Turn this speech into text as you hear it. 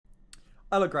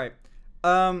I look great.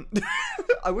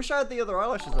 I wish I had the other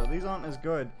eyelashes though. These aren't as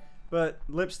good. But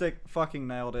lipstick fucking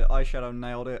nailed it. Eyeshadow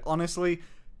nailed it. Honestly,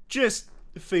 just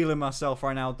feeling myself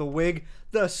right now. The wig,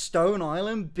 the Stone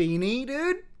Island beanie,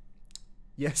 dude.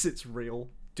 Yes, it's real.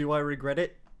 Do I regret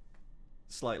it?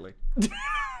 Slightly.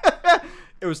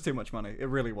 It was too much money. It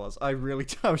really was. I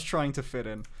was trying to fit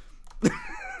in.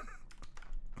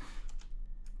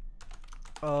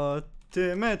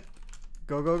 Ultimate.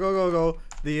 Go, go, go, go, go.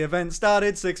 The event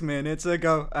started 6 minutes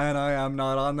ago, and I am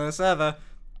not on the server.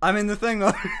 I'm in the thing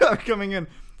though. I'm coming in.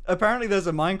 Apparently there's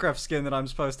a Minecraft skin that I'm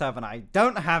supposed to have, and I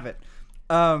don't have it.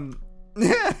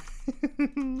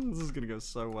 This is gonna go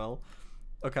so well.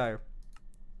 Okay.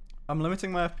 I'm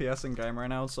limiting my FPS in game right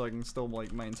now so I can still,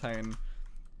 like, maintain.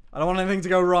 I don't want anything to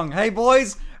go wrong. Hey,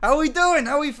 boys! How are we doing?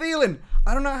 How are we feeling?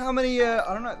 I don't know how many,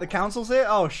 I don't know. The council's here?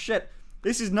 Oh, shit.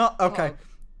 This is not... Okay.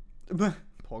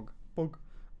 Pog.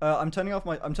 I'm turning up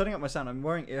my sound. I'm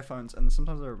wearing earphones, and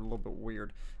sometimes they're a little bit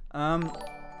weird.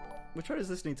 Which way does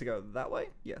this need to go? That way?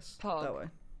 Yes. Pog. That way.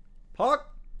 Pog?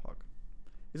 Pog.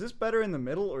 Is this better in the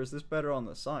middle, or is this better on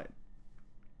the side?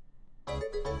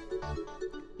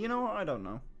 You know what? I don't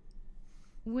know.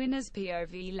 Winners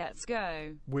POV, let's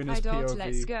go. Winners IDOT, POV.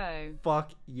 let's go.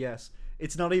 Fuck yes.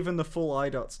 It's not even the full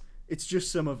IDOTs. It's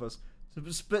just some of us.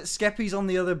 Skeppy's on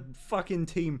the other fucking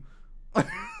team.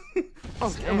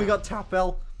 Oh, and we got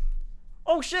Tapel.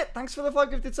 Oh shit! Thanks for the 5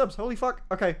 gifted subs. Holy fuck.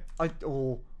 Okay.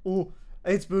 Oh.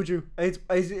 It's Buju. It's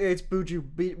Buju.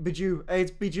 Biju.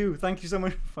 It's Biju. Thank you so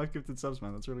much for 5 gifted subs,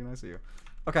 man. That's really nice of you.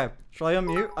 Okay. Shall I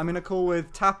unmute? I'm in a call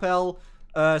with Tapel,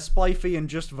 Spifey, and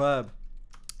Just Verb.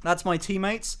 That's my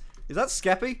teammates. Is that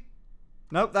Skeppy?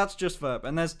 Nope, that's Just Verb.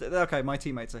 And there's... Okay, my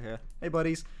teammates are here. Hey,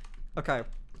 buddies. Okay.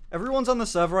 Everyone's on the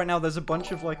server right now. There's a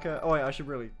bunch of, like... Oh, wait, I should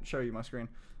really show you my screen.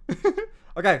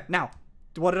 Okay, now.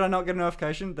 What did I not get a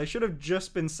notification? They should have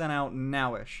just been sent out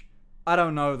now-ish. I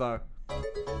don't know, though.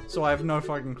 So I have no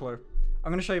fucking clue.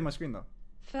 I'm going to show you my screen, though.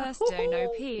 First dono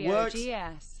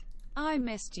POGS. I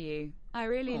missed you. I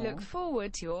really look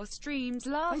forward to your streams.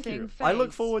 Laughing face. I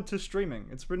look forward to streaming.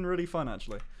 It's been really fun,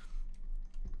 actually.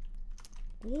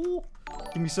 Ooh.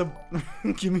 Give me sub.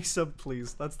 Give me sub,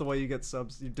 please. That's the way you get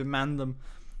subs. You demand them.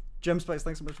 Gemspace,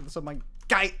 thanks so much for the sub, my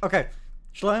guy. Okay.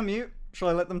 Shall I unmute? Shall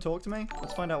I let them talk to me?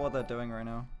 Let's find out what they're doing right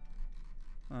now.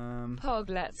 Pog,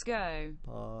 let's go.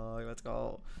 Pog, let's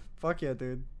go. Fuck yeah,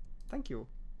 dude. Thank you.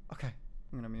 Okay.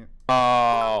 I'm gonna mute.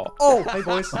 Oh, hey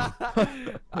boys.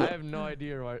 I have no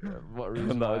idea what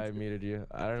reason why I muted you.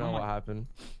 I don't know what happened.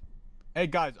 Hey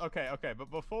guys, okay, but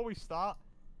before we start,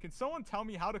 can someone tell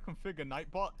me how to configure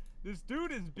Nightbot? This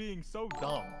dude is being so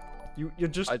dumb. You're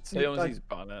just. I'd say only he's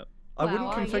banned it. I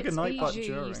wouldn't configure Nightbot BG,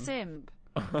 during. Simp.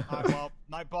 Alright, well,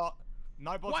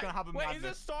 Nightbot's gonna have a madness. Wait, is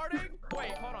it starting?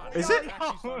 Wait, hold on. Is it?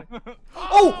 Actually,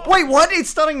 Oh, wait, what? It's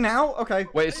starting now? Okay.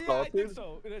 Wait, it yeah, I think started?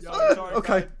 so. It is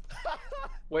Okay.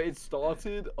 Wait, it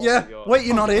started? Oh Yeah. my God. Wait,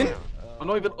 you're not in? I'm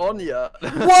not even on yet.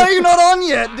 Why are you not on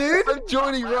yet, dude? I'm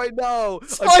joining right now.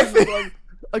 Spifey!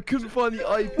 I couldn't find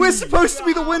the IP. We're supposed to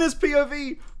be the winners,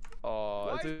 POV.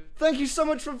 Oh, Thank you so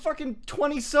much for fucking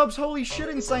 20 subs. Holy shit,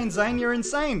 Insane Zane. You're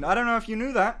insane. I don't know if you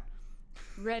knew that.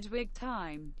 Red wig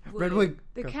time. Red wig.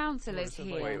 The Go. council is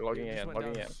here. Wait, logging It just in, went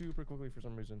logging down in. super quickly for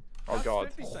some reason. Oh, That's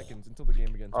God. 50 seconds until the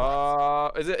game begins.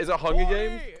 Is it Hunger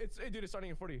Games? Dude, it's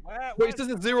starting in 40. Wait, it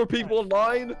says 0 people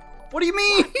online? What do you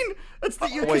mean? That's the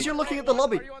because you're looking at the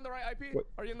lobby. Are you on the right IP?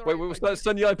 Are you in the Wait, right wait, IP?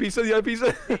 send the IP, send the IP.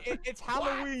 It's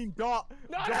Halloween, dot.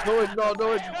 No, it's not,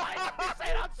 no, it's... Why did you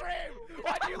say it on stream?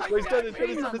 Why do you leak Wait, send the it, IP? send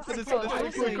it, quick. Look Send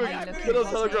it on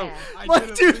who's Telegram. here. My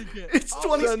dude, it's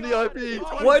 20. Send the IP.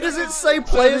 Why does it say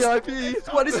players? Send the IP.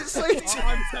 Why does it say?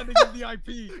 I'm sending him the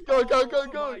IP. Go.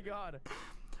 Oh my God.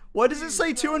 Why does it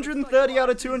say 230 out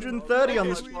of 230 on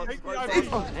this? Take the IP. Take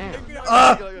the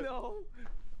IP. No.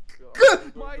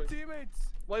 Good. My teammates.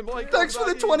 My mic. Thanks for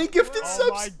the 20 gifted Oh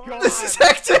my subs. God. This is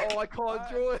hectic. Oh, I can't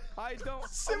join. I don't.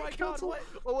 Sim Oh my God. cancel. What?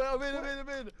 Oh wait, I'm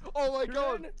in. Oh my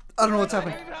God. I don't know what's I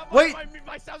happening. don't even have Wait,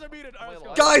 My sounds are muted. Alright,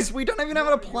 let's go. guys, we don't even have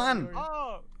a plan.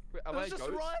 Oh. Wait, am I Let's just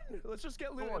ghost? run. Let's just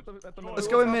get loot at the Let's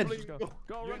go in mid. Let's go.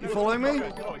 Go run. You following me? You're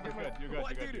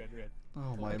good.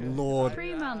 Oh my lord.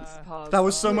 3 months, Pog. That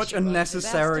was so much Wish you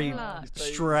unnecessary best of luck.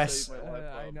 stress.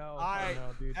 I know. Alright,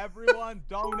 dude. everyone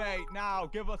donate now.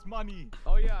 Give us money.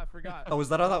 Oh yeah, I forgot. Oh, is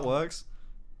that how that works?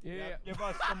 Yeah. Give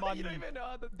us some money. You don't even know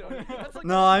how to donate. That's like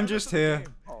No, the I'm premise just of the here.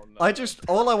 game. Oh no.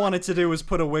 All I wanted to do was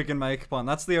put a wig and makeup on.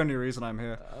 That's the only reason I'm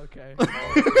here. Okay.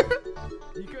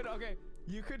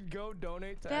 You could go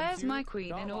donate to There's my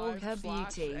queen in all her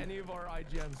beauty. any of our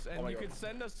IGNs, and you could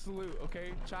send us loot,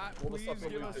 okay? Chat, All the please stuff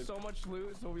that give we us did. so much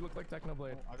loot so we look like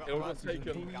Technoblade. I got It was glasses,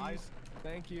 taken. guys.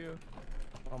 Thank you.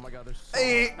 Oh my god, there's so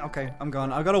Hey, okay, I'm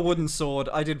gone. I got a wooden sword.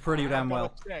 I did pretty damn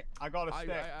well. I got a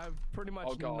stick. I have pretty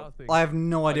much nothing. I have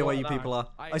no idea where got you that. people are.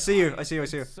 I see you. I see you.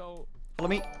 So, Follow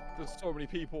me. There's so many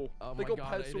people. oh They my got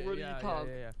god, pets already, yeah, pug.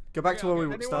 yeah. Go back to where we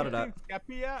Anyone started at. seen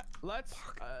Skeppy yet? Let's,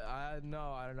 no,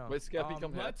 I don't know. Where's Skeppy?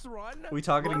 Come here. Let's run. We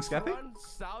targeting let's Skeppy? run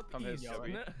southeast. Come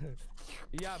here,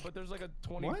 Yeah, but there's like a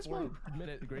Why is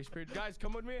 24-minute grace period. Guys,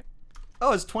 come with me.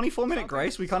 Oh, it's 24-minute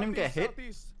grace. We can't even get hit.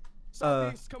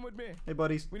 Southeast, come with me. Hey,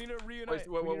 buddies. We need to reunite.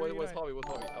 Where's Harvey? Where's Harvey?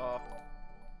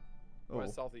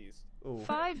 Where's Oh. southeast? Oh.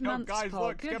 5 Yo, months, guys, Pog.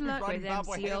 look, Good Skeppy's luck riding with Bad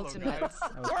Boy MC Halo, Ultimates. guys.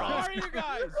 That was Where bad. are you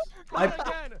guys? I Come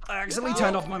again. accidentally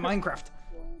turned off my Minecraft.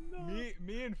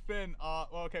 Me and Finn are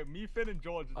well, okay. Me, Finn, and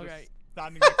George are Okay. just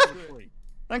standing next to the tree.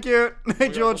 Thank you. Hey, We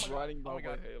are George. just riding Oh my Bad Boy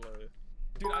God. Halo.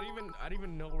 Dude, I don't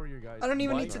even know where you guys. I don't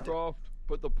even need to. Minecraft,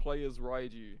 but the players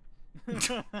ride you.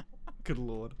 Good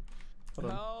lord. Hold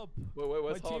on. Help.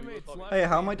 Where's My Harvey? teammates Where's left Hey,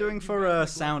 how am me. I doing You for guys are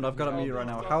sound? I've got it going mute right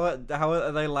down. now. How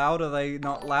are they loud? Are they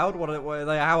not loud? What are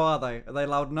they? How are they? Are they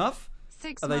loud enough?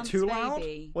 6 Are they months, too loud?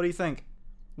 baby. What do you think?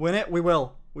 Win it? We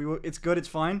will. We will. It's good. It's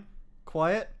fine.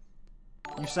 Quiet.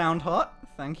 You sound hot.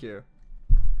 Thank you.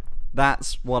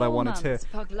 That's what I 4 wanted to hear. months,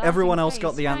 Pug Everyone laughing else got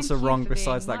face. the Thank answer you wrong for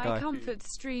besides being that my guy. comfort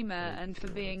streamer and for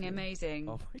being amazing.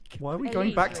 Oh my god. Why are we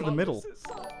going back to the middle?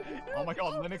 Oh my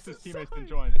God, Linux's teammates didn't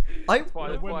join. I.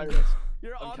 Fine, it's fine.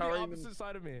 You're I'm on the carrying them. opposite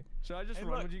side of me. Should I just Hey,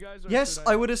 run look. with you guys? Or Yes, should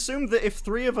I would assume that if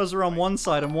 3 of us are on one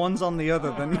side and one's on the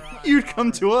other, then Alright, you'd come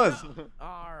alright. to us.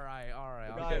 Alright.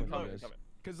 I'll Guys, come with come you in, guys. come in.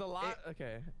 Cause a lot.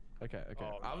 Okay.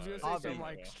 Oh, I was gonna I'll say be some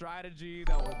like there. strategy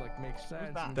that would like make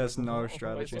sense. that? and There's just- no oh,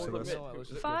 strategy wait, to wait, this. wait, let's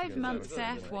just go 5 together. months,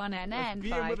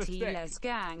 F1NN5TER, let's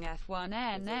gang.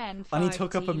 F1NN5TER, I need to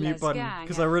hook up a mute button,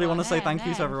 'cause I really wanna say thank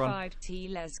you to everyone. F1NN5TER,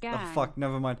 let's gang. Oh fuck,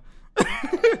 never mind.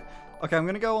 Okay, I'm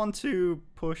gonna go on to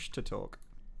push to talk.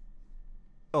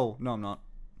 Oh, no I'm not.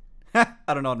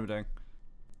 I don't know what I'm doing.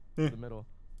 The middle.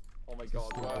 Oh my This is god,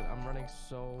 stupid. wow. I'm running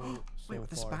so Wait, with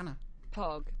this far. banner.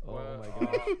 Pog. Oh Well, my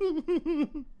god.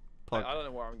 Pog. I don't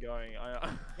know where I'm going.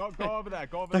 Go over there.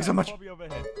 Go over Thanks there. so much. Bobby over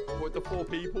here. With the 4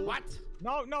 people? What?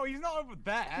 No, he's not over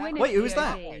there. Win Wait, it, who is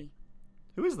that? POD.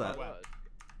 Who is that? Well,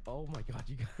 Oh my god,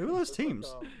 you guys. Who are those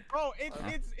teams? Bro,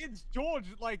 it's George.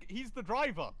 Like he's the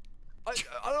driver. I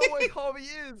don't know where Harvey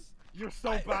is. You're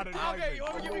so bad at driving. Okay, you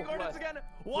want to give me coordinates again? This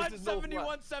is 170,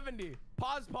 northwest. 170.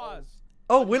 Pause.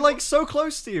 Oh, we're like so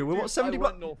close to you. We're what, 70 I blo-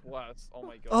 went northwest. Oh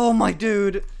my god. Oh my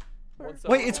dude.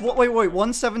 170. Wait, it's what? Wait,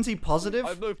 170 positive? I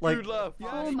have no food Like, left.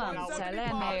 4 months,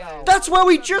 LMAO. that's where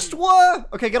we just were.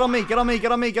 Okay, get on me. Get on me.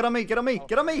 Get on me. Get on me. Get on me.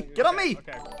 Get on me. Get on me.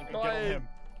 Okay, get on him.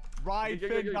 Ride Go,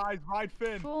 Finn, go, go. guys. Ride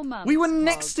Finn. 4 months. We were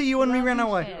next to you when we Love ran you,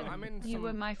 away. Finn. I'm in You some-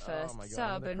 were my oh first my God, I'm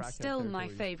sub in the and crackhead still my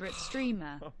territories. favorite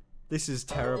streamer. This is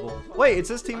terrible. Wait, it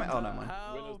says teammate. Oh, no, mind.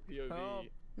 Winner's POV.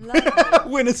 Love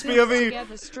you. Winners Stick POV.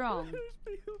 Together strong.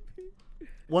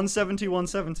 170,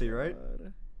 170, right?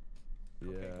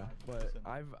 Yeah, but listen.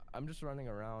 I'm just running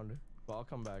around. But I'll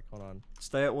come back. Hold on.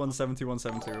 Stay at 170,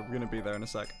 170. We're gonna be there in a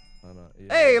sec. Oh, no.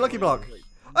 Yeah, Hey, yeah, lucky yeah. block.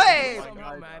 Oh Hey! my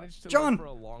Somehow God. managed to John! live for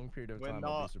a long period of We're time.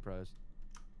 I'll not- be surprised.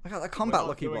 I got that We're combat not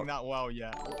lucky doing block. that well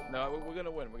yet. No, we're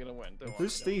gonna win. We're gonna win. Don't worry.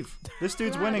 Who's Steve? This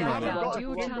dude's Glad winning I right now. loved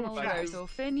your Go, go, channel go, raps, guys. or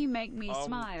Finn, you make me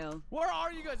smile. Where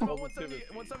are you guys? I'm at 170,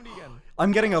 170 again.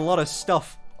 I'm getting a lot of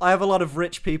stuff. I have a lot of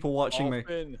rich people watching me.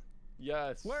 Finn.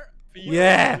 Yes. Where?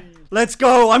 Yeah, let's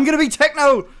go. I'm gonna be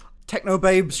techno. Techno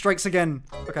babe strikes again.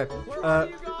 Okay. Where are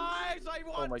you guys? I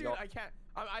want my to. God. I can't.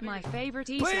 I My didn't- favorite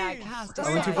Easter egg Please! has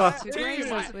I went too far. decided to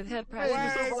grace us with her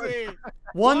presence.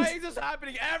 One, Why is this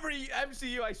happening every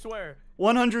MCU? I swear.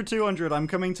 100, 200. I'm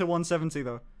coming to 170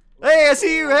 though. Hey, I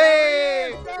see you.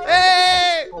 Hey,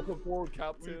 hey. Proper board We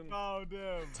captain. found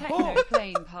him.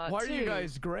 Technoplane Part 2. Why are you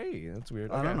guys gray? That's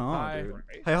weird. I Okay, don't know, bye.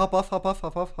 dude. Hey, hop off, hop off,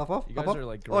 hop off, hop off. You hop guys off. are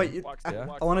like Oh, great. you, Wax, Yeah.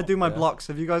 wax I want to off. do my Yeah. blocks.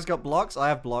 Have you guys got blocks? I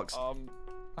have blocks.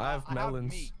 I have I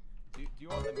melons. meat. Do you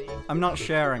want the meat? I'm not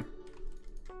sharing.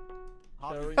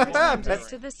 Sharing Ah, Send pet- us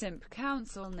to the Simp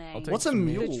Council name. take What's a some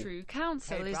mule? The true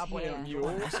council Hey, is bad boy, here.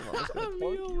 Mule. That's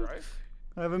funky, right?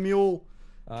 I have a mule.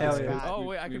 Hell it's yeah. good. Oh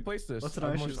wait, I can place this. What's the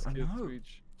I'm notion? more- I Good know.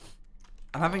 speech.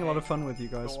 I'm having a lot of fun with you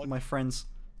guys, George. my friends.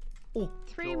 Oh,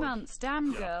 3 months,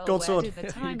 damn girl. Gold Where sword. did the You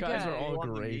time guys are go? all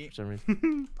want the gray meat? for some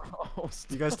reason. Oh,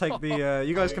 you guys take the.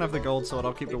 You guys can have the gold sword.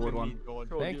 I'll keep the wood one.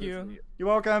 Thank you. You're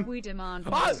welcome. We demand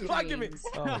Ah, more fuck me. streams.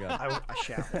 Oh my god. I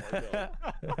shall.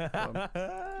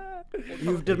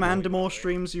 You demand more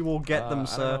streams, you will get I them, don't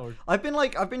sir. know. I've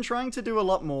been trying to do a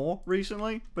lot more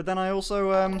recently, but then I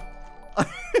also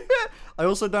I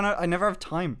also don't. I never have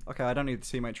time. Okay, I don't need the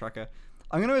teammate tracker.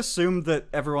 I'm gonna assume that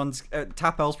everyone's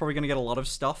Tapel's probably gonna get a lot of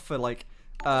stuff for like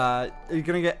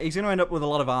he's gonna end up with a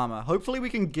lot of armor. Hopefully we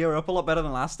can gear up a lot better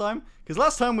than last time, because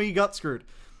last time we got screwed.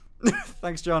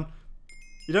 Thanks, John.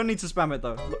 You don't need to spam it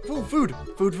though. Ooh, food.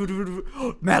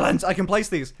 Melons. I can place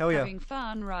these. Hell yeah. Having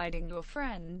fun riding your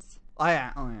friends. I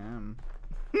am.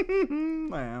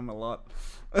 I am a lot.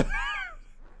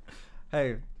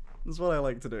 Hey, that's what I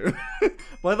like to do.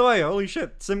 By the way, holy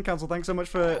shit, Sim Council, thanks so much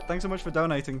for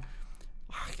donating.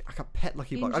 I got pet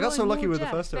lucky block. I got so lucky with the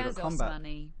first two. I got combat.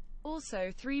 Money.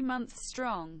 Also 3 months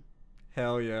strong.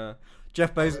 Hell yeah.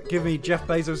 Jeff Bezos, give me Jeff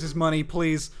Bezos' money,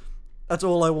 please. That's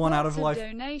all I want out of life.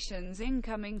 Donations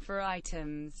incoming for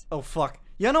items. Oh fuck.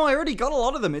 Yeah, no, I already got a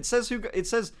lot of them. It says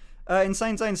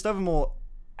Insane Zane Stubbornmore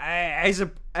as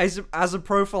a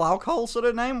profile alcohol sort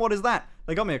of name. What is that?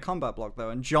 They got me a combat block though.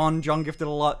 And John gifted a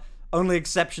lot. Only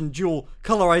exception, Jewel,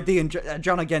 Color ID, and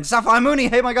John again. Sapphire Mooney,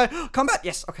 hey my guy. Combat,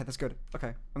 yes. Okay, that's good.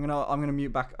 Okay, I'm gonna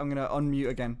mute back. I'm gonna unmute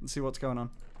again and see what's going on.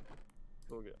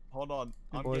 Hold on,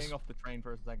 I'm getting off the train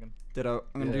for a second. Ditto.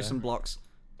 I'm gonna do some blocks.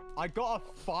 I got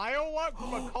a firework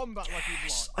from a combat lucky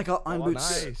block. I got iron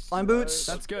boots. Nice. Iron boots.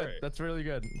 That's good. That's really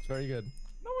good. It's very good.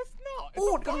 No, it's not.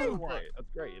 It's a firework. That's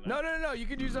great. You know? No. You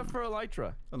could use that for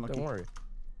Elytra. Unlucky. Don't worry.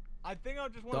 I think I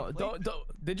just want to Don't.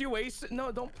 Did you waste it? No,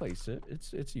 don't place it.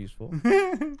 It's useful.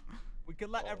 We could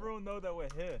let everyone know that we're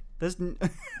here.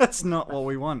 That's not what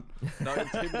we want. No,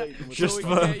 intimidate them with So Just we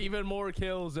for- can get even more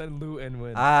kills and loot and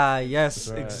win. Ah, yes, That's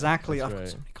right, exactly. that's I've got right.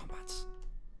 so many combats.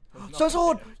 There's Stone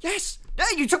sword! nothing Yes!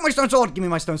 Hey, you took my stone sword! Give me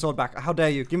my stone sword back. How dare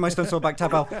you? Give me my stone sword back,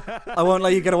 Tapel. I won't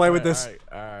let you get away with this.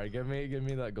 All right. Give me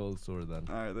that gold sword then.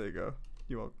 Alright, there you go.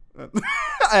 You won't.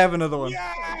 I have another one.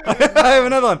 Yeah! I have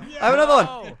another one. I have another one.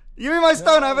 No. Give me my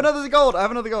stone. No. I have another gold. I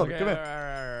have another gold. Okay, Come here.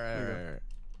 alright.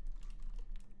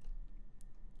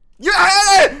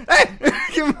 Hey!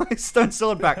 Give me my stone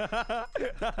sword back.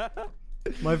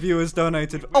 My viewers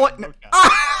donated. Oh, wait. Okay.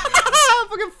 Ah!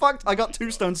 Fucking fucked. I got 2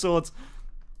 stone swords.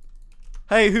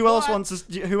 Hey, who else wants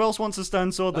a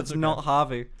stone sword that's okay. not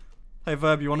Harvey? Hey,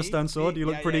 Verb, you want a Me? stone sword? You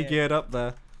look Yeah, pretty yeah. geared up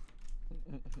there.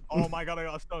 Oh my god, I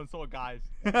got a stone sword, guys.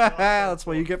 That's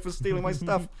what you get for stealing my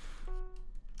stuff.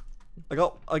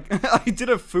 I did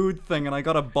a food thing and I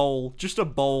got a bowl. Just a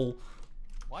bowl.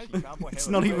 Why is Bad Boy It's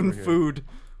Halo not over even here? food.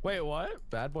 Wait, what?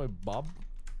 Bad boy Bob?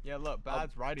 Yeah, look,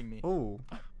 Bad's riding me. Oh.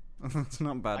 That's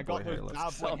not I Bad Boy got those Halo. Bad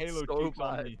Boy Sounds Halo so cheeks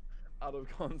on bad. me. Out of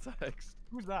context.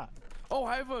 Who's that? Oh,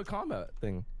 I have a combat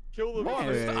thing. Kill them. Oh,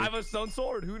 Hey. I have a stone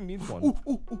sword. Who needs one?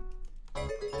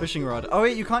 Fishing rod. Oh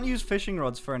wait, you can't use fishing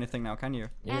rods for anything now, can you?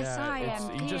 You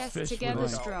just fish together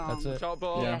with it. strong. That's it. Chop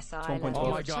off. Yeah. Yes, it's I 1.12. Oh my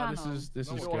love god, channel. this is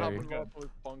No, What scary. happened with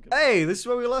Bonkin? Hey, this is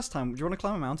where we were last time. Do you want to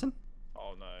climb a mountain?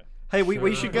 Oh no. Hey, we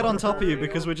Sure. should get on top of you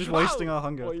because we're just wasting our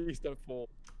hunger. Please don't fall.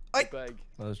 I- Beg.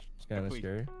 Oh, that's kind of Please.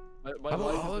 scary. My How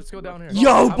life about, is let's just go down here. ruined. Yo,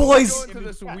 How about we boys! go into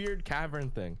this weird cavern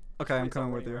thing. Okay, I'm Please coming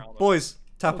don't with ring you. around us. Boys,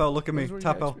 Tapo, look at me. Those were you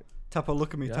guys- Tapo. Tapo,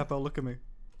 look at me. Yeah? Tapo, look at me.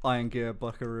 Iron gear,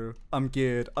 buckaroo. I'm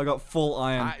geared. I got full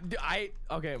iron.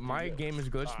 Okay, my game is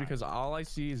glitched because all I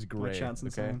see is My gray. chance Okay,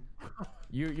 insane.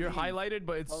 you're highlighted,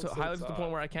 but it's Nonsense, highlighted to the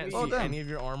point where I can't Oh, see damn. any of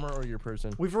your armor or your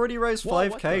person. We've already raised Whoa,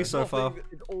 what 5k the- so far.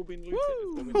 It's all been looted.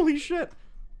 It's all been Holy shit.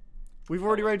 We've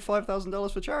already raised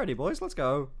 $5,000 for charity, boys. Let's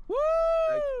go. Woo!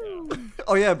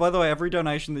 Oh yeah, by the way, every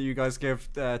donation that you guys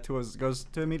give to us goes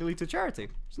immediately to charity.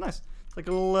 It's nice. It's like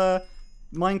a little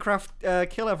Minecraft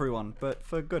kill everyone, but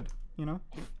for good, you know?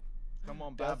 Come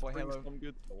on, Bad Boy Halo.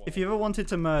 If you ever wanted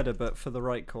to murder, but for the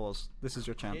right cause, this is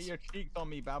your Get chance. your cheeks on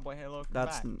me, Bad Boy Halo. Come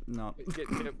That's back. not.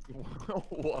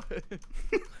 What?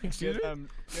 Excuse me?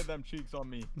 Get them cheeks on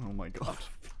me. Oh my god.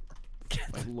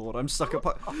 My lord, I'm stuck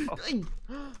apart.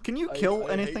 Can you kill I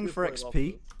hate anything this for point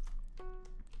XP?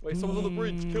 Wait, someone's on the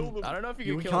bridge. Kill them. I don't know if you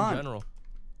You can kill can't. in general.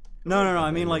 No,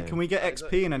 I mean, like, can we get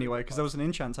XP in any way? Because there was an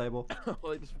enchant table.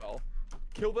 They just fell.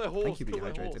 Kill their horse. Thank you, be kill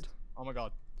their horse. hydrated. Oh my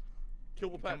god.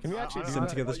 Kill the pets. Can we actually do Sim that?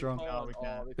 together strong. No, we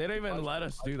can't. They don't even let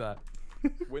us do that.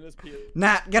 Winners P.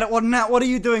 Nat, get it? What, Nat? What are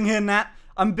you doing here, Nat?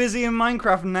 I'm busy in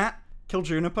Minecraft, Nat. Kill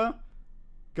Juniper.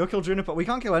 Go kill Juniper. We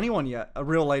can't kill anyone yet. A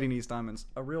real lady needs diamonds.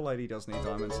 A real lady does need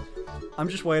diamonds. I'm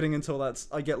just waiting until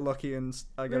I get lucky and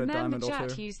I get a Remember, diamond or chat,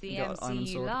 two. use the Get an iron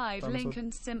MCU sword, Live diamond link sword.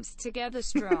 and Simps together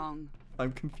strong.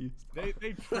 I'm confused. They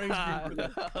trained me for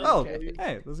this. Oh, Okay.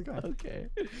 hey, there's a guy. Okay.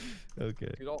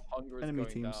 Okay. Dude, our hunger is Enemy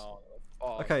going teams. down.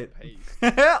 Oh, Okay.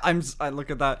 pace. I look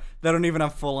at that. They don't even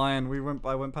have full iron.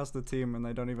 I went past the team and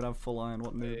they don't even have full iron.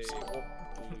 What Hey, noobs?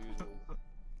 what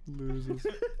Losers.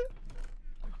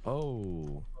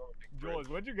 Oh. George,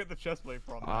 where'd you get the chest plate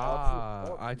from?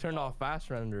 Ah, I turned off fast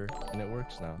render and it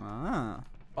works now. Ah.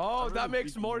 Oh, really that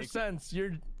makes think you more make it- sense.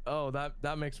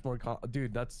 That makes more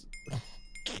dude, that's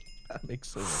that makes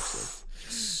so much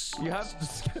sense. You have to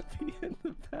skip me in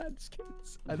the Just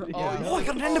skins. Oh, I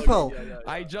got an ender pearl.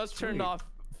 I just turned off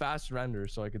fast render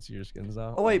so I could see your skins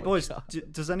now. Oh wait, my boys, God.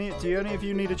 do any of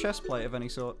you need a chest plate of any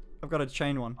sort? I've got a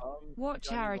chain one. What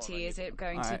charity is it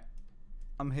going Alright. to?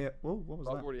 I'm here. Whoa, what was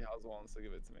Doug that? already has one, so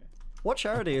give it to me. What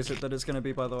charity is it that it's going to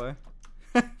be, by the way?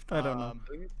 I don't know.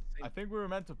 I think we were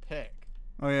meant to pick,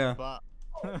 Oh yeah. but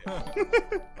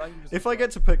If I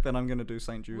get to pick, then I'm going to do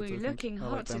St. Jude's. We're I think. looking I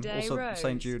hot like them. today, Also, Rose.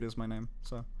 St. Jude is my name,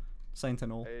 so Saint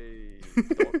and all. Hey,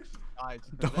 dogs. guys,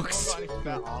 Dogs. has anyone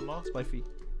got any spare armor? Spiffy.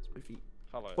 Spiffy.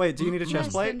 Hello. Wait, do you need a chest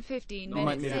Less plate? than 15 No,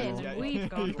 might minutes need it in, more. and we've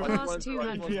gone Yeah. past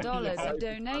 $200 Yeah. of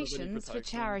donations for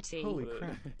charity. Holy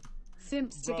crap.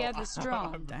 Simps Bro, together I'm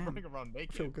strong. Damn. running around I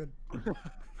feel naked. good.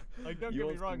 Like, don't get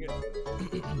me wrong,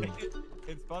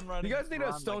 it's fun running. You guys need a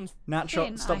around, stone. Natshot,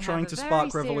 Finn, stop I trying have to a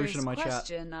spark very revolution in my serious chat.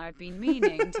 question I've been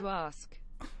meaning to ask.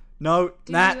 No, Do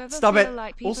you Nat, ever stop feel it.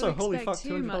 like people Also, holy expect fuck,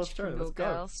 too $200 much charity, from let's your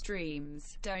go. girl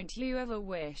streams? Don't you ever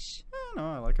wish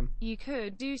No, I like him. you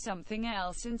could do something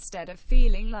else instead of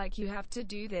feeling like you have to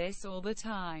do this all the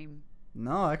time?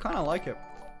 No, I kind of like it.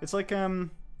 It's like, I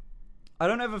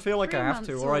don't ever feel like 3 I have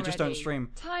to, months or I just don't already.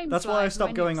 stream. Time That's why I flies stopped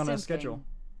when going you're on a simping. schedule.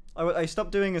 I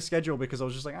stopped doing a schedule because I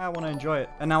was just like, I want to enjoy it.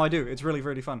 And now I do. It's really,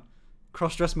 really fun.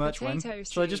 Cross-dress merch when? Potato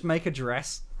Should I just soup. make a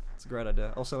dress? It's a great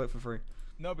idea. I'll sell it for free.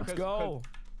 No, because Let's go.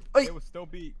 Hey! it would still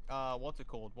be what's it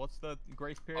called? What's the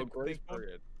grace period? Oh, grace thing called?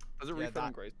 period. Does it Yeah, refill in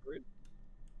that- grace period?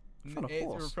 Found a It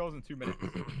horse. refills in 2 minutes.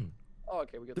 Oh,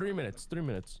 okay, we get 3 minutes. 3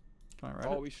 minutes. Can I ride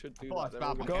Oh, it? we should do Oh, that. it's Then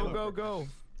bad we'll one. get- Go, go, go.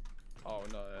 Oh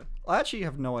no. I actually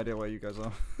have no idea where you guys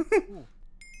are.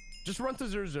 Just run to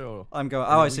 0-0. I'm going.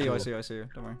 Oh, I see you. I see you. I see you.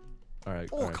 Don't worry. Alright.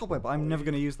 Oh, cobweb. I'm never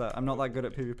going to use that. I'm not that good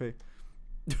at PvP.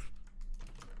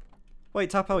 Wait,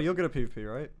 Tapel, you're good at PvP,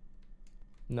 right?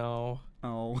 No.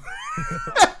 Oh.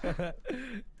 you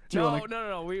No, wanna-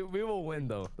 no. We will win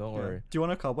though. Don't Yeah. worry. Do you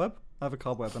want a cobweb? I have a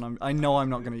cobweb, and I know I'm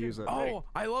not going to use it. Oh,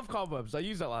 I love cobwebs. I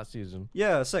used that last season.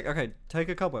 Yeah, sick. Okay, take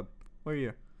a cobweb. Where are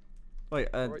you? Wait,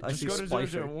 I Just see go to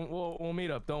Spicy. 0-0. We'll meet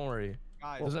up. Don't worry.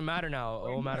 Guys, Doesn't matter now.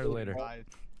 It'll matter later. guys,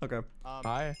 Okay.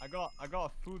 Hi. I got a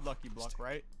food lucky block,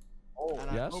 right? Oh,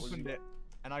 And Yes? I opened it,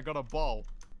 and I got a ball.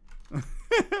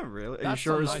 Really? Are you That's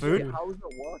sure some it was nice food? food. how is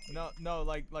it working? No,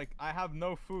 like I have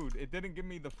no food. It didn't give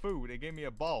me the food. It gave me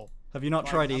a ball. Have you not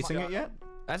Like, tried I'm- eating it yet?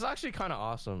 That's actually kind of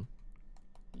awesome.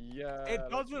 Yeah. It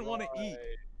that's doesn't wanna eat.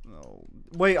 right. No.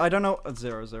 Wait, I don't know.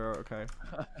 0-0. Okay.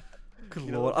 Good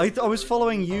You know lord. what's I was really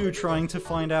following funny? you, trying to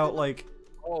find out like.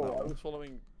 Oh, Oh. I was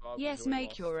following. Yes, doing make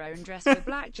lost. your own dress with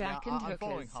blackjack Yeah, and I'm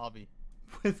following hookers. Harvey.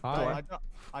 With Hi. black-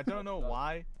 I don't know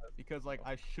why, because like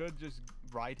I should just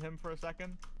ride him for a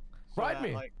second. Ride that,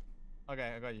 me. Like,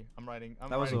 okay, I got you. I'm riding. I'm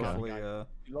That was riding awfully. guy.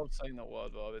 You love saying that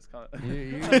word, Bob. It's kind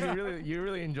of. You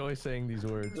really enjoy saying these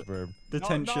words, Verb. The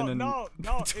tension and. no,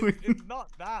 between- it's not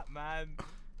that, man.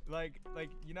 Like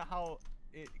you know how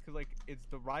cause like it's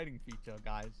the riding feature,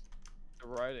 guys. The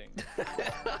writing.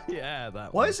 Yeah,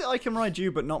 that. Why one. is it I can ride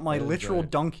you but not my That is literal right.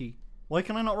 donkey? Why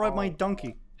can I not ride my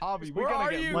donkey? Harvey, Where we're gonna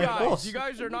are get you my guys? horse. You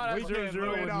guys are not at We can't 0-0 blow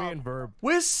it with me up. and Verb.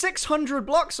 We're 600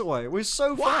 blocks away. We're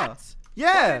so far. What?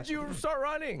 Yeah. Why did you start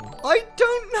running? I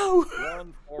don't know.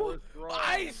 Run, Forrest, run.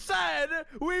 I said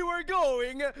we were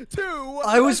going to.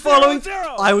 I was following.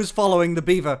 0-0. I was following the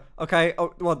beaver. Okay.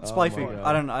 Oh, well, Oh Spifey. my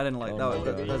God. I didn't like Oh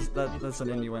that. my That's an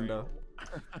innuendo.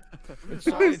 It's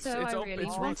Also, it's I really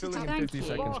it's wanted to refilling in thank 50 you.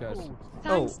 seconds, guys.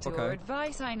 Thanks Oh, to your okay.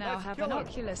 advice, I now Let's have kill an him.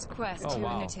 Oculus Quest Oh, 2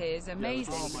 wow. and it is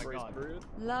amazing. Oh my Grace God. period.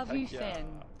 Love you, Heck yeah. Finn.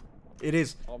 It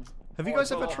is. Have you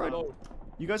guys ever no, tried? no.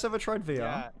 You guys ever tried VR?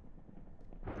 Yeah.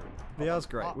 VR's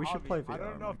great. We should Harvey, play VR. I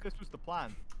don't know if this was the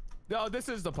plan. No, this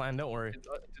is the plan. Don't worry.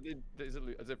 Is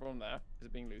it from there? Is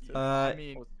it being looted? I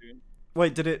mean, Or soon?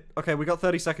 Wait, did it? Okay, we got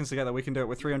 30 seconds together. We can do it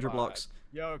with 300 Right. blocks.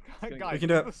 yo, gonna guys, can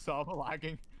do is it. the server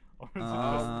lagging? Or is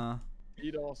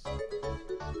it just...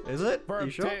 EDOS. Is it? Are Verb,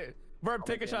 you sure? Verb,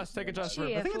 take a shot. Take a shot, Verb.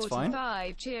 Cheer think it's fine.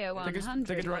 45, cheer 100.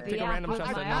 take a the random apple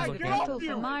shot of at my Naz eye, again. grateful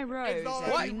for my rose.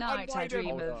 What? Every night I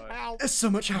dream of. Help. There's so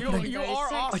much happening. You Those are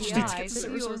sexy I just need to get eyes to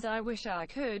of the yours, I wish I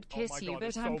could Oh kiss my you, God, but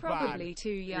it's I'm so probably bad. too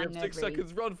We young. have 6 every-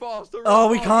 seconds. Run faster. Oh,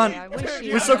 we Oh, can't. yeah, I wish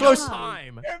you We're so had close.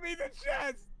 time. Time. Give me the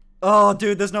chance! Oh,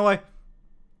 dude, there's no way.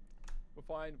 We're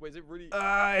fine. Wait, is it really?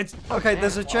 It's okay.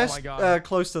 There's a Oh my chest God.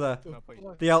 close to there. No, please.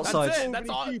 The outside. That's it. That's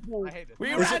all. I hate this.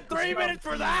 We I were hate at this. 3 minutes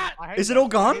for that. I hate Is it that. all I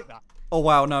gone? hate that. Oh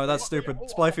wow, no, that's stupid.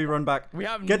 Splifey, run back. We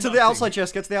have Get to the nothing. outside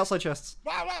chest. Get to the outside chests.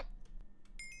 Wow, wow.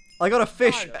 I got a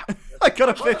fish. I got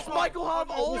a How fish. does Michael have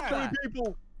all of Yeah. that?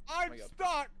 People. I'm my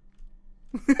God.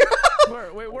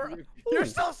 stuck! Wait, you're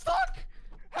still stuck?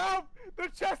 Help! The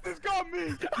chest has got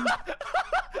me!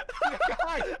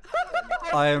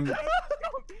 I am die.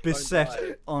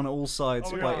 beset on all sides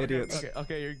Oh my by God, okay, idiots. okay.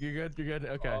 Okay, you're good. You're good.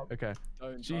 Okay, okay.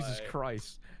 Don't Jesus die.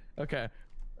 Christ. Okay.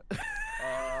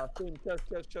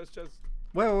 Chest.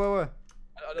 Where?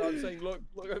 I'm saying, look,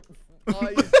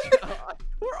 eyes.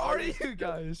 Where are you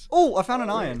guys? Oh, I found an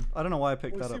iron. I don't know why I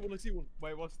picked that up. I see one.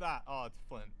 Wait, what's that? Oh, it's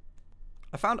Flint.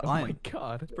 I found Oh my iron.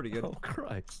 god. Pretty good. Oh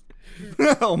Christ.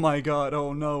 Oh my god.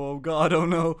 Oh no. Oh god. Oh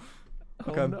no.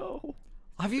 Okay. Oh no.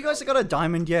 Have you guys got a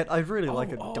diamond yet? I'd really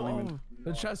like a diamond.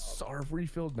 The chests are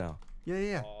refilled now.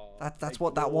 Yeah. That's Take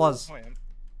what them that all. was. Oh, yeah.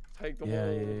 Take them Yeah,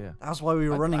 all. yeah. That's why we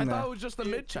were running I there. thought it was just the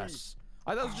mid chests.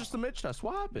 I thought it was just the mid chest.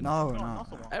 What happened? No.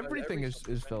 Everything is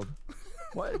filled.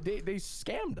 What? They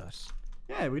scammed us.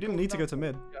 Yeah, we didn't need to go to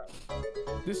mid.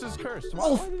 This is cursed. Why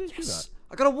Wolf! did they do Yes! that?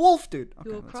 I got a wolf, dude! Okay,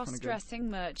 Your that's kinda good.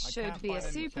 cross-dressing merch I should can't be a find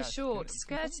any super chests. short Can you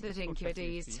skirt just that check includes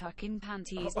these? tuck-in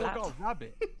panties Oh, that got a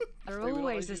rabbit. are Wait, we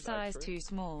always don't a use that size trick. too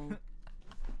small.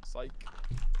 Psych.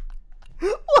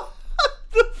 What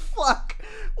the fuck?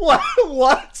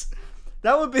 What?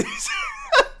 That would be...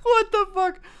 What the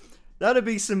fuck? That'd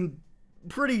be some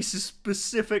pretty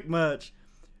specific merch.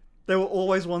 They were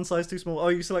always one size too small. Oh,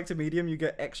 you select a medium, you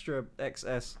get extra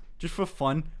XS. Just for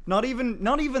fun. Not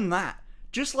even that.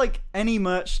 Just like any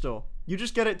merch store. You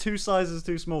just get it 2 sizes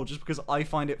too small just because I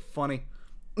find it funny.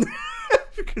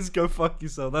 Because go fuck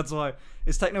yourself. That's why.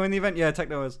 Is Techno in the event? Yeah,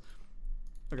 Techno is.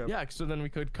 Okay. Yeah, so then we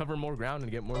could cover more ground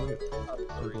and get more loot.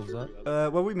 Simple as that.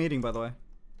 Where are we meeting, by the way?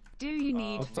 Do you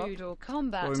need What's up? food or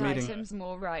combat What are we meeting? items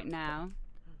more right now?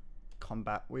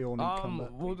 Combat. We all need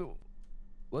combat. We'll do.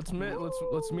 Let's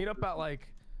meet up at like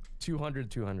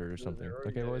 200 or something.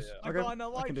 Okay, boys. Yeah. I got an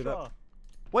I can do elytra. that.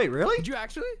 Wait, really? Did you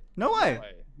actually? No way.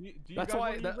 Wait, Do you That's guys why.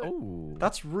 wanna That, use it? oh.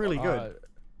 That's really good. who's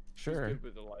Sure. good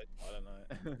with the light? I don't know.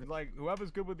 It's like whoever's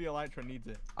good with the elytra needs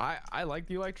it. I like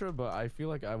the Electra, but I feel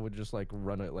like I would just like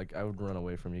run it. Like I would run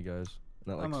away from you guys.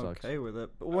 And that like I'm sucks. okay with it.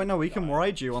 But wait, no, we can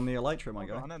ride you on the Elytra, my Oh,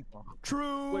 guy. and then- oh,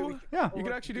 True. Wait, Yeah. You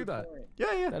could actually do that.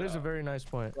 Yeah. That is a very nice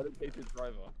point. Dedicated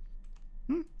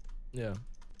driver. Yeah.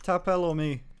 Tapel or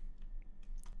me?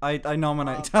 I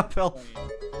nominate Um, Tapel.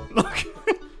 Look.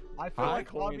 I feel Hi. like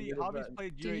Harvey's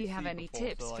played Do you UHC have any before,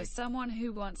 tips so, for like, someone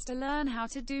who wants to learn how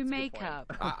to do good point.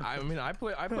 makeup? I mean, I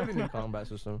play the new combat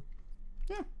system.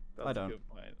 That's I don't. A good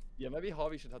point. Yeah, maybe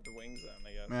Harvey should have the wings then,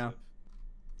 I guess. Yeah.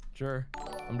 Sure.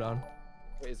 I'm down.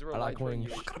 Wait, is there a I like elytra in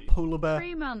wings. UHC? Polar bear.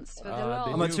 3 months for the They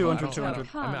lol. I'm at do, 200, but 200.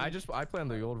 I mean, I play on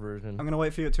the old version. I'm gonna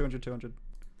wait for you at 200, 200.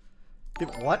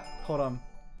 What? Hold on.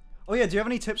 Oh yeah, do you have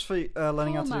any tips for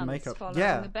learning how 4 to do months makeup? following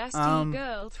Yeah. the best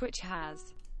girl Twitch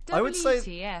has. I would say-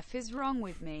 WTF is wrong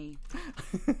with me?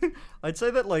 I'd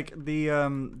say that like the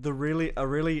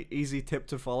really easy tip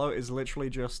to follow is literally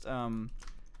just don't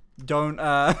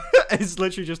it's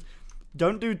literally just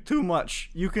don't do too much.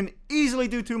 You can easily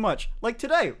do too much. Like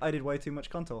today, I did way too much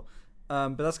contour.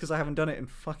 But that's because I haven't done it in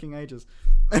fucking ages.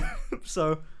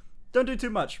 So don't do too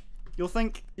much. You'll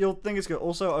think it's good.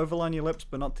 Also overline your lips,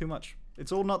 but not too much.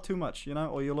 It's all not too much, you know,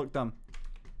 or you'll look dumb.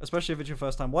 Especially if it's your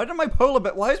first time. Why is my polar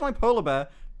bear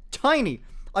tiny?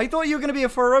 I thought you were gonna be a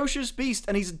ferocious beast,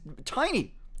 and he's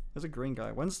tiny. There's a green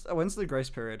guy. When's the grace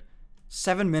period?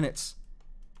 7 minutes.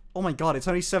 Oh my god, it's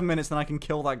only 7 minutes, then I can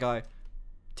kill that guy.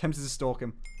 Tempted to stalk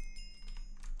him.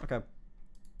 Okay,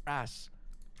 Ass.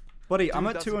 buddy, I'm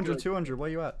at that's a 200, good- 200. Where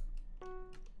you at?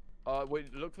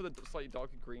 Wait, look for the slightly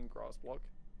darker green grass block.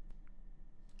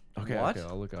 Okay, What? okay,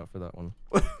 I'll look out for that one.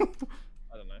 I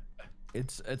don't know.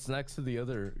 It's next to the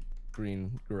other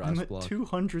green grass I'm at block.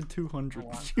 200, 200. Oh,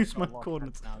 I've Use my got lost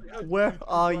coordinates. now. Where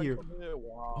are you?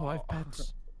 Wow. Oh, I have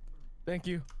pets. Thank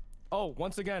you. Oh,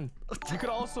 once again, you could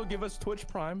also give us Twitch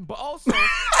Prime, but also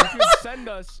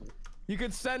you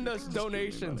could send us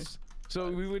donations, so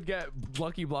we would get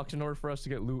lucky blocks in order for us to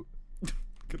get loot.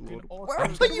 Good You can lord. also Where are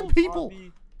post you people?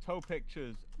 Harvey toe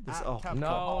pictures. This- at oh,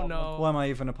 Capcom. No. Why am I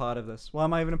even a part of this? Why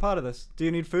am I even a part of this? Do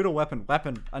you need food or weapon?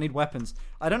 Weapon. I need weapons.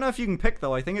 I don't know if you can pick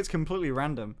though. I think it's completely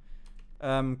random.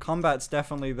 Combat's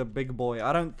definitely the big boy.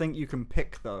 I don't think you can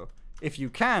pick though. If you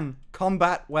can,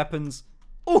 combat weapons.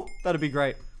 Oh, that'd be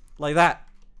great. Like that.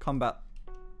 Combat.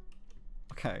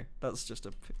 Okay, that's just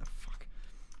a fuck.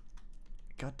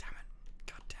 God damn it.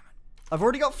 God damn it. I've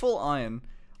already got full iron.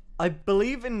 I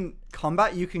believe in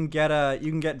combat you can get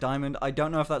diamond. I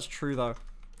don't know if that's true though.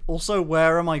 Also,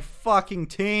 where are my fucking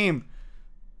team?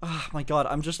 Oh my god,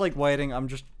 I'm just like waiting. I'm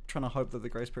just trying to hope that the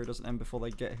grace period doesn't end before they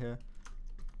get here.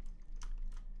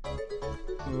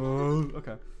 Oh,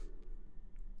 okay.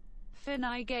 Finn,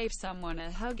 I gave someone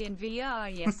a hug in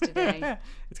VR yesterday.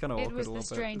 It's kind of It awkward was a the little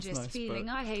bit. strangest It's nice, feeling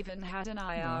but... I haven't had an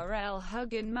IRL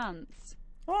hug in months.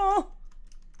 Oh!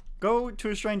 Go to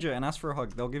a stranger and ask for a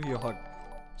hug. They'll give you a hug.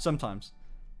 Sometimes.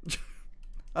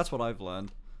 That's what I've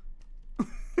learned.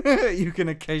 You can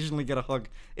occasionally get a hug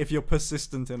if you're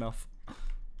persistent enough.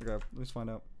 Okay, let's find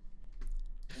out.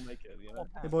 We'll make it, you know?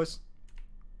 Hey, boys.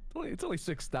 It's only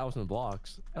 6,000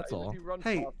 blocks. That's all. If you run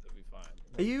Hey, fast, it'll be fine.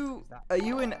 Are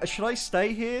you in? Should I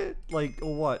stay here, like,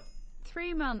 or what?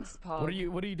 3 months, Pog.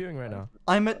 What are you doing right now?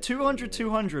 I'm at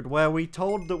 200, where we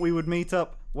told that we would meet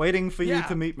up, waiting for you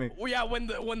to meet me. Well, yeah, when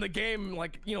the game,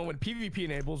 like, you know, when PvP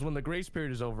enables, when the grace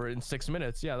period is over in 6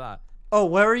 minutes, yeah, that. Oh,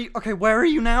 where are you? Okay, where are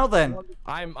you now then?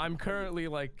 I'm currently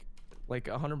like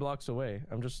 100 blocks away.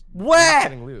 I'm just Where?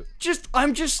 getting loot.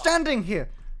 I'm just standing here.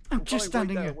 I'm just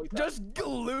standing here. Just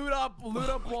loot up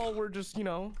while we're just, you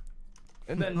know,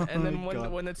 and then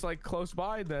when it's like close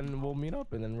by, then we'll meet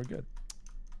up and then we're good.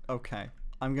 Okay,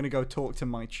 I'm gonna go talk to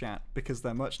my chat because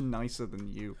they're much nicer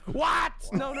than you. What?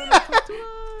 No, talk to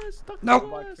us. Talk No.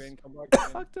 to us. Come back,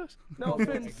 Finn. Talk to us. No,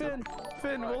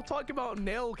 Finn, we'll talk about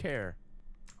nail care.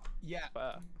 Yeah.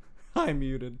 Fair. I'm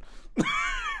muted.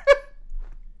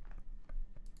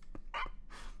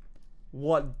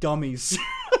 What dummies.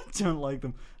 I don't like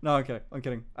them. No, okay, I'm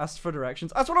kidding. Ask for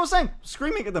directions. That's what I was saying.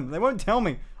 Screaming at them. They won't tell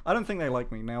me. I don't think they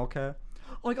like me. Nail care.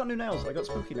 Oh, I got new nails. I got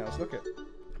spooky nails. Look at.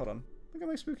 Hold on. Look at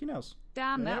my spooky nails.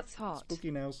 Damn, Yeah, that's hot.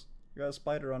 Spooky nails. Got a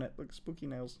spider on it. Look, spooky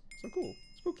nails. So cool.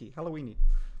 Spooky. Halloweeny.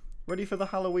 Ready for the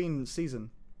Halloween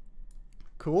season.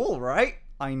 Cool, right?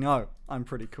 I know. I'm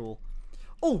pretty cool.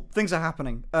 Oh, things are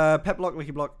happening. Pet block,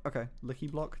 licky block. Okay, licky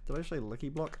block. Did I say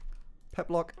licky block? Pet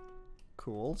block.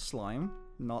 Cool. Slime.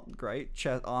 Not great.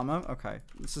 Chest armor. Okay.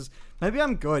 This is... Maybe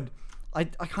I'm good. I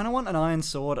kind of want an iron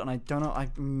sword, and I don't know...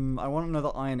 I want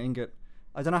another iron ingot.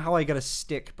 I don't know how I get a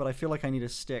stick, but I feel like I need a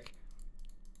stick.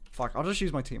 Fuck, I'll just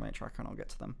use my teammate tracker and I'll get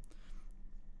to them.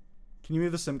 Can you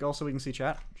move the sim goal so we can see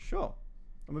chat? Sure.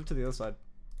 I'll move to the other side.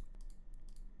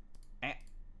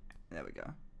 There we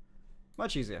go.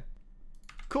 Much easier.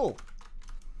 Cool.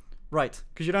 Right,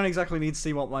 because you don't exactly need to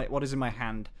see what is in my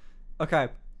hand. Okay.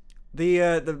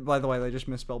 By the way, they just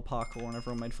misspelled parkour and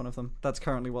everyone made fun of them. That's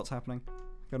currently what's happening.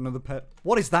 Got another pet.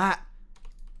 What is that?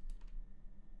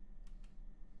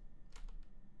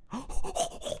 Yo!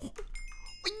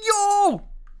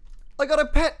 I got a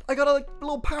pet. I got a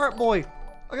little parrot boy.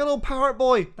 I got a little parrot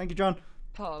boy. Thank you, John.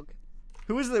 Pog.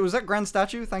 Who is it? Was that Grand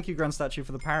Statue? Thank you, Grand Statue,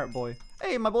 for the parrot boy.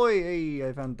 Hey, my boy. Hey,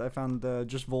 I found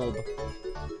just Volb.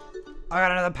 I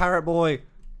got another parrot boy.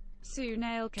 Sue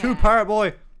nail care. 2 parrot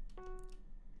boy.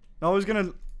 No, I was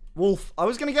gonna... Wolf. I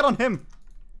was gonna get on him.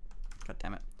 God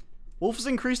damn it. Wolf is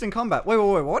increased in combat. Wait,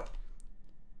 what?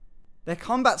 Their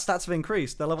combat stats have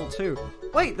increased. They're level 2.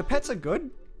 Wait, the pets are good?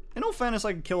 In all fairness,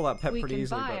 I can kill that pet pretty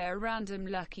easily. We can buy a random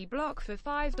lucky block for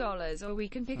 $5, or we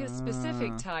can pick a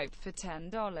specific type for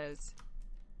 $10.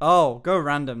 Oh, go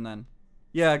random then.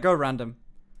 Yeah, go random.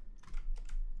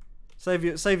 Save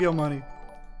your money.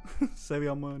 Save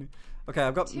your money. Okay,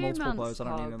 I've got 2 multiple months, bows. I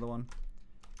don't need Pog. another one.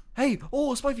 Hey!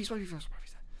 Oh, Spifey.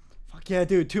 Fuck yeah,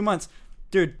 dude. 2 months.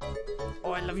 Dude.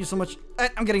 Oh, I love you so much.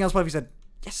 I'm getting on Spifey's head.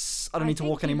 Yes! I don't need to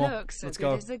walk anymore. Let's Let's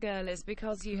go. go. As a girl is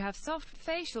because you have soft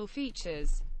facial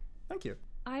features. Thank you.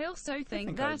 I also think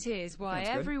think that is why that's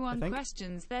good, everyone I think.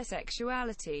 questions their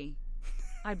sexuality.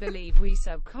 I believe we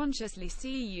subconsciously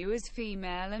see you as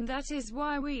female, and that is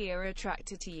why we are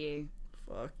attracted to you.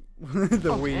 Fuck.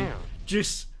 The we. Damn.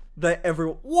 Just that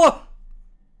everyone. What?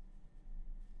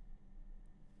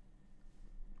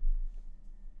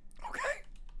 Okay.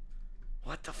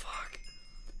 What the fuck?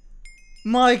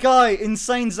 My guy,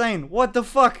 Insane Zane. What the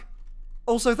fuck?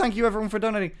 Also, thank you everyone for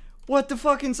donating. What the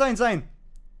fuck, Insane Zane?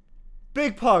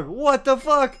 Big Pug. What the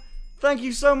fuck? Thank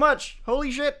you so much.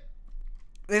 Holy shit.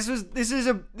 This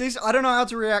I don't know how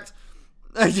to react.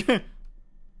 Okay.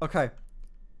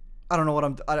 I don't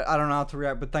know how to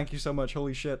react, but thank you so much.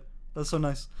 Holy shit. That's so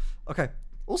nice. Okay.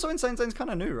 Also, Insane Zane's kind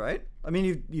of new, right? I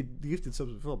mean, you gifted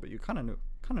subs before, but you're kind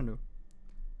of new.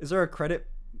 Is there a credit?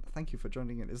 Thank you for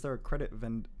joining in. Is there a credit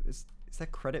is there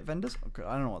credit vendors? Okay,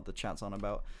 I don't know what the chat's on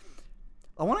about.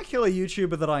 I want to kill a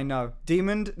YouTuber that I know.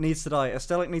 Demon needs to die.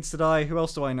 Estelic needs to die. Who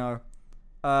else do I know?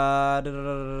 I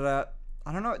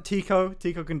don't know. Tico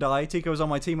can die. Tico was on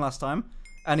my team last time,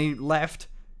 and he left.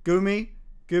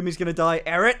 Gumi's gonna die.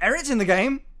 Eret's in the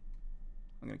game.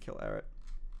 I'm gonna kill Eret.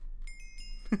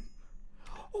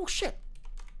 Oh shit!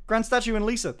 Grand Statue and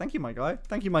Lisa. Thank you, my guy.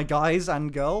 Thank you, my guys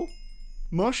and girl.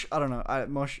 Mush. I don't know.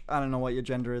 Mush. I don't know what your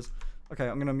gender is. Okay,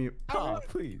 I'm gonna mute. Oh,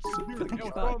 please.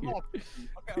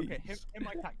 Okay.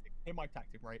 Hear my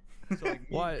tactic, right? So like,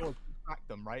 what? You distract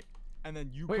them, right? And then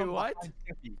you Wait, come what? behind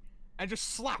Skippy and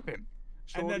just slap him.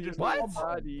 Shorty, And then just what?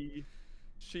 Daddy.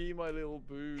 She, my little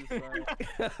boo.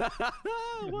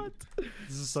 What?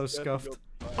 This is so scuffed.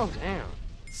 Oh damn.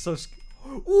 So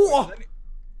Ooh!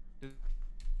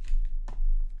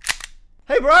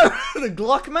 Hey bro! The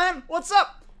Glock man? What's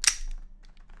up?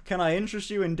 Can I interest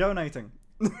you in donating?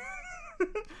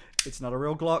 It's not a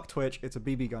real Glock, Twitch. It's a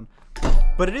BB gun.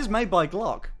 But it is made by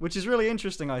Glock, which is really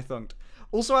interesting, I think.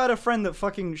 Also, I had a friend that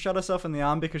fucking shot herself in the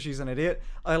arm because she's an idiot.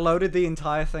 I loaded the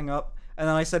entire thing up, and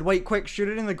then I said, wait, quick, shoot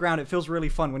it in the ground. It feels really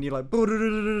fun when you're like,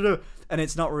 and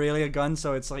it's not really a gun,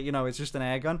 so it's like, you know, it's just an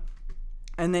air gun.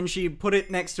 And then she put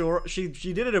it next to her. She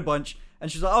did it a bunch,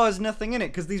 and she's like, oh, there's nothing in it,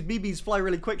 because these BBs fly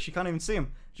really quick. She can't even see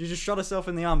them. She just shot herself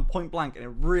in the arm point blank, and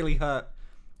it really hurt.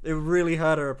 It really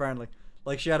hurt her, apparently.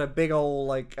 Like, she had a big old,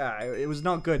 like, it was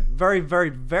not good. Very,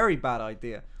 very, very bad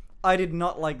idea. I did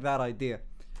not like that idea.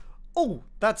 Oh,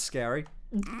 that's scary.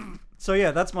 So,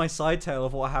 yeah, that's my side tale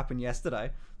of what happened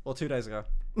yesterday. Or 2 days ago.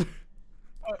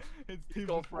 His team's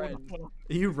Girlfriend.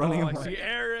 Are you running Oh, I away? see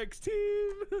Eric's team.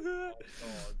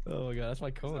 Oh my god, that's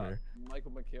my corner. Michael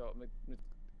McHale.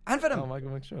 Ant Oh, Venom. Michael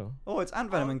McShow. Oh, it's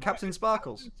Ant Venom and Captain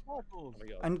Sparkles. Oh my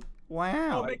god. And,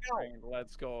 wow.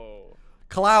 Let's go.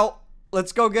 Clout.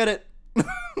 Let's go get it.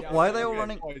 Yeah, Why are they all okay,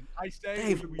 running? boys, I say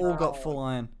They've we all got are- full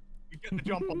iron. We get the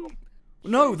jump on them.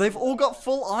 No, they've all got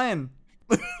full iron.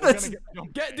 We're That's, gonna get the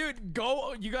jump. Get, dude,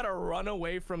 go. You gotta run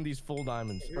away from these full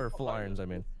diamonds or full irons. I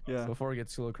mean, yeah. before it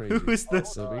gets a little crazy. Who is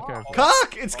this? So be careful.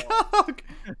 Cock! It's Cock!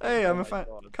 Hey, I'm a fan.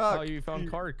 Oh, Cock. you found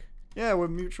Kark. Yeah, we're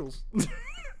mutuals.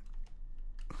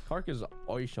 Kark is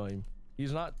Oishime.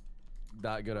 He's not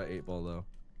that good at 8-ball though.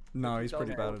 No, he's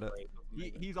pretty bad at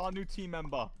it. He's our new team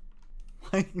member.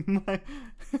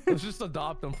 Let's just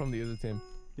adopt him from the other team.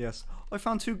 Yes. I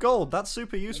found 2 gold. That's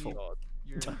super useful.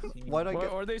 You're the team. Why'd I Or,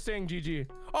 get... or are they saying GG?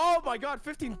 Oh my god,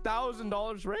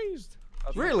 $15,000 raised.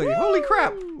 Really? Holy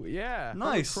crap! Ooh, yeah.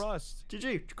 Nice. Crust.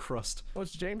 GG. Crust.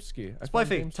 What's Jameski?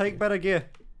 Spifey, take better gear.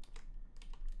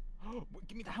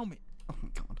 Give me the helmet. Oh my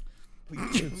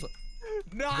god. It's,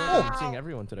 No! I'm seeing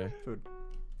everyone today. Food.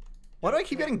 Why do I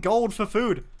keep getting gold for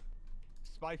food?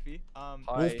 Spifey,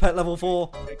 Wolf pet level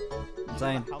 4.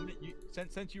 Zane. helmet,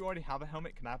 since you already have a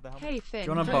helmet, can I have the helmet? Hey Finn,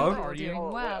 you want a hope bow? you're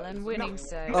doing well and winning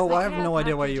so. Oh, the I have no care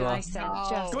idea where you package are. I sent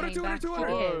just Go to came back 200.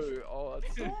 forgive Oh,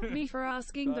 that's me for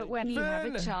asking, but when you have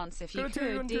a Finn, chance, if go you to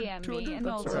could 200, DM me 200, an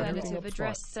that's alright, everything alternative up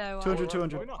address so 200, I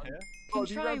 200. We're not here. can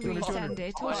try 200, resend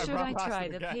it, or Alright, should run I past try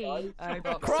it the again. P? Oh,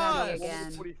 box Cross! study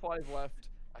again. 45 left.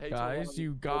 I hate to Guys, run you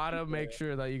on gotta 40 make there.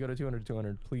 sure that you go to 200,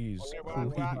 please. Okay, Please. we're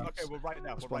right now. We're right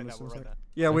now. Spawn We're this right in a now.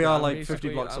 Yeah, we are I'm like 50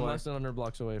 basically- blocks I'm away. less than 100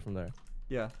 blocks away from there.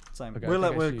 Yeah, same. Okay, I we're think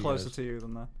I we're see you closer guys. to you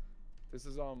than that. This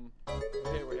is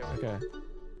here we are. Okay.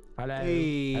 Hello.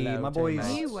 Hey, Hello, my boys.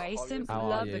 teammates. New way, simps How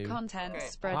love are the you? content, Okay.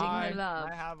 spreading Hi. the love.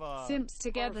 I have a. Simps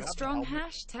together, have a strong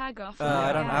helmet. hashtag off.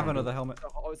 I don't have Yeah. another helmet.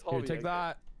 Oh, it's Here, Harvey, take I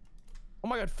that. Oh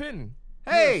my god, Finn.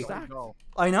 Hey! There we go.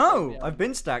 I know! I've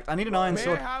been stacked. I need an iron May I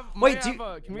sword. have, Wait, may I do have you,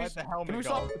 a, can we Where'd the helmet can we go?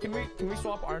 swap can we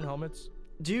swap iron helmets?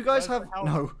 do you guys Where's have... the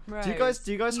helmet? No. Do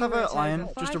you guys have an iron?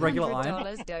 Just a regular iron?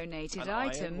 $500 donated An iron?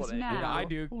 items What, now. Yeah, I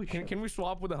do. Holy shit. Can we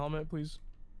swap with a helmet, please?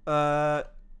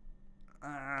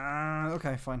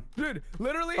 Okay, fine. Dude,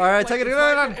 literally. All right, like, take it. It's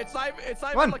No, not, no, no. it's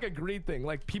not Come on. even like a greed thing.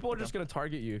 Like people are just gonna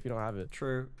target you if you don't have it.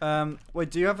 True. Wait,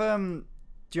 do you have a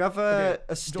Okay,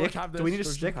 a George, stick? have Do we this. need a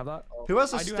George, stick? have that. Who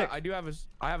has a I do. stick?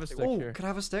 I have a stick Oh, here. could I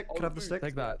have a stick? Could I have the stick?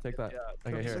 Take that. Take that. Yeah. Okay,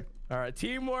 Take the here. stick. All right,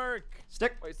 teamwork.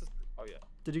 Stick? Wait, is this... Oh yeah.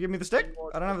 Did you give me the stick?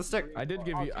 I don't have the stick. I did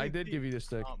give you. I did give you the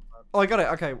stick. Oh, I got it.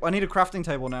 Okay, I need a crafting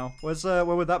table now. Where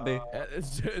would that be?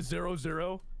 It's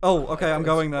 0-0. Oh, okay, I'm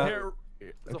going there. Here.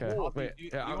 It's a Okay. hole. Wait. You-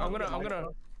 Yeah, you I'm want gonna.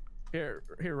 the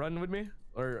Here, run with me.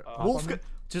 Or hop Wolf? on me.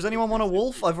 Does anyone want a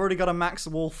wolf? I've already got a max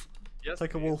wolf. Yes,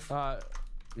 Take a please. wolf.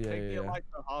 Yeah, Take yeah, the yeah. lighter,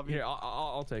 Harvey. Here,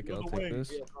 I'll take it. You're I'll the take wing.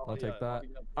 this. Yeah, I'll yeah, take that. Harvey,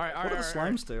 yeah. All right, all What right, do the all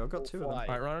right. slimes do? I've got 2 of them. Fly.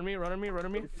 All right, run on me, run on me, run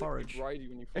on me. Forage. Ride you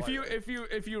when you fly,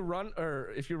 If you run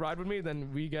or if you ride with me,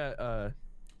 then we get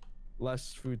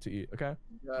less food to eat. Okay,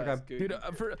 Yeah, Okay. it's good.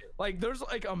 dude. For like, there's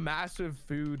like a massive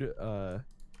food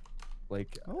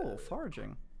like Oh,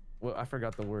 foraging. well, I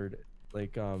forgot the word.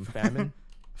 Like famine.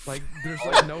 Like there's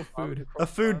like no food. A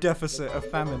food deficit, a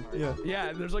famine. Yeah.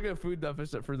 Yeah, there's like a food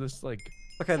deficit for this like.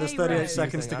 Okay, there's Hey, 38 Rose.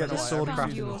 seconds to I get don't the know sword why Fun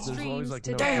everything crafted. your is- There's always like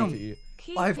no Damn. food to eat.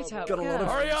 Keep I've it up, got a lot of-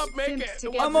 girls. Hurry up, make Simps it.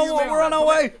 together, I'm on strong we're on our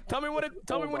way. Tell me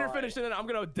when you're finished, and then I'm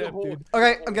gonna dip, dude.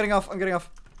 Okay, I'm getting off. I'm getting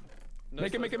off. No,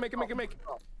 Make it.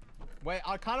 Wait,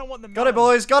 I kind of want the. Got it,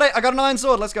 boys. Got it. I got an iron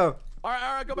sword. Let's go. All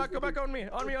right, go back on me.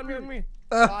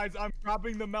 Guys, I'm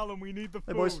grabbing the melon. We need the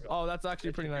food. Hey, boys. Oh, that's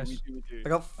actually pretty nice. I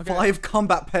got 5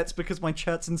 combat pets because my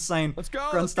chat's insane. Let's go.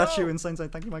 Grand let's statue, go. insane.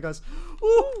 Thank you, my guys.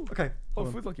 Ooh. Okay. Oh, hold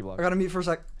on. food lucky block. I gotta mute for a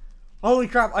sec. Holy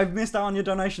crap, I've missed out on your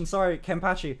donation. Sorry,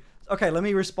 Kempachi. Okay, let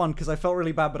me respond because I felt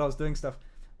really bad, but I was doing stuff.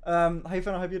 Hey,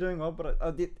 Finn, I hope you're doing well. But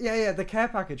yeah, the care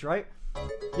package, right?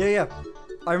 Yeah.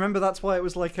 I remember that's why it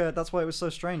was like that's why it was so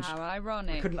strange. How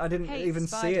ironic. I didn't Hates even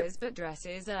see spiders, it. but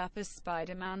dresses up as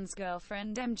Spider-Man's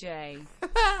girlfriend MJ.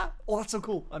 Oh, that's so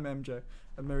cool. I'm MJ.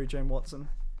 I'm Mary Jane Watson.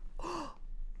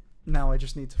 Now I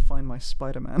just need to find my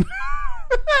Spider-Man.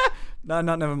 No,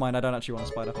 never mind. I don't actually want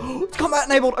a spider. It's combat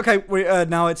enabled. Okay, we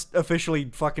now it's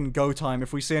officially fucking go time.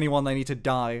 If we see anyone, they need to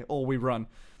die or we run.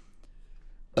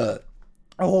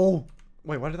 Oh,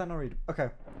 wait, why did that not read? Okay,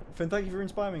 Finn, thank you for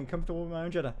inspiring me. Comfortable with my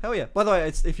own gender. Hell yeah. By the way,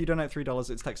 it's if you donate $3,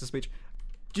 it's text to speech.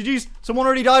 GG's. Someone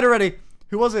already died already.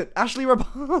 Who was it? Ashley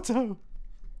Roboto.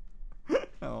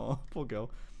 Oh, poor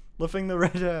girl. Luffing the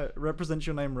red represents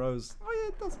your name, Rose. Oh yeah,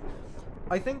 it does.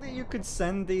 I think that you could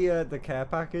send the care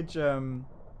package.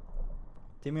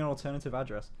 Give me an alternative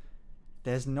address.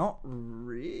 There's not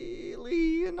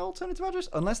really an alternative address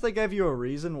unless they gave you a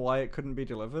reason why it couldn't be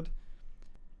delivered.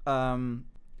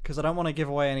 Because I don't want to give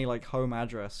away any like home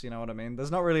address. You know what I mean?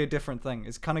 There's not really a different thing.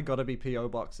 It's kind of got to be PO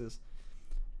boxes.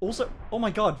 Also, oh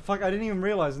my god, fuck! I didn't even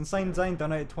realize Insane Zane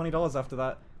donated $20 after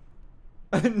that.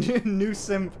 New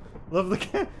simp. Love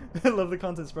the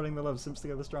content, spreading the love. Simps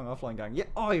together strong. Offline gang. Yeah.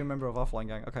 Oh, you're a member of Offline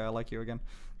gang. Okay, I like you again.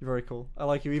 You're very cool. I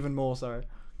like you even more. Sorry.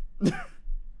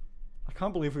 I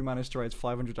can't believe we managed to raise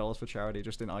 $500 for charity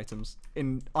just in items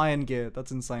in iron gear.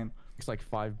 That's insane. It's like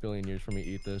 5 billion years for me to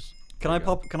eat this. Can I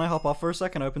hop off for a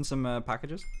second? Open some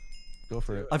packages. Go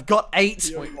for it. I've got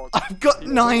 8. I've got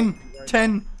 9,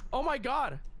 10. Oh my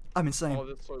god. I'm insane. Oh,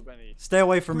 there's so many. Stay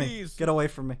away from me. Please. Get away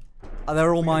from me.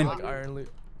 They're all mine. Like iron loot.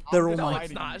 They're all No, mine.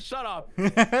 it's not. Shut up.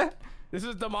 This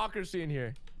is democracy in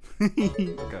here.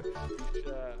 Okay.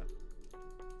 Yeah.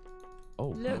 Oh.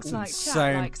 Looks That's like insane.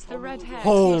 Chad likes the red hair.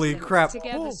 Holy Simps crap.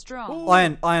 Together strong.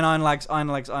 Iron legs.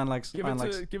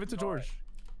 Give it to George.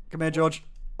 Come here, George.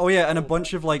 Oh yeah, and a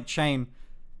bunch of like chain.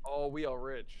 Oh, we are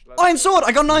rich. Iron sword!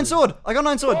 I got 9 sword!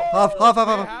 Half.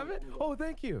 I have it? Oh,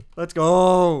 thank you. Let's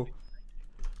go.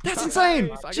 That's insane!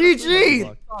 Nice. I got GG!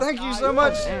 $3. Thank you so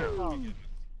much! Damn.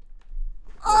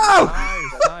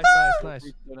 Oh! Nice.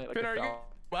 Finn, are you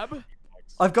web?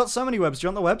 I've got so many webs. Do you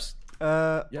want the webs?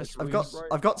 Yes,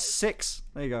 I've got 6.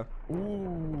 There you go.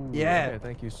 Ooh. Yeah. Okay,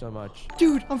 thank you so much.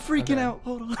 Dude, I'm freaking out.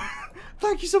 Hold on.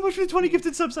 Thank you so much for the 20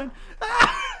 gifted subs.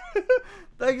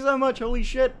 Thanks so much. Holy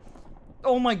shit.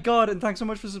 Oh my god, and thanks so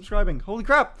much for subscribing. Holy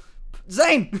crap.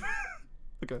 Zane!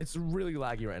 Okay. It's really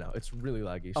laggy right now. It's really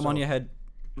laggy. I'm on your head.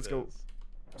 Let's go.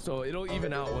 So it'll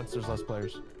even out once there's less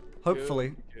players.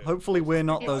 Hopefully. Hopefully we're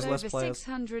not It's those over less players.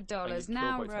 $600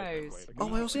 now, Rose.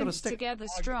 Oh, I also got a Simps stick. Together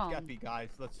Target strong. Skeppy, guys.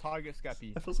 Let's target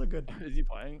Skeppy. I feel so good. Is he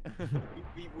playing?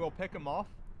 We'll pick him off,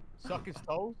 suck his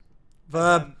toes.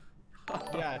 Verb.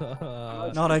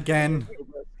 Yeah. Not again.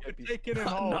 We're taking him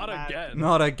home. Not man. again.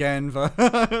 Not again, Verb.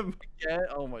 Yeah.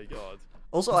 Oh my god.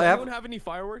 Also, Does I anyone have... have any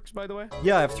fireworks, by the way?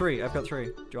 Yeah, I have 3. I've got 3.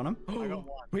 Do you want them? I got 1.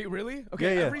 Wait, really?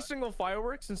 Okay, Yeah. every single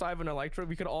firework, since I have an Electro,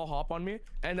 we could all hop on me,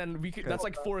 and then we could. That's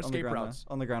like 4 On the escape ground routes.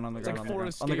 there. On the ground. It's like 4 On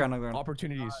escape the ground.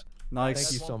 opportunities. Nice.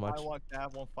 Thank you so much. Firework there,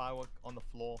 1 firework on the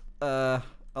floor.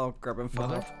 I'll grab him for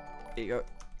Mother? now. There you go.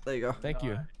 There you go. Thank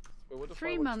you. Wait, what the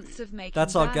 3 fireworks months do? of making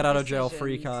That's our bad get out of jail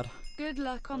free decisions. card. Good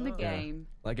luck on the game.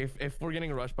 Like if we're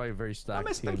getting rushed by a very stacked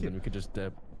miss, team, thank you. then we could just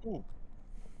dip. Ooh.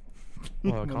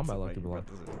 Well, combat luck to be like.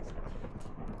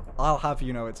 I'll have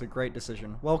you know it's a great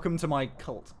decision. Welcome to my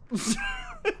cult.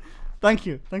 Thank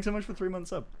you. Thanks so much for 3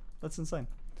 months sub. That's insane.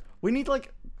 We need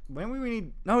like... When we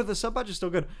need... No, the sub badge is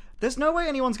still good. There's no way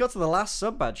anyone's got to the last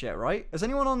sub badge yet, right? Is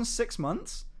anyone on 6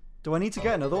 months? Do I need to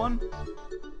get another one?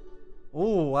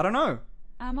 Oh, I don't know.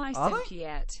 Am I Are simp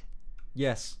yet?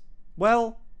 Yes.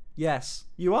 Well, yes,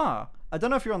 you are. I don't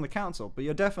know if you're on the council, but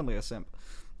you're definitely a simp.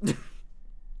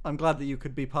 I'm glad that you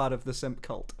could be part of the simp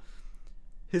cult.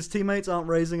 His teammates aren't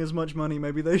raising as much money.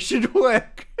 Maybe they should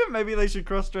work. Maybe they should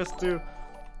cross-dress too.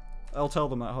 I'll tell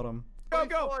them that. Hold on.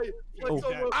 Go!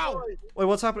 Oh. Ow! Wait,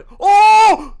 what's happening?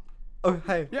 Oh! Oh,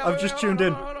 hey. Yeah, I've wait, just wait, tuned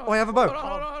hold in. on, hold on, Oh, I have a hold bow. on,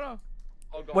 hold on, hold on.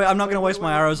 Oh, God. Wait, I'm not going to waste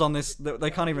my arrows on this.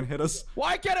 They can't even hit us.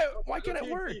 Why can't it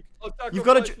work? You've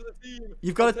got to...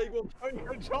 You've got to... You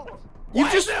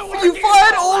Why just... isn't it You working?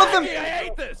 fired It's all of them! laggy, I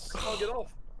hate this! Can't get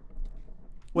off.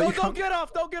 Wait, No, you don't can't... get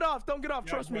off! Don't get off! Don't get off!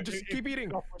 Yeah, Trust me, wait, just it- keep it's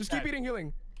eating. off Just with keep that. eating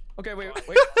healing. Okay, wait.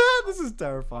 This is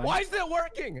terrifying. Why is it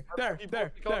working? There.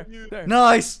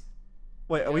 Nice!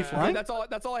 Wait, are we Yeah. Okay, flying?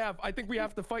 that's all I have. I think we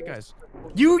have to fight, guys.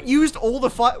 You used all the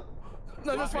fire...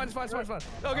 No, that's fine. It's fine.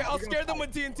 Okay, I'll scare them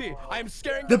with TNT. I am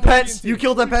scaring The them with pets! TNT. You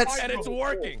killed the pets! And it's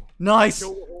working. Nice!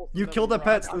 You killed the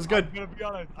pets. That was good. I'm gonna be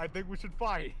honest. I think we should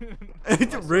fight.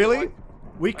 Really?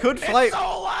 We could fight. It's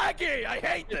so laggy. I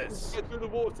hate this. Get through the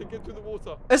water. Get through the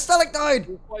water. Estelic died!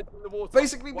 We'll fight in the water.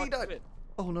 Basically, me One died. minute.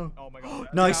 Oh no. Oh my god.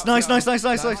 Nice. Yeah.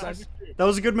 That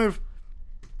was a good move.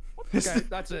 Okay,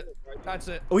 that's it. That's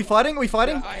it. Are we fighting? Are we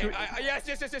fighting?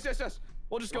 Yes.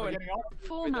 We'll just go in.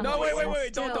 Four No, members wait. are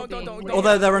still Don't. being Oh,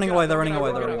 they're running away. They're running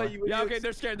away. They're Okay. running away. Yeah, okay,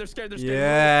 they're scared.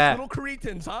 Yeah. Little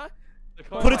cretins, huh?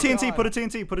 Put a my TNT. God. Put a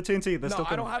TNT. Put a TNT. They're No, still I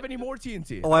coming. don't have any more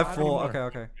TNT. Oh, I have don't 4. any more.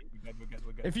 Okay. We're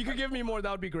good. If you could give me more,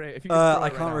 that would be great. If you could throw it I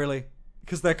right can't now. really,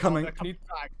 because they're coming. They're coming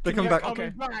back. They're coming back.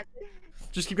 Okay.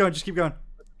 Just keep going. Just keep going.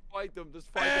 Fight them. Just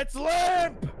fight them. It's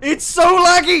limp. It's so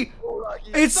laggy.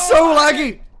 It's so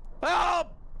laggy.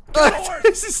 Help! Kill the horse!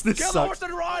 This Kill the sucks. horse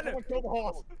and run! Kill the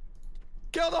horse.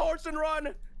 Kill the horse and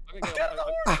run!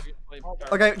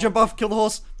 Okay, jump off. Kill the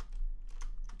horse.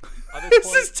 At This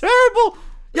point, is terrible.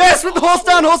 Yes, with the horse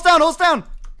down. Horse down. Horse down.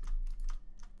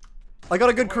 I got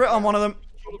a good crit on one of them.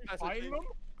 Fighting them?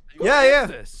 Yeah.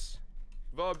 This.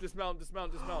 Verb, dismount.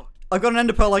 I've got an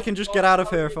ender pearl. I can just get out of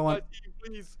here if I want.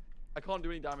 Please. I can't do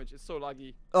any damage. It's so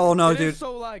laggy. Oh no, It dude. is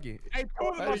so laggy. Hey, two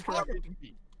of them That are is correct. targeting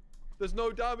me. There's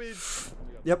no damage.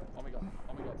 Yep. Oh my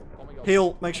god.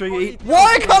 Heal. Make sure you eat.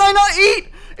 Why can't I not eat?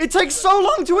 It takes so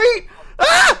long to eat.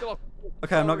 Ah!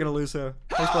 Okay, I'm not gonna lose here.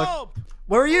 Thanks, bud. Help!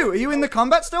 Where are you? Are you in the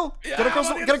combat still? Yeah, Get across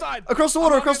I'm the on get inside. across the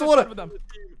water. I'm on Across the other side water. with them.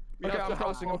 We Okay, have I'm to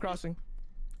crossing. help. I'm crossing.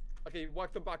 Okay,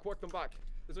 whack them back.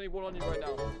 There's only one on you right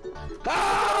now.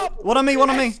 Help! One on me. One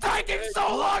on me. It's taking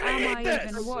so long to Am eat I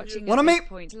this! even watching Wanna at meet? this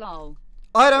point, lol?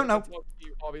 I don't know. They're targeting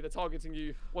you, Harvey. They're targeting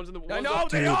you. One's in the. I one's know, up-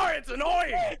 they Dude. are! It's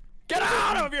annoying! Get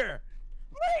out of here!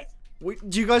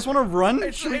 Do you guys want to run?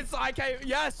 It's I can't.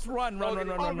 Yes, run.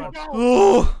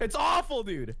 Oh. It's awful,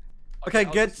 dude. Okay,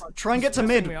 try and get to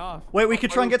mid. me off. Wait, we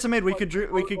could try and get to mid. We could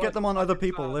get them on other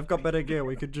people. They've got better gear.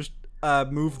 We could just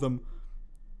move them.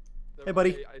 they're- Hey,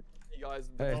 buddy. I see you guys.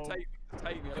 Hey. Just take me.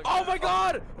 I don't Oh care. my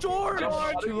God, George!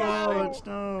 George,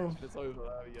 no. It's over.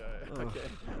 There we go. Ugh. Okay.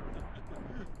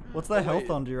 What's their Oh, health wait.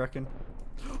 on? Do you reckon?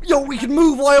 Yo, we can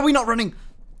move. Why are we not running?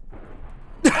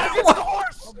 Get to the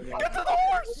horse! Get to the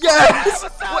horse! Yes. I have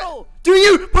a saddle! Do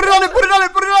you put it on it? Put it on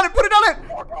it! Put it on it! Put it on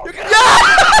it! You can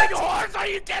Yeah! horse! Are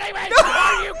you kidding me?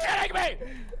 Are you kidding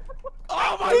me?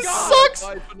 Oh my This God! sucks.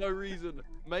 Die for no reason.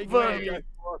 Make But- me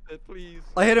worth it, please.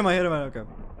 I hit him. Okay.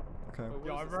 Okay.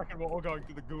 Yo, I reckon we're all going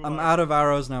to the gulag. I'm out of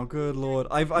arrows now. Good lord.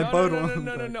 I bowed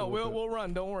one. No. We'll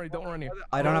run. Don't worry. Don't run here.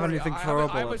 I don't have worry. anything I throwable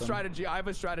have a at them. strategy. I have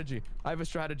a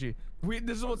strategy.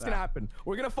 This is what's gonna happen.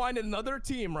 We're gonna find another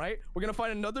team, right? We're gonna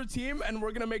find another team, and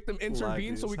we're gonna make them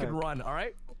intervene so as we can heck. run. All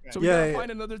right? So we Yeah, gotta yeah.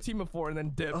 find another team before and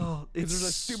then dip. Oh, Because there's a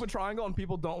it's- stupid triangle, and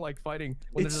people don't like fighting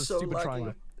when It's there's a so stupid laggy.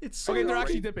 triangle. It's so Okay, they're laggy.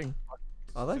 actually dipping.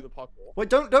 Are Do they? the parkour. Wait,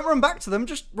 don't run back to them.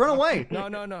 Just run away. No.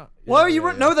 Why Yeah, are you yeah,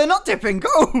 run? yeah. No, they're not dipping. Go.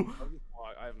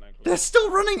 I have no clue. They're still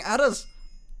running at us.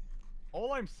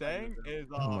 All I'm saying is,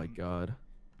 Oh my God.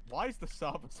 why is the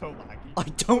server so laggy? I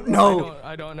don't know.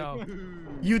 I don't know.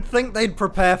 You'd think they'd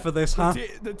prepare for this, huh?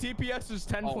 The TPS is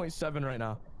 10.7 right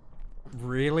now.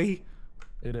 Really?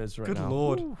 It is right Good now.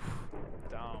 lord.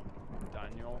 Down,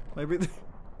 Daniel. Maybe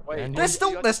Wait, And they're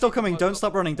still coming. Don't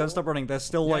stop running. Don't stop running. They're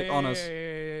still like yeah, on yeah, us.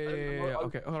 Yeah.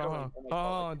 Okay, hold on.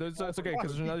 Oh, it's okay,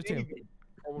 because there's another team.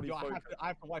 Yo, I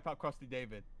have to wipe out Krusty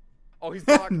David. Oh, he's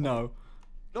back. No.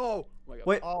 No. Oh my God.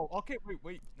 Wait. Oh, okay,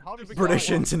 wait. How did we British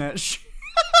get internet.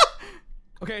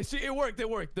 Okay, see, it worked.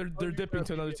 They're dipping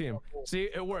to another team. See,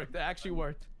 it worked. It actually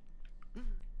worked.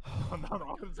 No,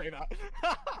 I wouldn't say that.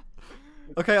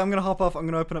 Okay, I'm gonna hop off. I'm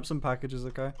gonna open up some packages.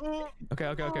 Okay.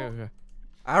 Okay.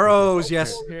 Arrows.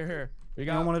 Yes. Here. We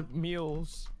don't got wanna-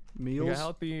 meals. We got Meals.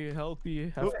 healthy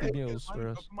Hey, meals I for need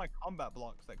us. to open my combat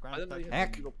blocks that I Grand didn't know you Theft. had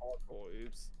Heck. to do the parkour.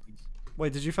 Oops.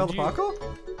 Wait, did you fail the Did you-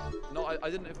 parkour? No, I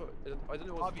didn't. I didn't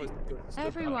know what was supposed to do.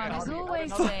 Everyone is Harvey,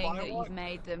 always another saying that firework? you've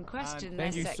made them question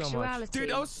their Thank you so much. sexuality. Dude,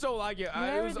 that was so laggy. It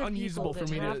Where was are the unusable people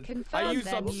for me that have to. I confirmed used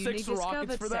their up newly 6 rockets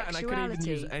discovered for that, and I couldn't even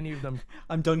use sexuality? any of them.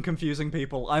 I'm done confusing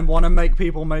people. I want to make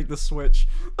people make the switch.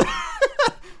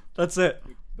 That's it.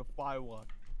 The firework.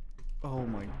 Oh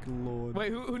my lord.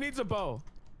 Wait, who needs a bow?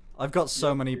 I've got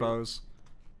so many bows.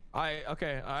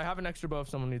 Okay, I have an extra bow if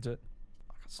someone needs it.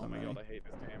 I've got so Oh my many. God, I hate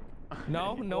this game.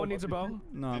 No one needs a bow.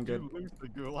 No, I'm Did good. you lose the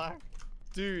gulag?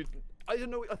 Dude, I didn't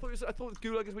know. I thought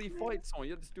gulag is when you fight someone.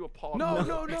 You have to just do a parkour. No.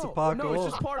 It's a No, parkour. it's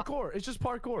just parkour. It's just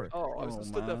parkour. Oh, I was Oh,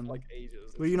 stood there for man. like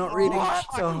ages. Were you not reading? What?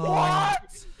 Oh.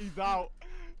 He's out.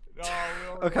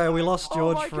 No, Okay, we lost Oh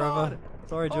George my forever. God.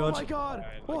 Sorry, Oh George. my God.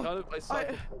 I sacrificed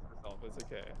myself. It's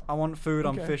okay. I want food.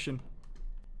 I'm Okay. fishing.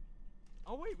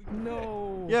 Oh wait, we can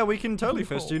No. Yeah, we can totally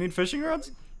fish. No. Do you need fishing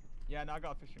rods? Yeah, now I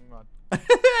got a fishing rod.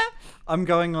 I'm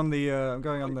going on the. I'm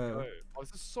going on Oh, the.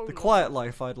 this is so The long. quiet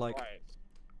life. I'd like. Right.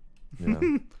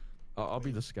 Yeah. I'll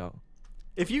be the scout.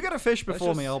 If you get a fish Let's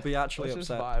before me, just- I'll be actually Let's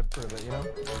upset. just vibe for a bit, you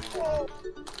know?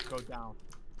 Go down.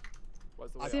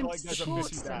 What's the I way feel out? like Simps there's a support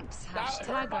fishy there. Simps.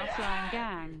 Hashtag offline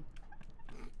gang.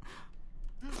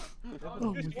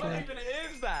 What even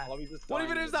is that? Let me just What die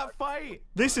even in is the that fight?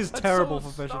 This is That's terrible so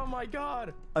for fishing. Oh my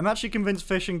god. I'm actually convinced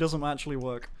fishing doesn't actually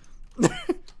work.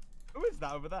 Who is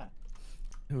that over there?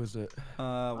 Who is it? What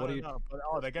I are don't you? know, but-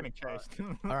 oh, they're getting chased.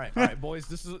 All right, boys.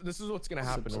 This is what's gonna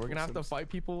happen. We're gonna have to fight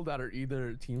people that are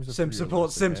either teams of Simp 3 or support,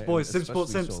 less, Simps, okay? boys. And Simp support,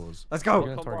 especially Simps. solos. Let's We're go.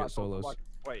 gonna Come target back, come solos. back.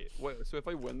 Wait. So if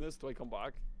I win this, do I come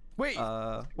back? Wait,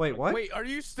 Wait, what? wait. Are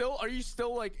you still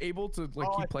like able to like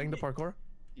Oh, I keep playing the think parkour?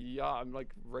 Yeah, I'm like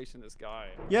racing this guy.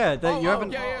 Yeah, you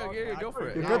haven't. Yeah, go for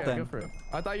it. You're Yeah, good yeah, then. Go for it.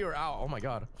 I thought you were out. Oh my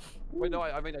god. Wait, no,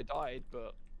 I mean I died,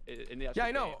 but in the actual Yeah,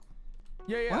 I know. game.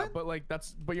 Yeah, What? but like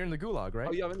but you're in the gulag, right?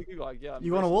 Oh yeah, I'm in the gulag. Yeah. I'm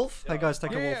You want a racing- wolf? yeah. Hey guys,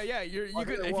 take a wolf. Yeah. You I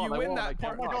could won, if you I win won, I that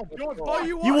came part. back. George, Oh,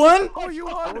 you won. You won? Oh, you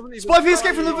I won. wasn't even Spifey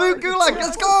escaped from the trying. gulag.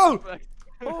 Let's go.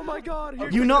 Oh my god. Here,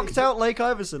 You take knocked this. out Lake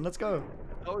Iverson. Let's go.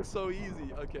 That was so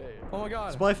easy. Okay. Oh my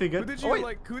god. Spifey, good. Who did Oh, you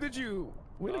wait. Who did you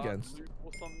win against? Luke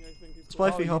or something, I think he's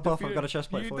called. Spifey, you hop off. I've defeated- got a chest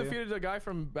plate You for you. defeated a guy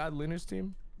from Bad Luna's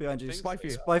team. Behind you. Think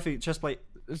Spifey. so. Spifey, chest plate.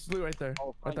 It's Lou right there.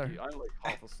 Oh, Right thank there. you. I'm like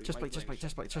half asleep. Chest My plate, chest brain's plate,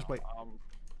 chest plate, chest plate.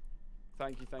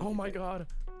 Thank you. Oh my thank you. god.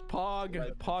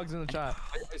 Pog's in the chat.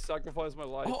 I sacrificed my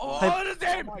life. Oh, Hey. there's his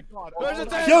name. Oh my god. There's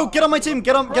his name. Yo, get on my team.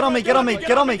 Get on me. Get on me. Get on me.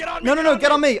 Get on me, No,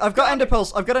 get on me. I've got Get on ender me.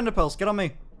 pearls. I've got ender pearls. Get on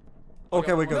me.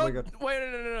 Okay, we're good. No, We're good. wait,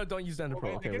 no, don't use the Ender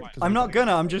Pearl. Okay, Okay, they're because I'm we're not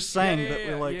gonna. I'm just saying yeah, that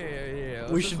we're like. yeah.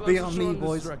 we Let's should just- be let's on just me, run this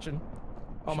boys. direction.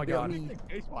 Oh my be on god.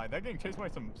 me. They're getting chased by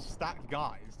some stacked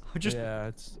guys. I just.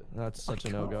 Yeah, that's such a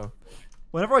no-go.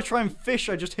 Whenever I try and fish,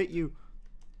 I just hit you.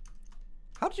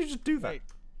 How did you just do that? Wait,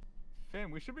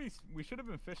 Finn, we should have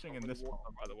been fishing in this one.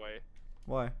 By the way.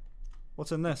 Why?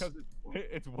 What's in this? Because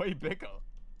it's way bigger.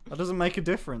 That doesn't make a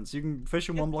difference. You can fish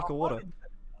in one block of water.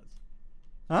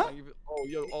 Huh? Thank you for- oh,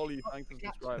 yo, Ollie, thanks for I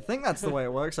subscribing. think that's the way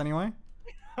it works anyway.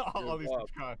 All these Wow.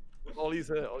 subscribe. Ollie's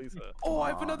here. Oh, I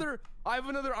have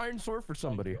another iron sword for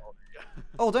somebody.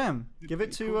 Oh damn! Give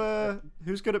it to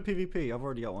who's good at PvP? I've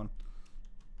already got one.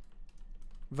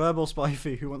 Verbal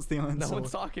Spifey, who wants the iron No sword?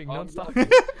 one's talking. No Um, one's talking.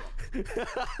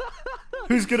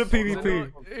 Who's good at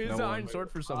PvP? Here's No the one. iron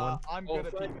sword for someone. I'm Oh, good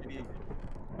at thank PvP.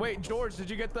 Wait, George, did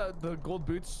you get the gold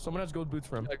boots? Someone has gold boots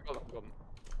for him. I got him.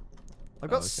 I've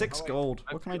got okay. 6 gold.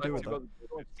 What can I do with that?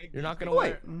 You're not gonna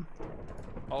Wait. wear.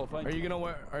 Oh, thank Are you. you gonna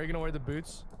wear the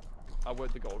boots? I wear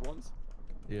the gold ones.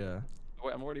 Yeah.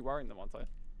 Wait, I'm already wearing them, aren't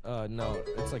I? No,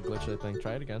 it's like glitched, I think.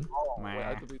 Try it again. Wait, I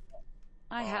have to do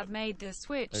I have made the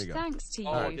switch There you go. thanks to you,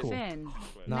 Alright, cool. Finn.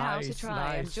 that. Now to Nice,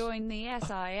 try and nice. join the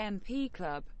SIMP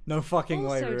club. No fucking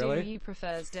way, Also, really? do you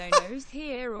prefer donos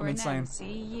here or I'm an insane.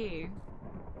 MCU?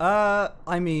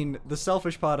 I mean, the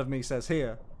selfish part of me says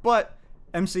here, but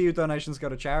MCU donations go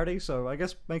to charity, so I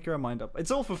guess make your own mind up.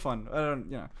 It's all for fun. I don't,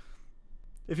 you know.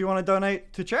 If you want to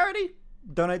donate to charity,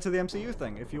 donate to the MCU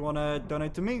thing. If you want to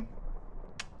donate to me,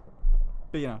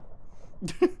 but you know.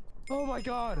 Oh my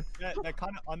god. They're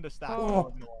kind of understaffed.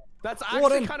 Oh. That's What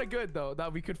actually in- kind of good though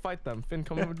that we could fight them. Finn,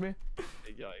 come with me.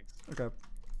 Yikes. Okay.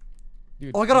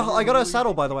 Dude, Oh, I got a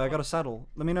saddle, by the way. I got a saddle.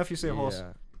 Let me know if you see a horse.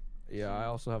 Yeah, I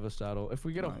also have a saddle. If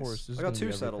we get a Nice. horse, this I is got gonna 2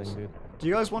 be saddles. everything, dude. Do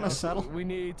you guys want a saddle? We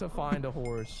need to find a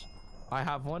horse. I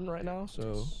have one right now,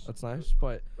 so that's nice.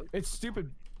 But it's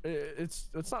stupid. It's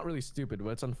not really stupid,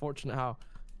 but it's unfortunate how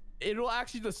it'll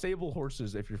actually disable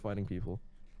horses if you're fighting people.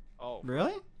 Oh.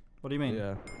 Really? What do you mean?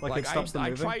 Yeah. Like it stops them I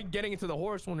moving? tried getting into the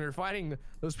horse when we were fighting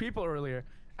those people earlier,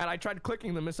 and I tried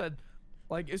clicking them. It said,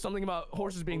 like, it's something about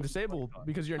horses being disabled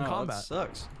because you're in Oh, combat. that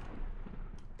sucks.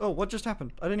 Oh, what just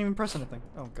happened? I didn't even press anything.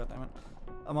 Oh, god damn it.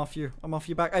 I'm off you. I'm off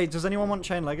you back. Hey, does anyone want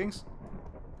chain leggings?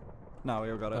 No,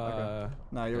 you got it. Okay.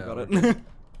 No, you yeah, got we're it.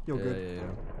 You're Yeah, good.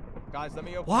 yeah. Guys, let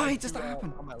me open. Why my does two, that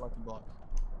happen? on my lucky blocks.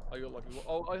 I got lucky.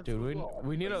 Oh, I have Dude, two we as well.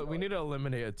 we need to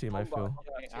eliminate a team. I feel.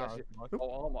 Yeah, Arrows. actually.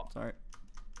 Oh, armor. Sorry.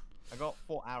 I got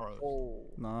 4 arrows. Oh.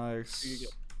 Nice.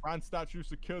 Grand statue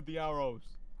secured the arrows.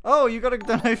 Oh, you got a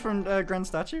donate from Grand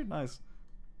Statue? Nice.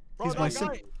 Bro, He's that my guy,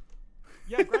 simp.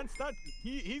 Yeah, Grand statue.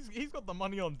 He's got the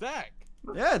money on deck.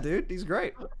 Yeah, dude, he's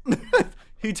great.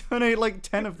 He donated like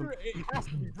 10 of them. It has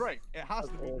to be great. It has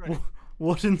to be great.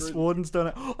 Warden's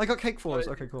donate. Oh, I got cake for us.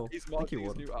 Okay, cool. He's Thank you,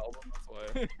 marketing his Warden. new album,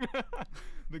 that's why.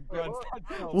 The grand what?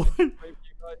 statue. Warden. Thank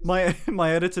you guys.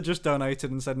 My editor just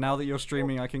donated and said, now that you're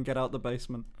streaming, I can get out the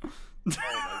basement.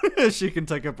 She can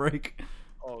take a break.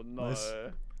 Oh no. Nice.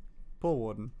 Poor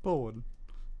Warden. Poor Warden.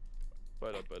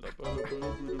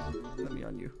 Let me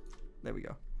on you. There we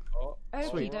go. Oh,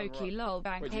 Okie run, dokie run. lol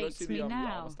bank Wait, do you guys hates see me the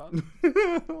now. armor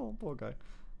stand? Oh, poor guy.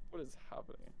 What is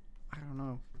happening? I don't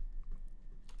know.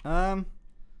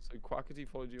 So Quackity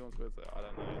followed you on Twitter. I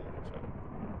don't know. Check.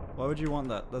 Why would you want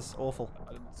that? That's awful.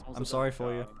 I didn't, someone I'm said sorry that-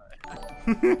 for you. I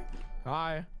don't know.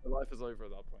 Hi. My life is over at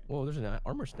that point. Whoa, there's an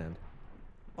armor stand.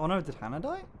 Oh no, did Hannah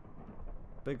die?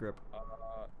 Big rip.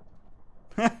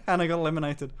 And I got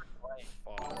eliminated.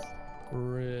 Fast.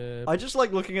 Rip. I just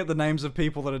like looking at the names of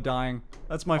people that are dying.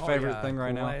 That's my favorite yeah, thing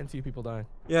right now. plenty of people dying.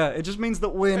 Yeah, it just means that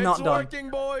we're not It's dying. working,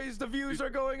 boys. The views are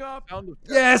going up.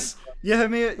 Yes! Yeah,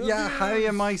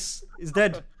 Harry Mice is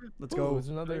dead. Let's Ooh, go. there's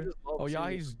another. Oh,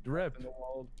 Yahi's rip.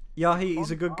 Yahi,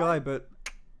 he's a good guy, but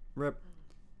rip.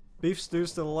 Beef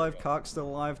Stew's still alive, Kark's still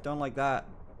alive, don't like that.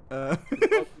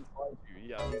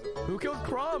 Who killed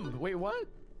Crumb? Wait, what?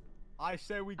 I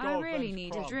say we go. I really avenge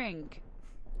need Crumb. a drink.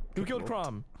 Who killed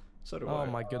Crumb? So do I. Oh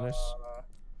my goodness.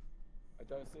 I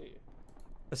don't see.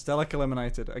 Estelic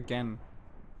eliminated again.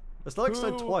 Estelic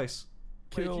died Who twice.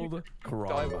 Killed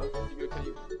Crumb. Can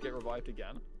you get revived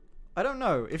again? I don't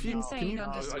know. If you can Insane you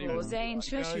underscore Zane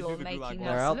shush, Yeah, you're do the making gulag one.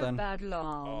 They're us out look then. bad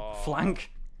lol.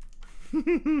 flank.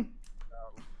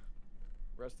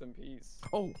 Rest in peace.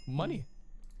 Oh, money.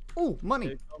 Ooh, money.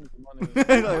 Here comes the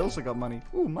money. I also got money.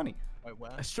 Ooh, money. Wait,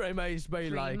 where? A stray maze by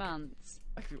 3 like. months.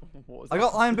 What was I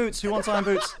got iron boots. Who wants iron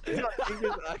boots?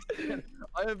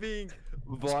 I am being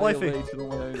Spifey. violated on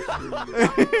my own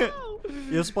screen.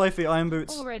 You're Spifey, iron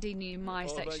boots. Already knew my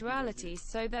thank you. sexuality,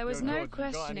 so there was Yo, no George, you got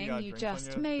any, questioning. You drinks on just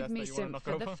your made desk me that you wanna simp knock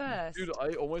for the over? first Dude, I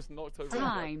almost knocked over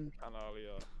time. my webcam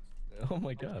earlier. Oh my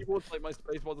My god. keyboard's like my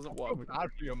spacebar doesn't Oh, work. bad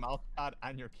for your mouse pad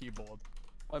and your keyboard.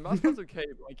 My mousepad's okay,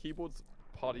 but my keyboard's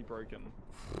partly broken.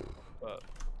 But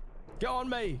Get on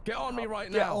me. Get on me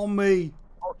right Get now. on me.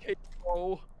 okay,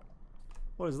 roll.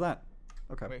 What is that?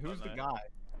 Okay. Wait, who's the know. guy?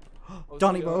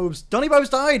 Donny Bobes. Donny Bobes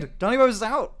died. Donny Bobes is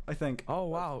out, I think. Oh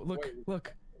wow. Look.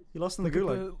 Look. He lost in the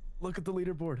Look at gulag. look at the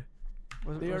leaderboard.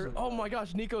 What They is are. it? Oh my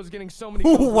gosh. Nico's getting so many.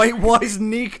 Oh, kills. wait, why is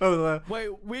Nico there?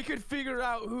 Wait. We could figure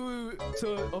out who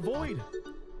to avoid.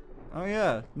 Oh,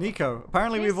 yeah. Nico.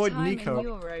 Apparently, we This avoid time Nico. in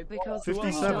euro because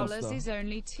 57. $2 is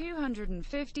only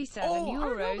 257 Oh, I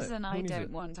love euros, it. and Who I needs don't it?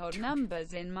 want odd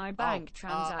numbers in my bank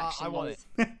transactions. I want it.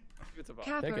 Give it to Val.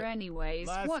 Take Kappa, it. anyways,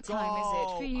 Let's what time is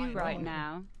it for go. you I right know.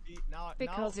 now? Now,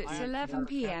 Because now it's I 11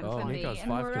 p.m. Oh, for me, Nico's and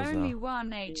 5 we're kills only now.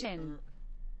 1H in.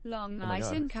 Long my night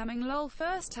God. incoming, lol,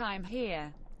 first time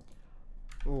here.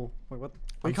 Oh, wait, what?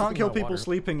 We I'm can't sipping kill my people water.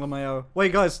 sleeping, LeMayo.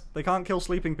 Wait, guys, they can't kill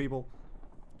sleeping people.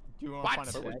 Do you want to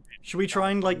find a bed? Should we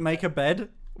try and, like, make a bed?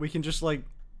 We can just, like...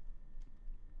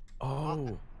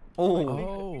 Oh. Oh.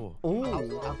 Oh.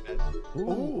 Oh.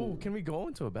 Ooh. Can we go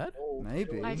into a bed?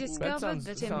 Maybe. I discovered sounds-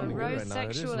 that sounding good Immo's right now. It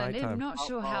is sexual and I'm nighttime. not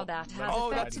sure how that has Oh,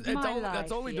 that's affected my life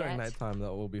that's only during yet. nighttime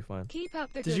that will be fine. Keep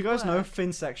up the Did good you guys know work.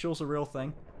 finsexual's a real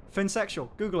thing? Finsexual.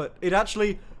 Google it. It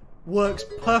actually works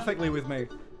perfectly with me.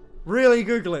 Really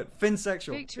Google it.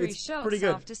 Finsexual. Victory It's shots pretty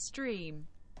good. after stream.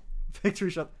 Victory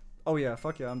shot. Oh yeah,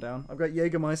 fuck yeah, I'm down. I've got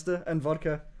Jägermeister and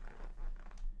vodka.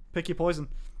 Pick your poison.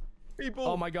 People.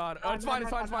 Oh my god. Oh, it's fine.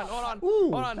 Hold on.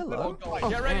 Ooh, Hold on. hello.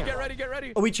 Get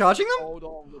ready. Are we charging them? Hold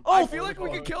on. I feel like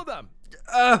we could kill them.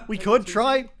 We could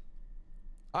try.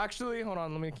 Actually, hold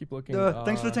on. Let me keep looking.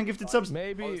 Thanks for the 10 gifted subs.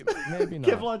 Maybe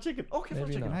Kevlar not. chicken. Oh, Kevlar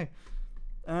Maybe chicken. not. Hey.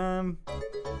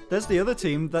 There's the other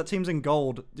team. That team's in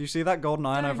gold. Do you see that golden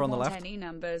iron Don't over on the want left? any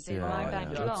numbers in Yeah, my bank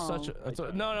that's lol. such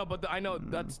a, no, but I know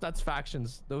that's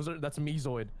factions. That's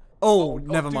Mesoid. Oh, dude,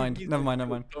 never mind. he's never like,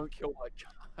 mind. Don't kill that guy.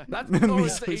 That's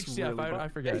Mesoid's the HCF. really I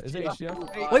forget. Is it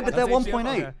HCF? Wait, but they're That's 1.8. HCF?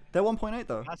 Okay. They're 1.8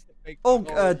 though. That's the fake.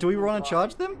 Oh, do we want to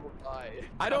charge them?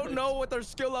 I don't know what their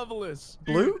skill level is.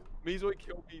 Blue? Mesoid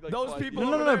killed me like Those 5 people No,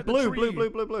 years no, over no, there, the blue,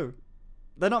 tree. blue.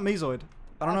 They're not Mesoid.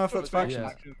 I don't know if that's faction.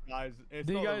 Yeah. Guys. It's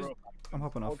Do you not a guys- real I'm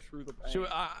hopping All off. through the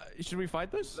Should we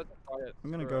fight this? Let's try it.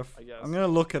 I'm gonna Screw go. it, I guess. I'm gonna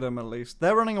look at them at least.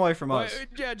 They're running away from us.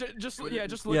 Just look.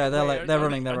 Yeah, they're wait, like- they're are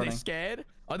running, They, they're are running. they scared?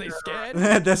 Are they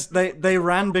scared? they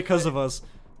ran because of us.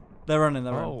 They're running.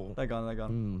 Oh. They're gone. They're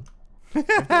gone.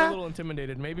 If they're a little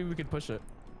intimidated. Maybe we could push it.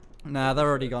 Nah, they're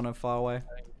already gone far away.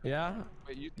 Yeah,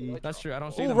 Wait, you that's true. I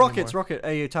don't see Oh, them rockets, anymore. rocket.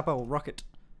 Hey, Tapo, rocket.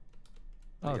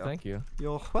 Oh, you go. thank you.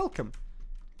 You're welcome.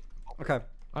 Okay.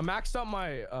 I maxed out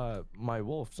my my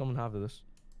wolf. Someone have this.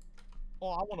 Oh,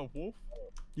 I want a wolf.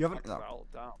 You haven't. No. Well,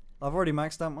 down. I've already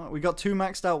maxed out mine. We got 2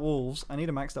 maxed out wolves. I need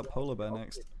a maxed out polar bear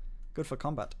next. Good for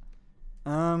combat.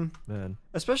 Man.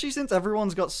 Especially since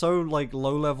everyone's got so like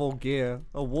low level gear,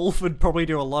 a wolf would probably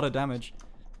do a lot of damage.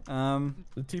 The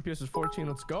TPS is 14.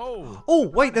 Let's go. Oh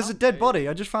wait, there's a dead body.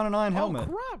 I just found an iron helmet.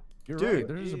 Oh crap! You're Dude. right.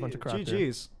 There's just a bunch of crap here.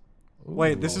 GG's. Ooh.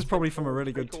 Wait, this is probably from a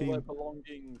really good Take all their team.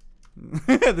 belongings.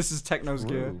 This is Techno's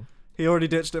gear. Ooh. He already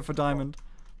ditched it for diamond.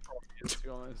 To be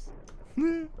honest. There's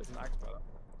an axe better.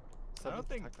 I don't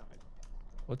think.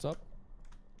 What's up?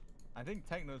 I think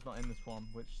Techno's not in this one,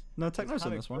 which. No, is Techno's in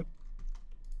kinda this one. good.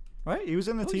 Right? He was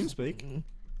in the That team was- speak.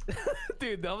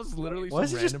 Dude, that was literally Why some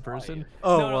is he just- random person.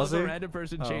 Oh, no, was it he? a random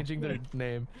person Oh. changing their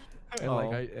name. And Oh.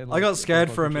 like, I like, got scared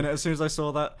for a picture. minute as soon as I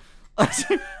saw that.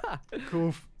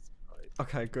 Cool.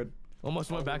 Okay, good.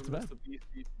 Almost went back to bed.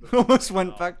 Almost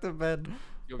went back to bed.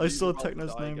 Your I views saw are about to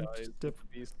Techno's die, name guys. just dip.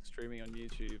 The Beast streaming on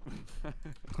YouTube.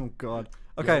 Oh god.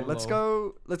 Okay,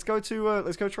 YOLO. let's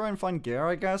go try and find gear,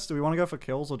 I guess. Do we want to go for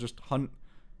kills or just hunt?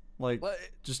 Like,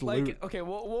 just loot? Okay,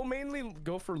 we'll mainly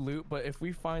go for loot, but if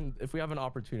we have an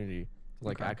opportunity to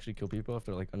like Okay. actually kill people if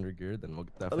they're like under geared, then we'll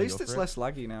definitely At least go it's for less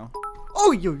laggy now.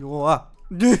 Oh, you are.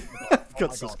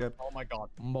 Got so scared. Oh my god.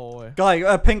 it. Boy.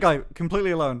 Guy, pink guy,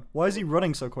 completely alone. Why is he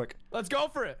running so quick? Let's go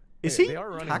for it. Is Hey, he They are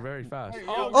running hack- very fast.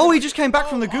 Oh, he just came back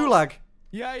from the gulag.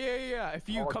 Yeah. If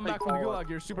you Oh, come thank back from the God. gulag,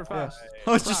 you're super fast.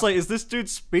 I was just like, is this dude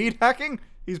speed hacking?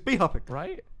 He's b-hopping.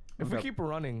 Right? If we Okay. keep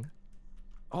running.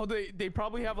 Oh, they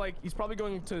probably have like he's probably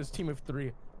going to his team of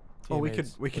 3. Oh, we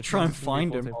teammates, could which try and means it's gonna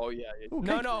be find full him. team. Oh yeah.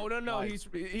 Okay. No.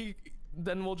 He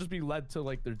then we'll just be led to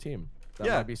like their team. That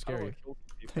Yeah. might be scary.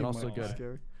 And also Might be good.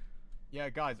 scary. Yeah,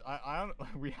 guys,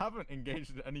 we haven't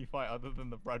engaged in any fight other than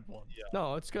the red one. Yeah.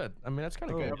 No, it's good. I mean, that's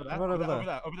kind of Oh. good. Over there, How about over over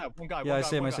there. One guy. Yeah, one I guy,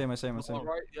 see him, one I see him, guy. I see him, I see him.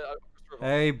 Right. Yeah.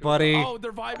 Hey, buddy. Oh,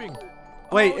 they're vibing.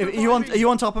 Wait, Oh, if they're you on vibing. are you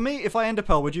on top of me? If I ender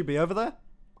pearl, would you be over there?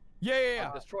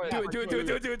 Yeah. Let's try it. Do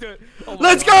it. Oh my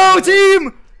Let's God. go,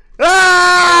 team!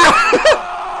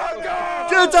 Ah!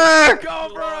 Good attack! Go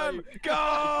for him!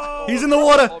 Go! He's in the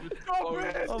water.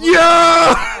 Oh,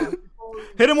 Yeah!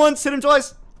 Hit him once, hit him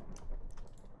twice.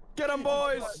 Get him,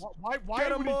 boys! Why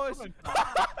Get 'em, would he boys. come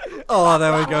in? Oh,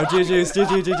 there we go. GG's,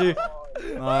 GG.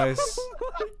 Nice.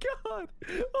 Oh my god!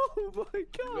 Oh my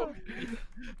god!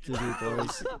 GG,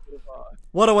 boys.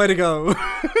 What a way to go.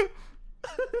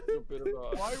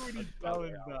 Why would he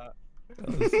challenge that?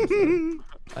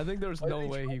 I think there's no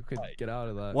way he could get out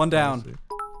of that. One down. honestly.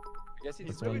 I guess he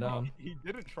It's just one down. He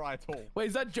didn't try at all. Wait,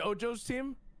 is that JoJo's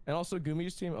team? And also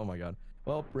Gumi's team? Oh my god.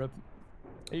 Well, rip.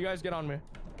 Hey, you guys get on me.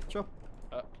 Sure.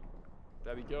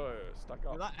 There we go. Stuck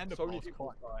up. That ender So many pearl's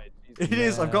people died. It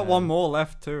is. I've got one more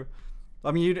left too.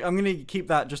 I mean, I'm gonna keep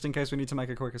that just in case we need to make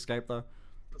a quick escape, though.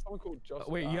 There's someone called Just.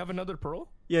 Wait, you have another pearl?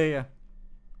 Yeah.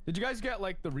 Did you guys get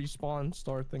like the respawn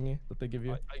star thingy that they give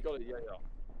you? I got it. Yeah.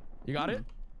 You got it?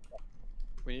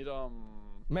 We need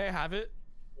May I have it?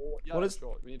 4, yeah, What is-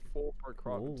 sure. We need 4 for a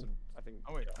crab. Ooh. I think.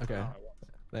 Oh wait. Okay.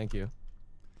 Thank you.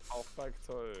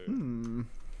 Perfecto.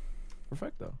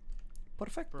 Perfecto.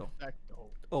 Perfecto. Perfecto.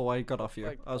 Oh, I got off you.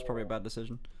 Perfecto. That was probably a bad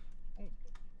decision.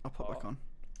 I'll pop back on.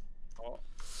 Oh.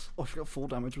 Oh, I forgot full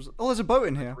damage was. Oh, there's a boat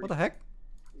in here. What the heck?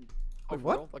 Oh,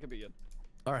 what? real? That could be good.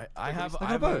 All right, I have. I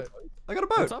got a boat. I got a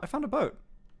What's boat. up? I found a boat.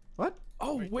 What?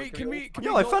 Oh wait, can we?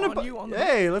 Yo, I found a on you boat. on the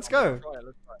Hey, let's go. Try it.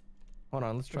 Let's try it. Hold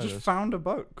on, let's I try just this. found a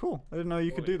boat. Cool. I didn't know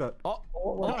you could do that. Oh,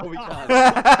 Oh, we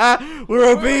can.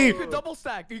 We're wait, you OP. could double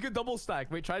stack. You could double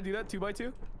stack. Wait, try to do that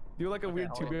 2x2. Do like a weird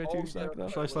hold on. 2x2 stack though.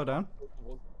 Should I slow down?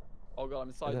 Oh god, I'm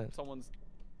inside then- someone's.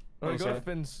 Alright, go sorry. to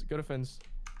fins. Go to fins.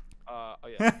 Oh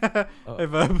yeah. Hey,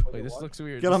 Verb. Wait, this looks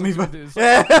weird. Get This on me, looks Verb.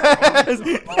 weird. It's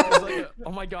Yes!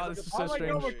 oh my god, this is so Oh my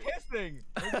god, we're strange. kissing.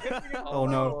 We're kissing in Oh,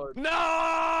 no.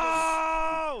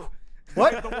 No!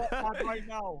 What? the water right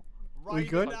now. Right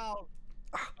good? now.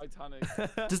 Titanic.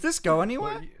 Does this go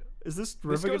anywhere? Wait, Is this this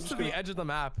river goes just to the edge of the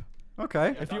map.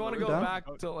 Okay. If you want to go Down. back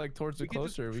to like towards the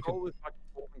closer, we could. Control this back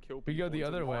and forth and kill We go people the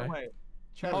other until- way. Wait.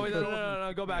 Check. Oh wait,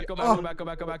 no, go back, Oh. go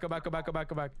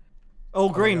back. Oh,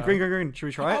 my green. God. Should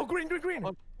we try Oh, it? green.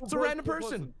 It's a One random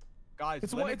person. Guys,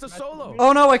 It's let one. me It's a message solo. you.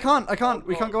 Oh no, I can't.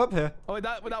 We can't go up here. Oh wait,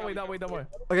 that way.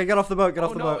 Okay, get off the boat. Get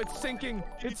off Oh the no, boat. it's sinking.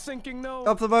 It's sinking. No.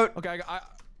 Up the boat. Okay,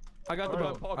 I got the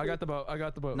boat. I got the boat.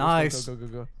 Let's go,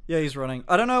 Nice. Go. Yeah, he's running.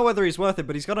 I don't know whether he's worth it,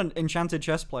 but he's got an enchanted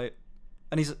chest plate,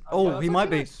 and he's. Oh, that's he might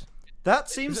be. nice. That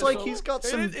Is seems it like solo? he's got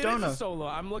some It is a donor. solo.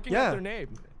 I'm looking Yeah. at their name.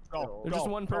 Go, They're just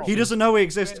go, one go. person. He doesn't know we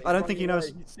exist. I don't think he knows.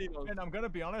 He's seen us. And I'm gonna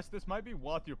be honest, this might be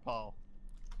worth your pal.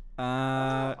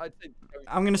 I'd say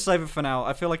I'm gonna save it for now.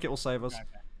 I feel like it will save us. Okay.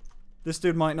 This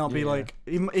dude might not be Yeah. like.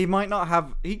 He might not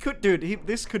have. He could, dude.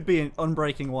 This could be an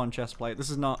Unbreaking 1 chest plate. This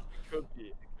is not. could be.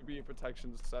 It could be in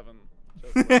Protection 7.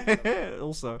 Just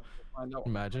Also, find out.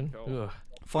 Imagine. Cool. Ugh.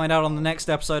 find out on the next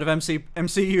episode of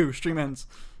MCU Stream Ends.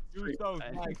 Do so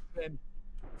nice then.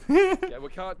 Yeah, we're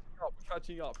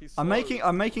catching up. He's I'm making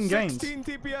gains. 16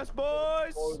 TPS,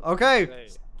 boys. Okay,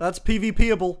 that's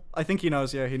PvPable. I think he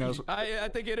knows. Yeah, he knows. I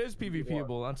think it is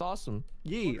PvPable. That's awesome.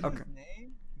 Yee. What Okay. is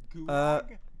his name? Uh,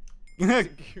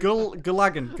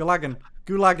 Gulag?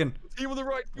 Gulagan. Team on the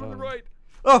right. Team on the right.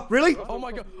 Oh, really? Oh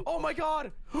my god. Oh my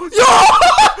god. Yo!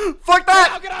 Fuck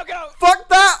that! Get out. Fuck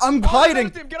that! I'm Oh,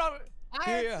 hiding. Team, get out.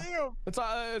 Yeah.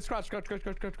 It's scratch.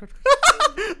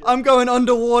 I'm going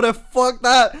underwater. Fuck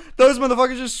that! Those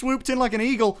motherfuckers just swooped in like an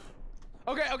eagle.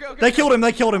 Okay. They killed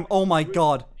him. Oh my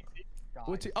god.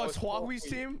 What team? Oh, it's Huawei's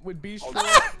team with Beast.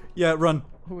 Yeah, run.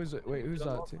 Who is it? Wait, who's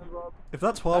that team? If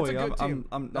that's That's a Huawei, good team.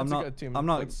 I'm That's a not. good team. I'm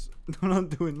not. Let's- I'm not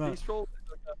doing that. Screw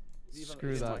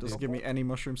that. Doesn't dude. give me any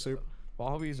mushroom soup.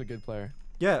 Huawei's a good player.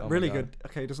 Yeah, Oh my really God. good.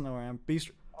 Okay, he doesn't know where I am.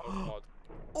 Beast. Oh god.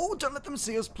 Oh, don't let them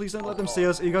see us. Please don't let them see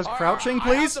us. Are you guys Alright, crouching, I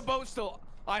have please? the boat still.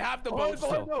 I have the boat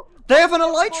still. They have an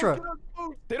elytra.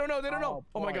 They don't know. They don't know.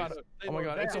 Oh my boy. god. Oh my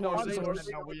god. It's a know, horse. they It's a know, horse.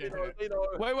 they know, we ain't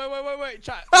Wait, it. wait.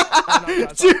 Chat. Oh, no,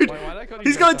 chat, stop. Dude, Why did I call you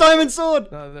he's guys got a chat? diamond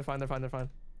sword. No, they're fine. They're fine. They're fine.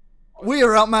 We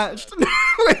are outmatched.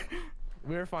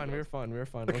 We're fine. We're fine. We're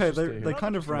fine. Okay, Let's just they stay they here.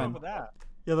 kind of ran. Over there.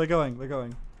 Yeah, they're going. They're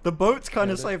going. The boat's kind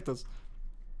Yeah, of saved us.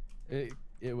 It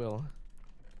will.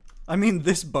 I mean,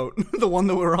 this boat, the one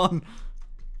that we're on.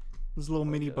 There's a little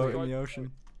mini yeah. boat in the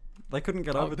ocean. They couldn't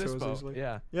get over to this us boat. easily.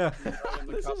 Yeah. Yeah.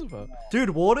 This is a boat. Dude,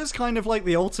 water's kind of like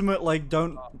the ultimate, like,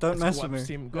 don't mess with me. Gwep's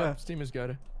team. Yeah. Gwep's team is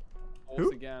good.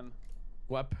 Who? Again.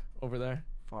 Gwep over there.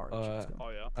 Far Uh, Oh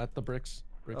yeah. at the bricks.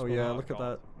 oh yeah, Oh, look at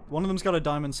God. that. One of them's got a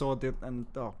diamond sword, and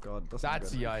oh god, that's not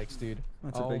That's good. yikes, dude.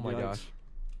 That's a Oh big my yikes. gosh.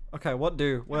 Okay, what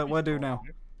do? Where do now?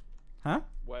 Huh?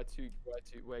 Where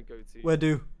go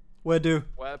to? Where do?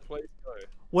 Where place go?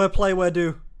 Where play? Where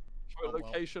do? Where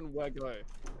location? Where go?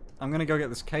 I'm gonna go get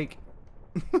this cake.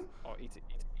 Oh, eat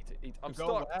it. I'm Go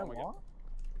stuck. where, Oh my god.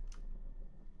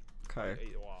 Okay.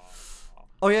 Wow.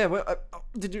 Oh yeah.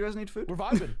 Did you guys need food? We're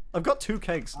vibing. I've got 2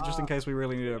 cakes just in case we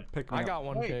really need to pick me I up. got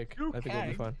one Wait, cake. two I think it'll be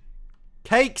cakes? fine.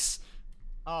 Cakes.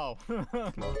 Oh.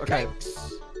 Okay.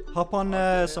 Hop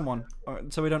on someone,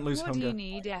 so we don't lose What do you hunger.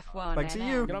 need, F1? Back to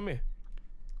you. Get on me.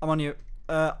 I'm on you.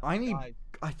 I need. Guys.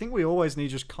 I think we always need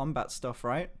just combat stuff,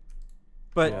 right?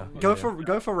 But Yeah, go yeah.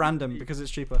 go for random because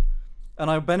it's cheaper, and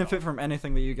I benefit from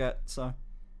anything that you get. So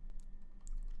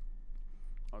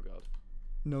Oh god.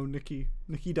 no, Nikki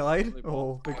died. Only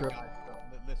Oh, big Guys, rip.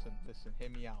 listen, hear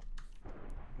me out.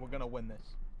 We're gonna win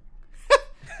this.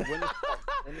 When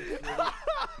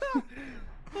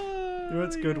You know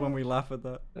it's good when we laugh at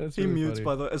that. That's He really mutes funny.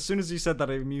 by the. As soon as he said that,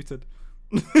 he muted.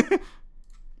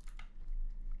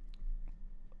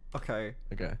 Okay.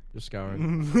 Okay, just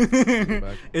scouring.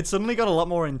 back. It suddenly got a lot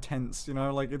more intense, you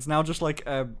know. Like it's now just like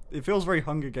it feels very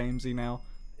Hunger Gamesy now.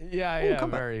 Yeah,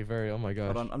 come back. very. Oh my gosh.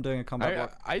 Hold on, I'm doing a combat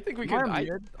block. I think we could. I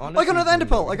got another ender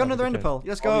pearl. I got another ender pearl.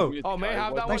 Let's go. Oh, may I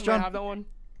have that Thanks, one? May I John. have that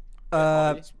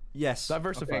one? Yes.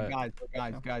 Diversify. Okay,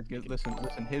 it. guys, listen.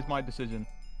 Here's my decision.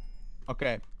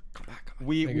 Okay, Come back.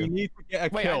 we Thank you. need to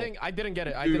get a Wait, kill. I didn't get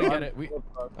it. I didn't get it. I mean,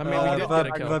 we did Verb-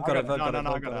 get a kill. Verb got it. Verb got it.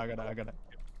 No, Verb got I got it.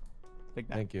 Take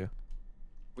that. Thank you.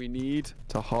 We need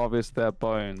to harvest their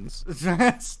bones.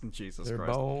 Jesus Their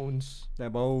Christ. bones. Their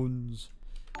bones.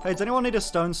 Hey, does anyone need a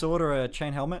stone sword or a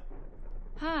chain helmet?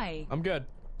 Hi. I'm good.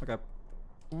 Okay.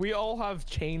 We all have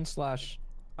chain slash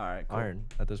Alright, cool. iron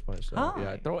at this point. So Hi.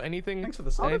 yeah, throw anything. Thanks for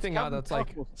the Anything out that's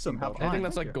like Some help. anything Hi,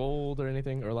 that's thank like you. gold or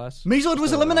anything or less. Mezoid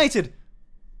was So, eliminated!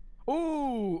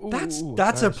 Ooh, That's ooh, a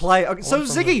nice. play. Okay, so want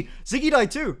some of- Ziggy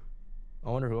died too. I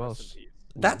wonder who else.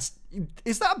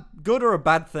 Is that good or a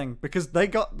bad thing? Because they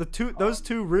got those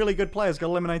two really good players got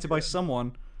eliminated by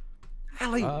someone.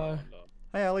 Ali.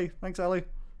 Hey Ali, thanks Ali.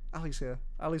 Ali's here.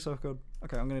 Ali's so good.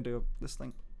 Okay, I'm gonna do this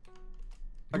thing.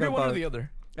 I Give me got a one or bow. the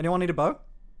other. Anyone need a bow?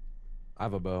 I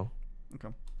have a bow. Okay.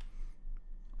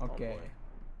 Okay.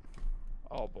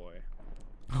 Oh boy.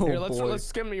 Oh Here, boy. let's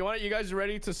skim. You want? You guys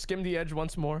ready to skim the edge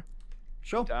once more?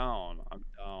 Sure. I'm down.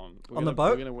 On the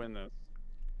boat? We're gonna win this.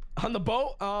 On the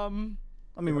boat?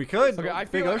 I mean, we could. Okay, I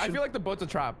Big feel ocean. like the boat's a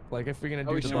trap. Like if we're gonna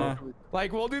do we the should. boat,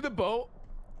 like we'll do the boat.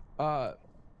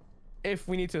 If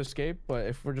we need to escape, but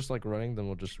if we're just like running, then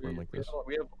we'll just run like this.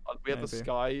 We have the Maybe.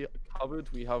 sky covered.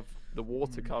 We have the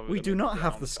water covered. We and do the not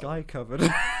have ground the sky covered.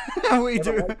 covered. We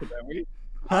do. Don't we?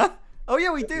 Huh? Oh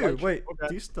yeah, we do. Elytra. Wait, Okay.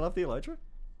 do you still have the elytra?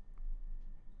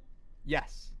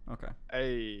 Yes. Okay.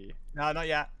 Hey. No, not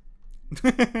yet.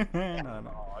 No.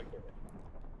 Oh, I get it.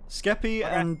 Skeppy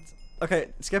and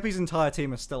Skeppy's entire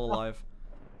team is still alive.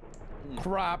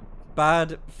 Crap.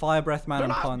 Bad Fire Breath Man They're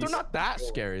and not. Puns. They're not that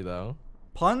scary though.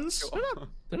 Puns?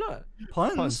 They're not.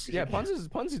 Puns? Puns. Yeah,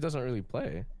 Punsy doesn't really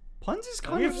play. Puns is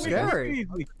kind of scary.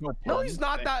 No, he's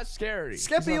not that scary. He's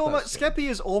Skeppy not that almost scary. Skeppy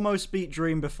has almost beat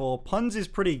Dream before. Puns is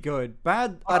pretty good.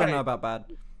 Bad, I don't Okay. know about bad.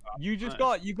 You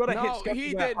gotta hit. No, Skeppy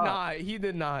he where did up. not. He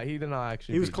did not. He did not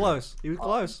actually. He was beat close. He was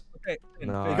close. Okay.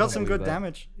 No, He I got don't some believe good that.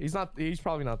 damage. He's not. He's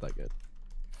probably not that good.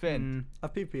 Finn.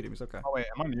 I've PP'd him. He's okay. Oh wait,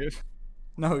 I'm on you.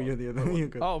 No, you're the other. You're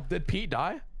good. Oh, did Pete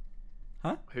die?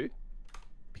 Who?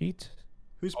 Pete?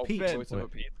 Who's Oh, Pete? Finn. voice over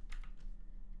Pete.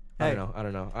 Hey. I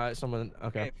don't know. Someone.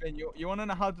 Okay. Okay, Finn, you wanna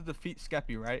know how to defeat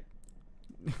Skeppy, right?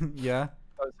 Yeah.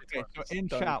 Okay, so in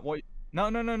chat, what? No,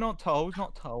 not toes,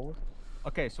 not toes.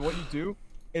 Okay, so what you do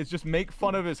is just make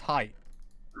fun of his height.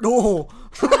 Oh.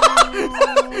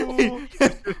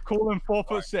 Just call him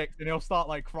 4'6", and he'll start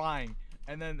like crying,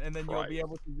 and then you'll be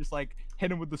able to just like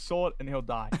hit him with the sword, and he'll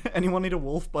die. Anyone need a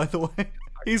wolf, by the way?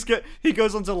 He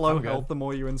goes onto low I'm good. health the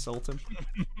more you insult him.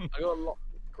 I got a lot.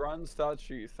 Grand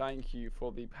statue. Thank you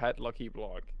for the pet lucky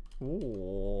block. Ooh.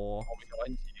 Oh my god, I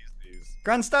need to use these.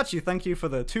 Grand statue, thank you for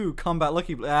the 2 combat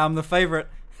lucky. I'm the favorite.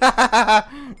 3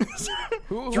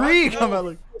 combat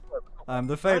lucky. I'm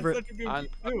the favorite. That's such a good And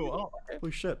game too. Oh,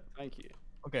 Holy shit. thank you.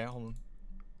 okay, hold on.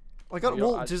 I got You're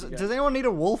wolf. actually Does anyone need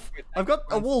a wolf? I've got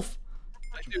a wolf.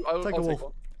 I do. I'll Take a take wolf.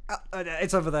 one.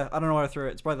 It's over there. I don't know where I threw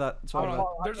it. It's by that. It's by Hold that.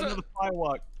 on. There's another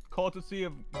firework. Courtesy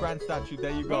of Grand Statue.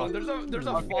 There you Bro, go. there's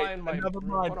a Okay, fly in my. never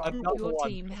mind. Hold on. Another Your one.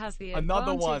 team has the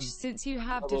Another advantage one. since you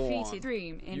have Another defeated one.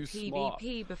 Dream in You smart.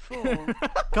 PvP before.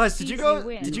 Guys, did Easy you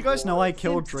win. guys know I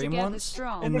killed Sims Dream together once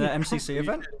strong. in the MCC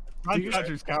event? Grand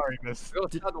Statue's carrying this. I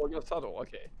got a saddle. I got a saddle.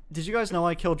 Okay. Did you guys know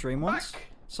I killed Dream once? Back.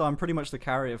 So I'm pretty much the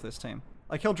carry of this team.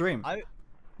 I killed Dream. I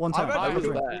One time. I've I I killed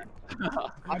was actually- Dream.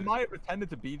 there. I might have pretended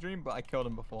to be Dream, but I killed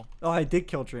him before. Oh, I did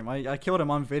kill Dream. I killed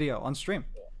him on video, on stream.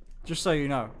 Just so you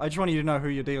know. I just want you to know who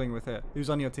you're dealing with here. Who's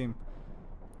on your team.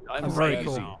 I'm very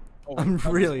crazy. cool. Oh, I'm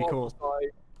really small cool. side,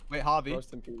 Wait, Harvey,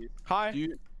 Rest in peace. Hi. do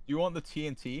you want the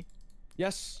TNT?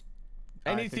 Yes.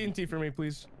 Alright, Any thank you. TNT for me,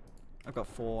 please. I've got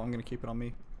 4. I'm gonna keep it on me.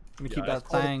 I'm gonna Yeah, keep that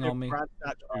it's thang on me. Grand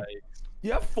Statue.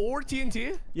 You have 4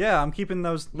 TNT? Yeah, I'm keeping May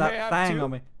I that have thang 2? on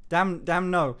me.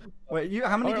 Damn no. Wait,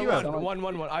 how many do you have? One.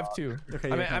 I have 2. Okay,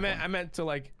 I you can have meant, one. I meant to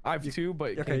like. I have 2,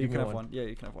 but Okay, you give can me have one. Yeah,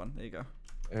 you can have one. There you go.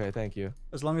 Okay, thank you.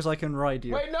 As long as I can ride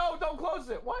you. Wait, no, don't close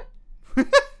it. What?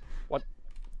 What?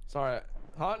 Sorry.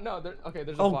 Huh? No. Okay,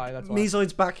 there's a Oh, fly. That's why.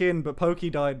 Mesoid's back in, but Pokey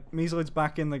died. Mesoid's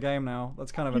back in the game now.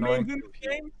 That's kind of annoying. Names in the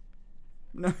game?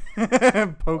 No.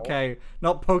 Poke,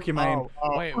 not Pokemon.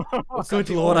 Wait. what's Good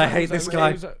that? lord, I Who's hate that- this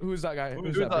guy. Who's that guy? Who's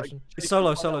Who's that that? person?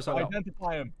 Solo.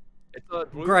 Identify him. It's a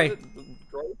blue. Grey. is it?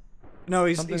 Grey? No,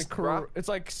 he's Something crap. It's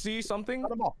like C something.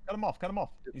 Cut him off. Cut him off.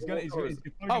 He's gonna. He's probably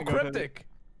Oh, gonna go to- cryptic.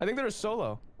 I think they're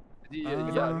solo. Cryptic,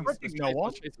 let's no chase- one?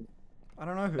 let's chase him. I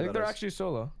don't know who I think that they're is. actually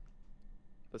solo.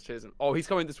 Let's chase him. Oh, he's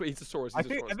coming this way. He's a Saurus. I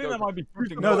think that might be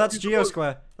Cryptic. No, that's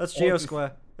Geosquare. That's Oh, it's-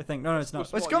 Geosquare. I think. No, it's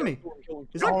not. It's Gummy.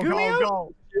 Is that Go, Gummy?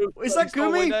 go, go. Is that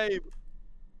Gumi?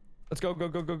 Let's go.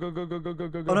 Go.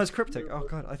 Oh no, it's Cryptic. Oh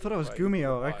god, I thought it was Right,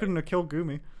 Gumio. I right. couldn't have killed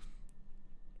Gumi.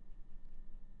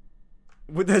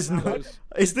 But there's no. Guys,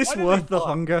 Is this why did worth they the die?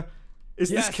 hunger? Is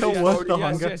this Yes, kill yes, worth the yes,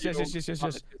 hunger? yes.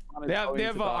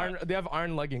 They have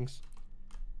iron leggings.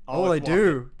 Oh, they it's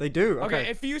do. They do. Okay, Okay.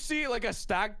 if you see like a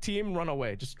stacked team run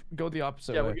away, just go the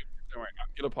opposite Yeah, way. we're good. Don't worry, I'm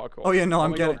good at parkour. Oh yeah, no,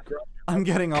 I'm my getting. God, Grab- I'm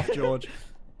getting off George.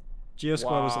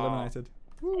 Geosquare was Wow. eliminated.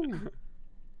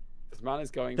 This man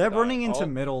is going. They're to die. running into Oh,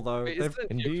 middle though. wait, They've,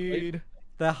 Indeed.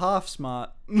 they're half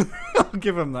smart. I'll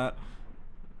give them that.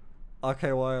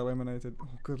 RKY eliminated. Oh,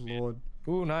 good lord.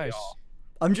 Ooh, nice.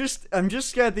 I'm just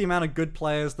scared the amount of good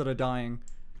players that are dying.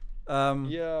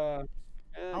 Yeah.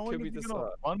 How long Could be is he this. gonna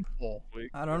run for?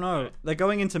 I don't know. They're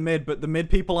going into mid, but the mid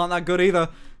people aren't that good either.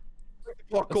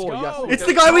 Parkour, yes. go. It's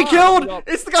the okay. guy we Come on, killed.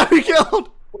 It's the guy we killed.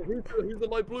 Who's the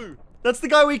light blue? That's the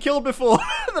guy we killed before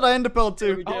that I enderpearled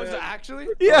Here to. we Oh, is go. it actually?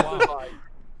 Yeah. Oh, wow.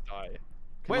 Die.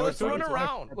 Wait, on, let's let's run do it.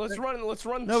 around. Let's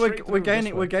run. No, straight we're through this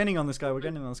gaining. way. We're gaining on this guy. We're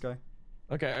gaining on this guy.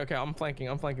 Okay, I'm flanking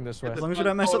this way. As long as we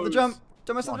don't mess up the Pose. jump.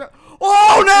 Don't mess up the jump.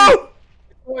 Oh no!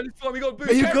 Oh, it's fine, we got boots.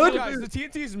 Are you Careful, good? guys. The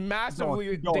TNT is massively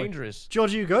Keep going. dangerous.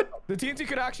 George, are you good? The TNT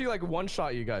could actually like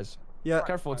one-shot you guys. Yeah.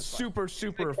 Careful, it's super Eat the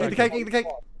effective. cake. Eat the cake.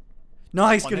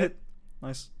 Nice. One Good hit. hit.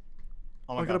 Nice.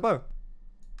 Oh I my got a god. bow.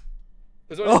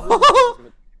 There's only Oh!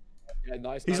 Yeah,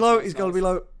 nice. He's nice, low. nice, He's got to nice. be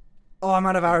low. Oh, I'm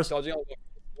out of arrows. Dodging on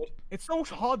the It's so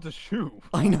hard to shoot.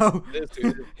 I know. It is,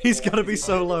 dude. He's got to be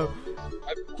so low.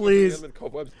 I'm Please. with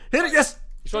cobwebs. Hit it. Yes.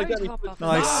 He's trying to Don't get me. hop off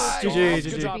Nice. the GG, ladder.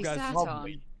 GG. Good job, Be guys. sat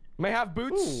Lovely. May have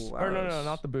boots. Ooh, Or no, arrows.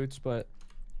 not the boots, but.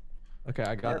 Okay,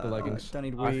 I got the leggings. Don't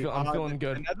need I weed. feel, I'm feeling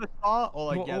good. Another star or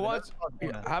like Well, yeah. the what? nether star's Yeah,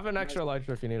 on it. have an extra elytra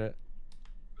if you need it.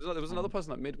 There was another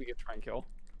person at mid we could try and kill.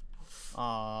 Nether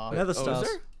Oh, is stars.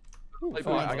 there? Like,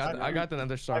 Oh, we- I got the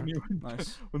nether I star. mean,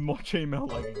 Nice. with more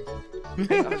chainmail leggings.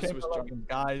 Chainmail leggings,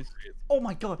 guys. Oh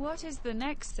my god. What is the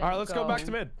next step? All right, let's go back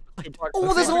to mid.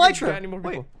 Oh, there's an see if we can elytra. get any more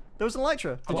Wait, people. there was an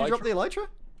elytra. Did you drop the elytra?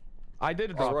 I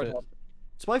did Oh, drop right, it.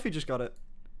 Spifey just got it.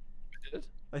 I did?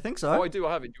 I think Oh, so. I do.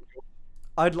 I have it.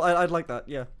 I'd like that.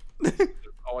 Yeah.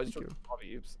 Oh, I just dropped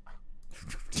Harvey. Oops.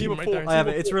 Team of right 4. there. I have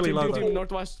it. It's really low Team though.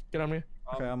 northwest. Get on me.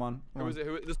 Okay, I'm on. Who is it?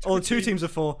 There's Oh, two teams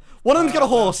of 4. One of them's got a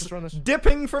horse. just run this.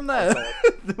 Dipping from there. One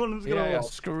of them's got Yeah, a yeah,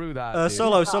 horse. screw that. dude.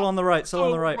 Solo on the right. Solo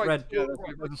on the right. right. Red. Yeah,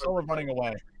 there's a solar running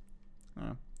away.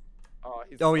 Oh,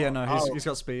 he's Oh yeah, no, Oh. he's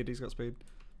got speed. He's got speed.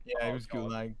 Yeah, it was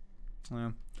God. gulag.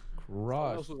 Yeah. Someone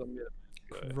else Crust. was a minute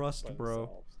ago Crust, by bro.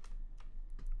 themselves.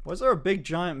 Why is there a big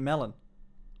giant melon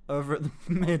over at the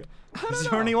mid? don't Is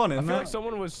there know. anyone I in feel there? like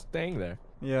someone was staying there.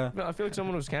 Yeah. I feel like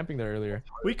someone was camping there earlier.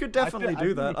 We could definitely I do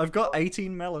think that. we- I've got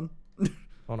 18 melon.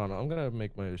 Hold on, I'm gonna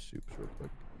make my soups real quick.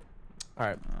 All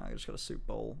right. I just got a soup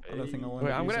bowl. I don't think I'll end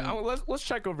Wait, up using it. let's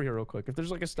check over here real quick. If there's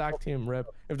like a stack team, rip.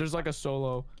 If there's like a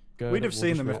solo, good. We'd have We'll seen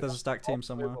just them if rip. there's a stack team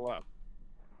somewhere. Overlap.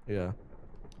 Yeah.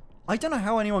 I don't know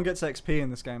how anyone gets XP in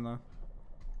this game though.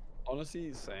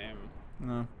 Honestly, same.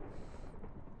 No.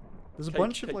 There's a Cake,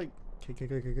 bunch of cake. like.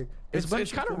 There's It's a bunch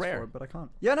kinda of things for rare. it, but I can't.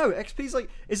 Yeah, no. XP's like.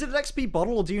 Is it an XP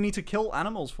bottle or do you need to kill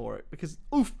animals for it? Because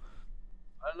oof.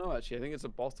 I don't know actually. I think it's a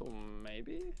bottle,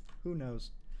 maybe. Who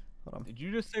knows? Hold on. Did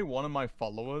you just say one of my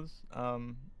followers,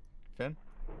 Finn?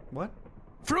 What?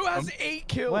 Fruit has 8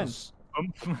 kills.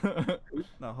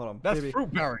 No, hold on. That's Baby.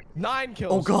 Fruitberry. 9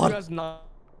 kills. Oh, God. Fruit has 9.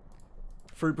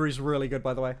 Fruit Brew's really good,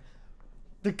 by the way.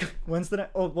 When's the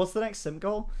next? Oh, what's the next sim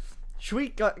goal? Should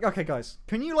we? Okay, guys.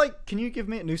 Can you give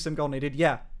me a new sim goal needed?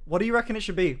 Yeah. What do you reckon it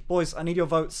should be, boys? I need your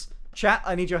votes. Chat,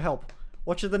 I need your help.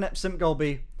 What should the next sim goal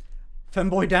be?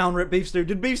 Femboy down, rip Beef Stew.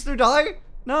 Did Beef Stew die?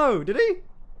 No, did he?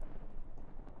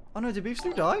 Oh no, did Beef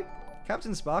Stew die?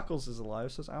 Captain Sparkles is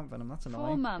alive, so it's Out Venom. That's 4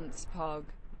 annoying. months, Pog.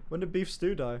 When did Beef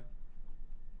Stew die?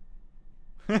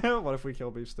 What if we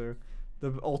kill Beef Stew?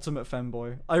 The ultimate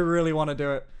femboy. I really want to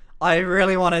do it. I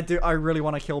really want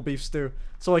to kill Beef Stew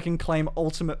so I can claim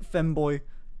ultimate femboy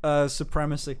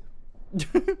supremacy. Do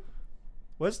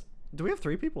we have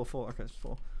 3 people or 4? Okay, it's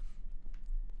 4.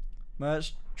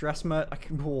 Merch, dress merch. I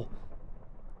can. Oh.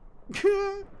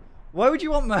 Why would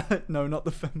you want merch? No, not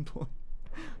the femboy.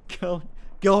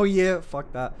 Go, yeah.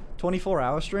 Fuck that.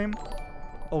 24-hour stream.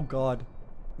 Oh god.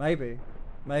 Maybe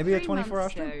a 24-hour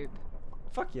stream.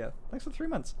 Fuck yeah. Thanks for 3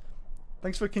 months.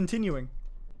 Thanks for continuing.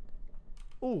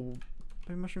 Ooh,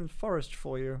 baby mushroom forest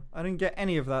for you. I didn't get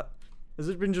any of that. Has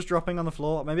it been just dropping on the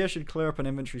floor? Maybe I should clear up an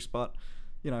inventory spot.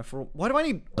 You know, for why do I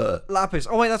need lapis?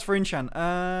 Oh wait, that's for enchant.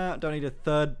 Don't need a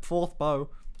 4th bow.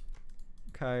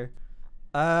 Okay.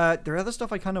 There are other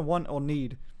stuff I kind of want or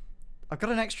need. I've got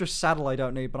an extra saddle I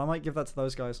don't need, but I might give that to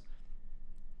those guys.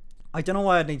 I don't know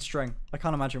why I'd need string. I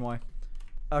can't imagine why.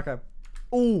 Okay.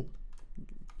 Ooh.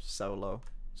 Solo.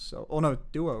 Oh no,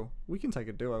 duo. We can take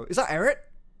a duo. Is that Eret?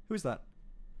 Who's that?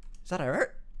 Is that Eret?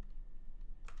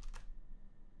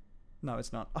 No,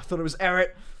 it's not. I thought it was Eret.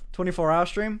 24-hour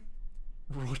stream.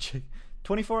 Raw chicken.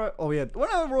 24-hour. Oh yeah. Well,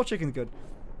 no, raw chicken's good.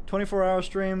 24-hour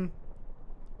stream.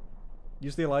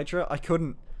 Use the elytra. I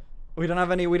couldn't. We don't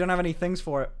have any things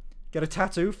for it. Get a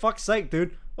tattoo. Fuck's sake,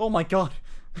 dude. Oh my god.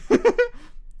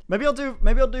 maybe I'll do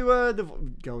the.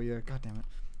 Oh yeah. God damn it.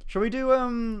 Shall we do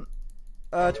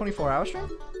 24-hour stream?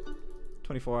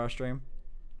 24-hour stream.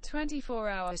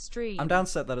 24-hour stream. I'm down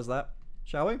to set that as that.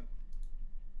 Shall we?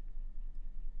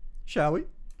 Shall we?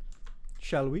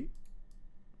 Shall we?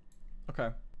 Okay.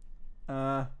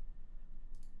 I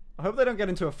hope they don't get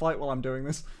into a fight while I'm doing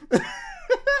this.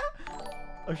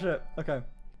 Oh shit. Okay.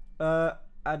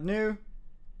 Add new.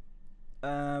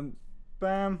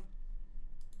 Bam.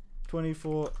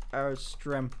 24-hour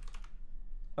stream.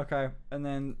 Okay, and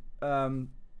then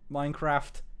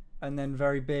Minecraft, and then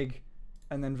very big,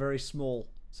 and then very small.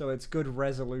 So it's good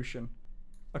resolution.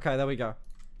 Okay, there we go.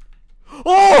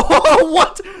 Oh,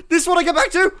 what? This one I get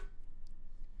back to?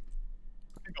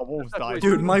 I think our wolves died.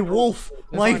 Dude, my wolf.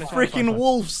 My fine, it's fine, it's freaking fine.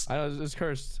 wolves. I know it's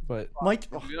cursed, but My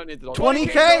We don't need the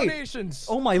 20K. donations.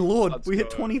 Oh my lord, Let's we hit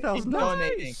go. 20,000.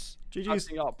 Donating. GG's.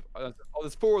 Catching up. Oh,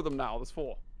 there's 4 of them now. There's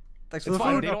 4. Thanks for It's the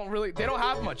fine. food. They don't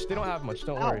have much. They don't have much.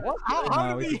 Don't worry.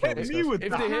 How No, we did he can kill hit these me guys. with If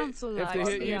that? they hit- Council if they likes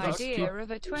hit the you, just idea keep-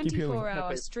 of a keep healing.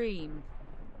 24-hour stream.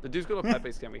 The dude's got a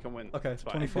pet-based game. We can win. Okay, It's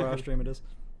fine. 24-hour stream it is.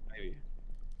 Maybe.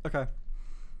 Okay.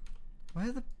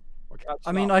 Where the? We're catching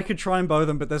I mean, up. I could try and bow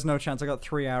them, but there's no chance. I got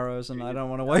 3 arrows, and I don't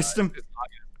want to waste them. It's not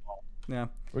good at all. Yeah.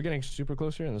 We're getting super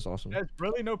close here, and that's awesome. There's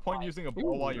really no point using a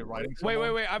bow while you're riding. Wait.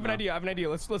 someone. I have an idea.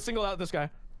 Let's single out this guy.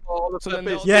 Oh, the So then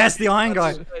pet-based they'll- Yes, the iron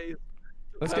guy.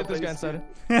 Let's get this guy pet-based inside.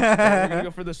 We're gonna go Yeah,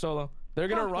 for the solo. They're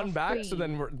gonna Fuck run off, back, free. so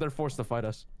then they're forced to fight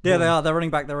us. they are. They're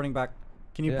running back. They're running back.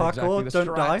 Can you Yeah, parkour? exactly. The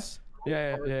Don't die. strats.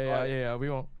 Yeah. We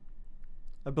won't.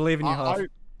 I believe in you, Huff.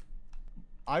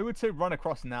 I would say run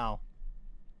across now.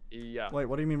 Yeah. Wait,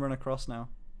 what do you mean run across now?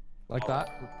 Like that.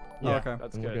 Oh, okay.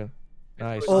 That's And we're good.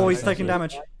 Nice. Oh, nice, he's nice, taking nice.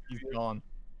 damage. He's gone.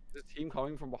 Is the team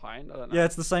coming from behind? I don't know. Yeah,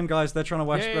 it's the same guys. They're trying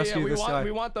to rescue We this guy.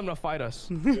 want them to fight us.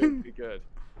 Good, be good.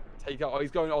 Take out. Oh, he's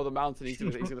going over the mountain. He's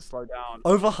gonna slow down.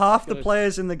 Over half the Good.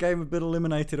 players in the game have been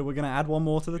eliminated, and we're gonna add one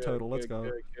more to the Good, total. Let's good,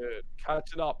 go. Good.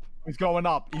 Catching up. He's going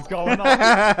up. He's going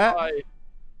up. Bye.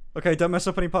 Okay, don't mess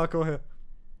up any parkour here.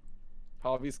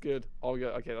 Harvey's good. Oh yeah,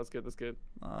 okay, that's good. That's good.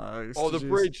 Nice. Oh, the Jeez.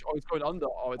 bridge. Oh, it's going under.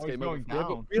 Oh, it's Oh, it's game over. going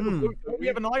We have a down. boat. We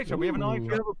have an elytra. We have an Ooh. We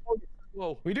elytra. have a boat.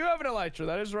 Whoa. We do have an elytra.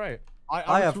 That is right. I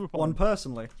would have swoop one on.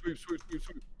 personally. Swoop, swoop, swoop,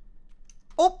 swoop.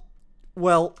 Oh,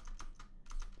 well.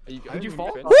 Are you, Did you are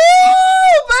fall? Finn? Woo,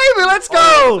 baby, let's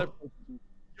go!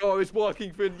 Oh, it's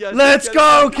working, Finn. Yes. Let's yes,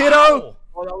 go, yes. kiddo!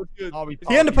 Oh, that was good. Oh, we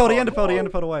He enderpearled, he enderpearled, he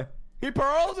enderpearled away. He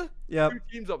pearled? Yep. 2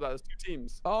 teams up there. There's 2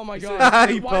 teams. Oh my He god. said-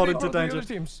 He Why pearled did into both the danger. other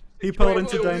teams? He pearled Wait,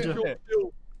 into wait, wait, danger.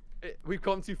 chill, chill. We've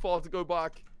come too far to go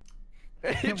back.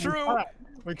 True.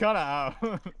 We cut it out.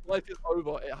 Life is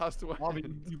over. It has to Harvey,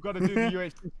 end. you've got to do the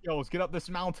UHC skills. Get up this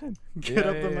mountain. Get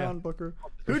up Yeah, the yeah. mountain, Booker.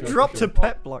 For Who sure, dropped for a sure.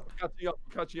 pet block? Catching up,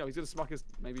 catching up. He's gonna smack us,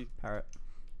 maybe. Parrot.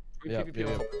 Yeah, PvP yeah,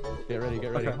 on yeah. top. Get ready,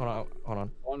 get ready. Okay. Hold on, hold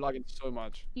on. Oh, I'm lagging so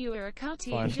much. You are a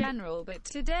cutty Fine. in general, but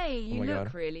today you my look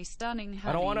God. really stunning,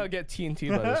 I don't want to honey. get TNT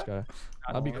by this guy.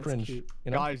 That'd be that's cringe. cute.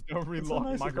 You know? Guys, don't relock.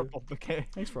 nice of you. Microphone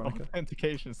Thanks, Veronica.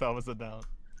 authentication servers are down.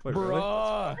 Wait, really?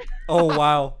 Bruh. Oh,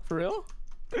 wow. For real?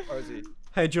 Where is he?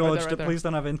 Hey, George, right there. please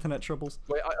don't have internet troubles.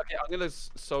 Wait, okay, I'm gonna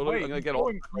solo. Wait, I'm gonna he's get off.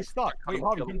 going- He's stuck. Wait,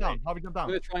 Harvey, jump down. Harvey, jump I'm down.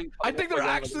 gonna try and. I think they're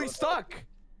actually stuck.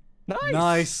 Nice.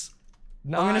 Nice.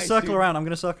 I'm gonna Nice, circle dude. around. I'm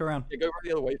gonna circle around. Yeah, go right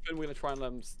the other way, Finn. We're gonna try and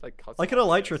like cut. I could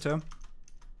elytra to him.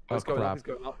 Oh, he's Oh, going up. crap. He's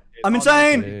going up. I'm Oh,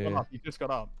 insane! Yeah, He yeah, got yeah. up. He just got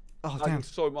up. Oh, Lagging damn.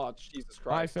 so much. Jesus Hi,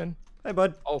 Christ. Finn. Hey,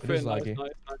 bud. Oh, It is Finn, nice, laggy. nice,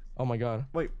 nice. Oh my god.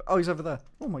 Wait. Oh, he's over there.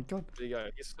 Oh my god. There you go.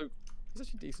 He's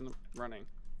actually decent at running.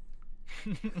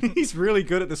 He's really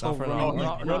good at this whole Not for running.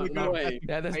 long. Really No, good. no. way.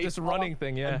 Yeah, this running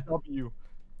thing, yeah. W.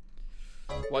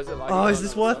 Why is it like? Oh, is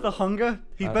this worth the hunger?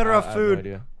 He better I have no food.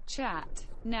 idea. Chat.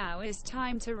 Now is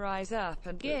time to rise up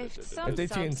and gift some If they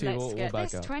subs. TNT, Let's we'll get back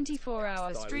this out.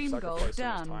 24-hour stream goal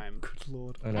done. Good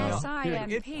lord. I know.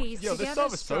 SIMPs Yo, this together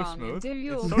server's so strong and smooth. do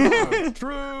your It's so smooth.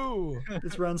 True.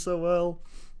 It's ran so well.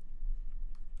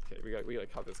 Okay, we gotta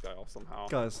cut this guy off somehow.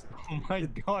 Guys, Oh my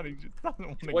god, he just doesn't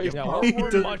want to Wait, get Yeah, Oh, we're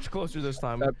Dude. much closer this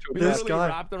time. This We literally guy.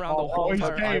 wrapped around the Oh, whole he's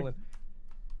entire dead. island.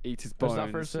 Eat his There's bones.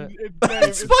 that first hit.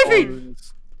 It's Spivey!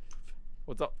 Bones.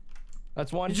 What's up?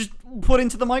 That's one. you just put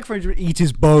into the microphone to eat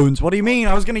his bones. What do you mean?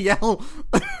 I was gonna yell.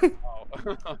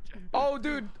 Oh, okay. Oh,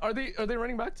 dude, are they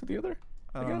running back to the other?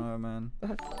 I don't know, man.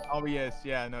 Oh, yes.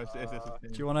 Yeah, no, it's Do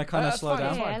you want to kind of that's slow fine,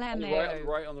 that's down? fine. On the right, on the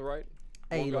right, on the right.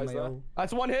 Hey, One guy's there. LMAO.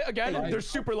 That's one hit again. Nice. They're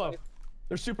super low.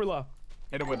 They're super low.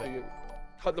 Hit him with it.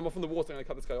 Cut them off from the water. I'm gonna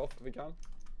cut this guy off if we can.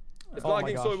 It's Oh my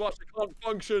lagging so gosh. much I can't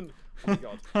function. Oh my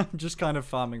god. I'm just kind of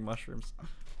farming mushrooms.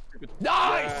 Nice.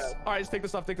 Yeah. All right, let's take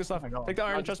this off. Take this off. my God. Take the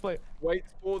iron chest plate. Wait,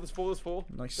 there's four.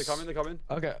 Nice. They're coming, they're coming.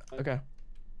 Okay. Okay.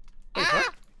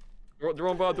 They're on,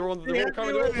 they're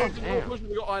coming.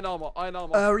 We got iron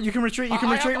armor. You can retreat. You can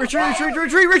I retreat. have Retreat. the-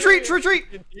 Retreat. Retreat. Retreat.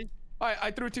 Retreat. All right,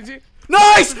 I threw TNT.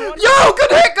 Nice! Yo,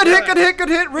 good hit. Good hit. Good hit. Good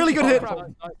hit. Really good hit. crap.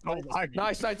 Oh, laggy.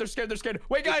 Nice, nice. They're scared. They're scared.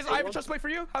 Wait, guys, I have a chest plate for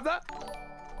you. Have that.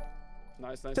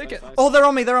 Nice. Take it. Nice. Oh, they're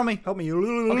on me. They're on me. Help me.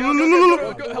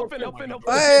 Okay. Go, help in. Help in. Help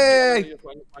in. Hey! You're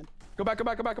fine. Go back. Go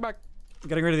back. Go back. Go back.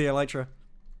 Getting rid of the elytra.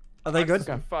 Are they good?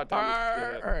 Okay. Fat All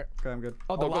damage. right. All right. Okay, I'm good.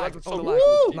 Oh, the Oh, lag. that's Oh, so the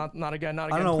good. lag. Not again. Not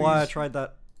again. I don't know why I please. tried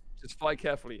that. Just fly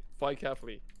carefully. Fly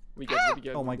carefully. We get.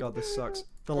 Oh my god, this sucks.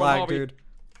 The Come on, lag, Harvey. dude.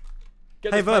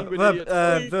 Get Hey, this Verb, penguin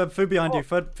idiot. Verb, food behind you.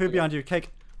 Food behind you.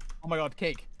 Cake. Oh my god,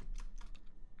 cake.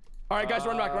 All right, guys,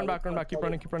 run back. Run back. Run back. Keep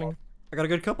running. Keep running. I got a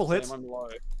good couple hits. I'm low.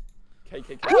 K.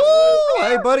 Woo!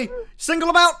 Hey, buddy. Single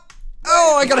him out.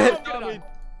 Oh, I got a hit. Oh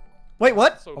Wait,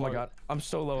 what? So my low. god. I'm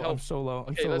so low. I'm Help. so low.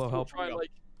 I'm Okay, so let's low. all Help. try and like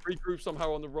regroup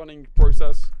somehow on the running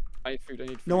process. I need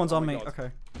food. No one's Oh on my me. God.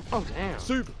 Okay. Oh damn.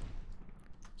 Soup.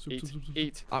 Soup, Eat. soup, soup, soup.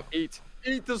 Eat. Up. Eat.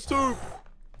 Eat the soup.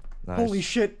 Nice. Holy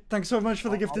shit. Thanks so much for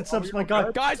the gifted subs, my guy.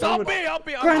 Guys, help me. Help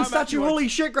me. Grand I'm statue. actually- Holy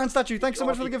shit, Grand statue. Thanks so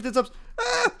much for the gifted subs.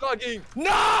 Ah! Lagging.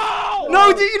 No!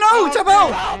 No, do you know? Tap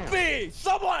out. Help me!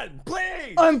 Someone,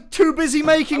 please! I'm too busy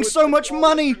making so much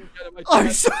money. I'm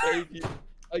I sorry.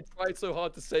 tried so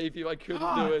hard to save you. I couldn't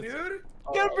do it. Dude.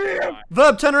 Oh,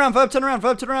 Verb, turn around. Verb, turn around.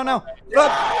 Verb, turn around now.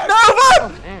 Verb. No,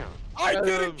 Verb. I Um,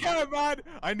 didn't care, man.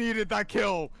 I needed that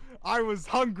kill. I was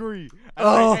hungry. And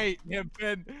Oh. I hate him,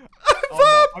 Finn.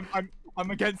 Oh, no. I'm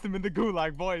against him in the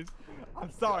gulag, boys.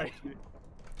 I'm sorry.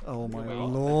 Oh my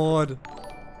lord.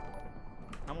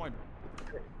 I'm like,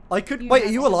 I could. Wait, are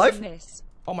you alive?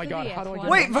 Oh my god, how do I get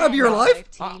Wait, Verb, you're alive?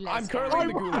 I'm currently in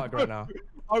the gulag right now.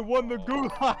 I won the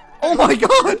gulag. Oh my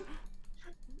god.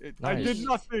 I Nice. did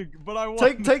nothing, but I won.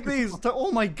 Take these.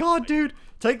 Oh my god, dude.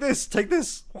 Take this. Take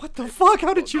this. What the fuck?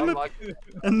 How did you I'm live? like,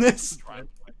 And this.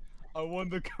 I won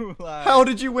the gulag. How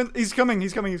did you win? He's coming.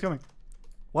 He's coming. He's coming.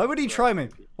 Why would he try me?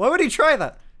 Why would he try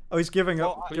that? Oh, he's giving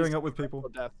up. please, Giving up with people. for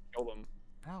death, kill them.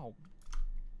 Ow.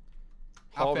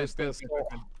 Harvest Finn, this. Finn, Oh,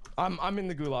 Finn. I'm in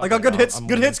the gulag. I got right good now. hits. I'm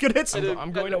Good winning. hits. Good hits.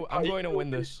 I'm going to win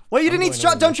this. Wait, you I'm didn't need going to to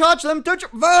charge. win Don't this. charge them. Don't.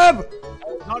 Verb.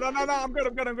 No. I'm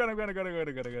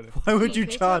good. Why would you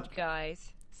Keep it charge? up,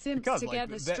 guys. Simps Because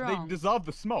together like, they strong. deserve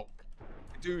the smoke.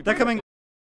 Dude, They're coming.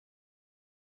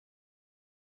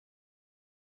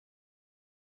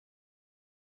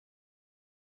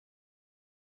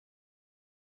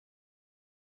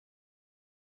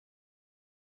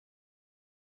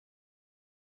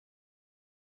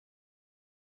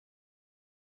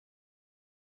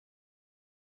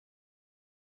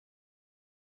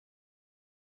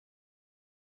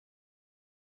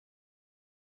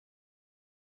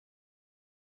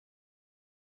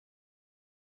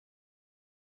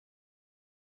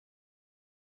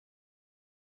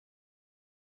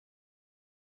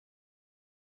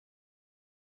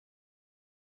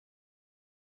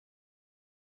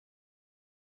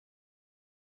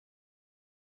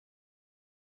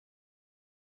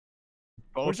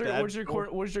 Both dead. Where's your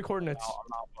coordinates?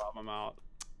 I'm out.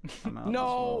 I'm out as well,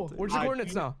 No. dude. Where's your Alright,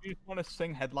 coordinates do now? you just want to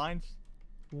sing headlines?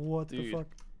 What the Dude. fuck?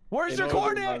 Where's In your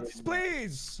order, coordinates,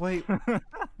 please? Wait.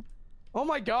 Oh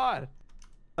my god.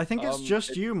 I think it's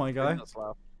just you, my guy.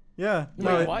 Yeah. Wait,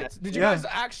 No. what? Did you yeah. guys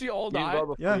actually all die?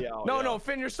 Yeah. No,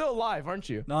 Finn, you're still alive, aren't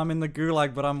you? No, I'm in the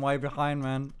gulag, but I'm way behind,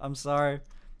 man. I'm sorry.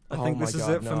 I think this is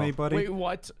it for me, buddy. Wait,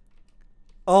 what?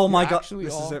 Oh my You're god. actually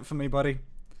This is all- it for me, buddy.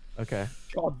 Okay.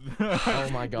 God. Oh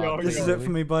my god. Yo, This is yo, it for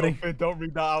me, buddy. Don't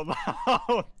read that out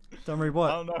loud. Don't read I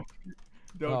what? don't know.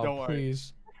 Don't worry.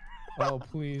 Please. Oh,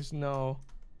 please, no.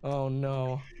 Oh,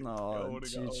 no. No, Go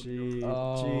to go. GG.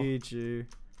 Oh. GG.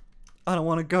 I don't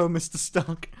want to go, Mr.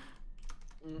 Stark.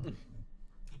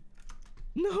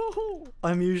 No.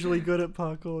 I'm usually good at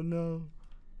parkour. No.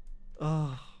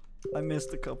 Oh, I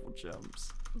missed a couple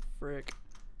jumps. Frick.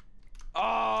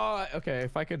 Oh, okay.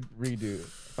 If I could redo.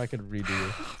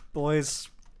 Boys.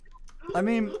 I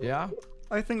mean, Yeah?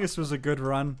 I think this was a good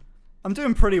run. I'm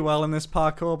doing pretty well in this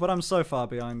parkour, but I'm so far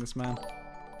behind this man.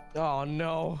 Oh,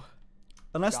 no.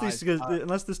 Unless Guys,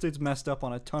 unless this dude's messed up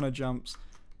on a ton of jumps,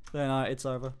 then it's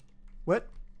over. What?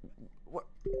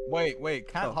 Wait.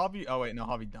 Can't Oh. Harvey? Oh wait, no,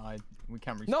 Harvey died. We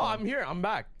can't respawn. No, I'm here. I'm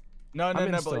back. No, I'm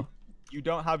in but still. you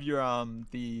don't have your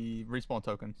the respawn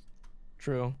tokens.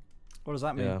 True. What does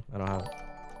that mean? Yeah, I don't have it.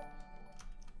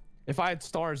 If I had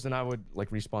stars, then I would like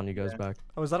respawn you guys back.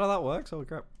 Oh, is that how that works? Holy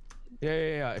crap.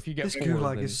 Yeah. If you get This four,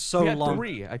 gulag then... is so He had long.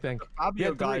 3, I think. Fabio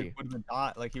had guy 3. would have been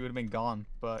died, like he would have been gone,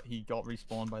 but he got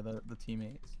respawned by the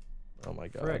teammates. Oh my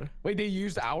god. Frick. Wait, they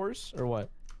used ours or what?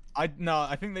 I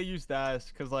think they used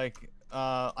theirs because like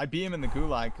I beat him in the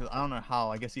gulag because I don't know how.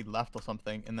 I guess he left or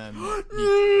something, and then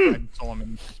I saw him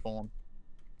and he spawned.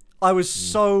 I was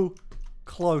so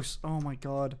close. Oh my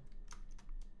god.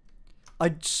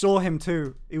 I saw him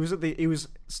too. He was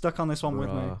stuck on this one with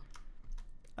me.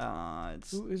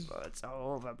 Bruh. It's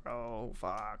over, bro.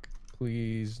 Fuck.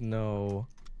 Please, no.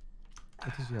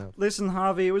 What does he have? Listen,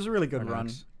 Harvey, it was a really good run.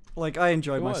 Arnax. Like I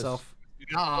enjoyed It was. myself.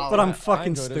 No, But I'm I fucking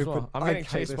enjoyed it as stupid. well. I'm I getting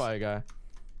hate chased this. by a guy.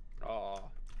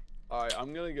 Alright,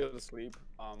 I'm gonna go to sleep.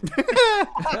 Oh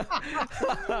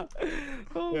yeah,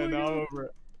 my no, I'm God. over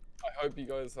it. I hope you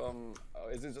guys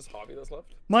is it just Harvey that's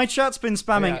left? My chat's been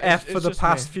spamming Yeah, F it's for the just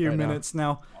past me few right now. minutes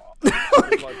now.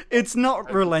 Like, It's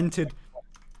not relented.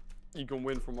 you can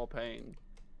win from more pain.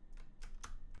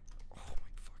 Oh my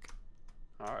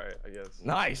fuck. Alright, I guess.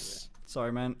 Nice.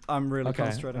 Sorry, man. I'm really Okay.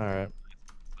 concentrating. All right.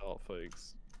 Oh,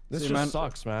 folks. This See just you, man.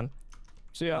 sucks, man.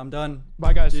 See ya. I'm done.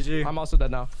 Bye, guys. GG. I'm also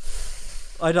dead now.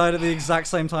 I died at the exact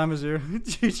same time as you.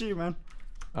 GG, man.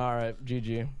 All right.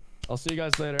 GG. I'll see you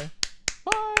guys later.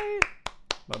 Bye.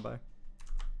 Bye bye.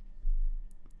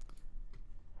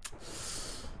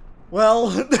 Well,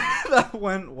 that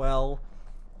went well.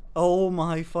 Oh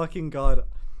my fucking god.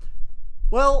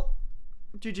 Well,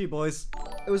 GG boys.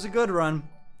 It was a good run.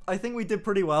 I think we did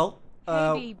pretty well.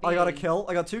 I got a kill.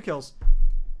 I got 2 kills.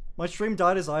 My stream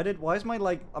died as I did. Why is my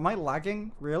am I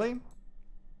lagging? Really?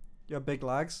 You have big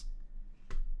lags?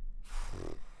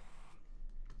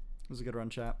 It was a good run,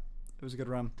 chat. It was a good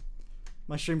run.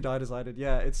 My stream died as I did.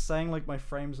 Yeah, it's saying like my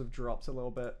frames have dropped a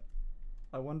little bit.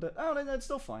 I wonder. Oh, no, it's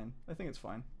still fine. I think it's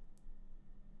fine.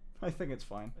 I think it's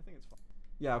fine.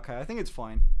 Yeah, okay. I think it's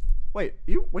fine. Wait,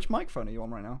 which microphone are you on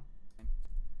right now?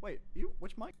 Wait,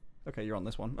 which mic? Okay, you're on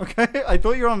this one. Okay, I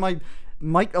thought you were on my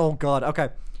mic. Oh god. Okay.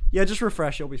 Yeah, just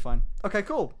refresh. You'll be fine. Okay,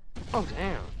 cool. Oh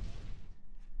damn.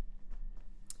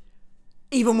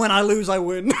 Even when I lose, I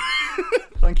win.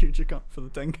 Thank you, Jacob, for the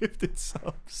 10 gifted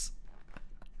subs.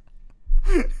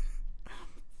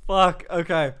 Fuck.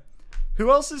 Okay. Who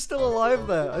else is still alive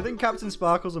there? I think Captain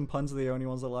Sparkles and Puns are the only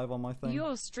ones alive on my thing.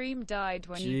 Your stream died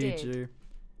when you did.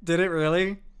 Did it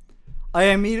really? I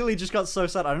immediately just got so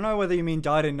sad. I don't know whether you mean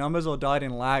died in numbers or died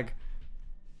in lag.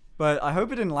 But I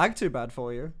hope it didn't lag too bad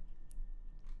for you.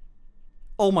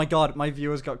 Oh my god, my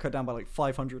viewers got cut down by like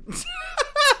 500.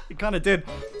 It kind of did.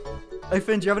 Hey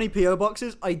Finn, do you have any PO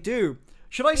boxes? I do.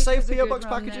 Should I save PO box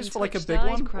packages for like a big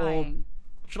one? Or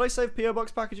should I save PO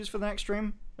box packages for the next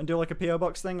stream and do like a PO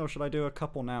box thing, or should I do a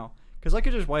couple now? Because I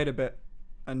could just wait a bit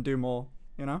and do more,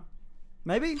 you know?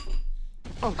 Maybe?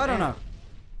 Oh, I don't know.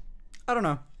 I don't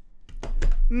know.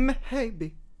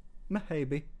 Maybe.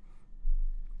 Maybe.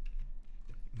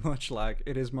 Much lag.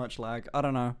 It is much lag. I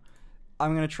don't know.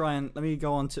 I'm gonna try and let me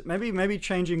go on to maybe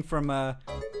changing from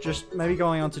just maybe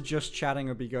going on to just chatting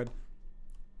would be good.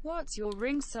 What's your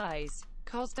ring size?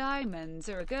 Cause diamonds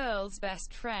are a girl's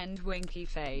best friend, winky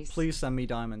face. Please send me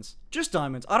diamonds. Just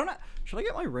diamonds. I don't know. Should I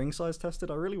get my ring size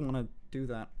tested? I really want to do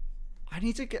that. I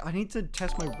need to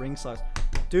test my ring size.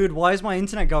 Dude, why is my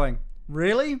internet going?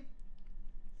 Really?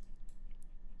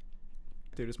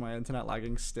 Dude, is my internet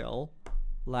lagging still?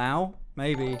 Lao?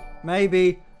 Maybe.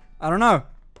 Maybe. I don't know.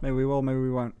 Maybe we will, maybe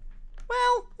we won't.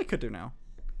 Well, it could do now.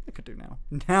 It could do now.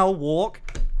 Now walk?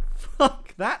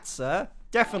 Fuck that, sir.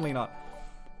 Definitely not.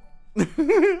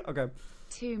 Okay.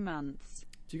 2 months.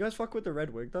 Do you guys fuck with the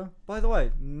red wig, though? By the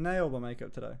way, nailed my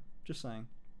makeup today. Just saying.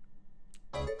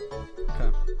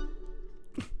 Okay.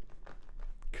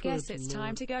 Guess it's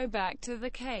time to go back to the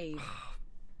cave.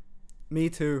 Me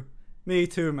too. Me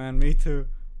too, man. Me too.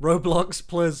 Roblox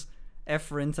plus F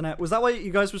for internet. Was that why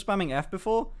you guys were spamming F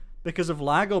before? Because of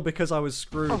lag or because I was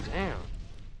screwed? Oh, damn.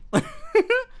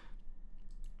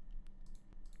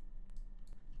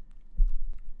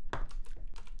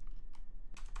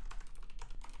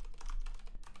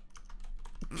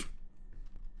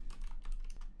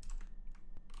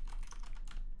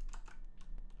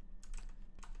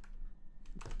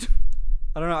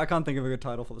 I don't know. I can't think of a good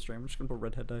title for the stream. I'm just gonna put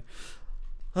Redhead Day.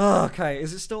 Oh, okay.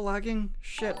 Is it still lagging?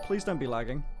 Shit. Please don't be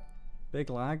lagging. Big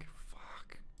lag.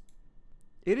 Fuck.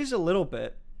 It is a little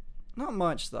bit. Not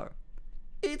much though.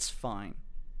 It's fine.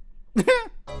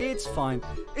 It's fine.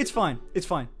 It's fine. It's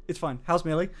fine. It's fine. How's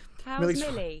Millie? How's Millie's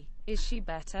Millie? Is she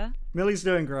better? Millie's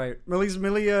doing great.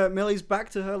 Millie's back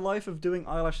to her life of doing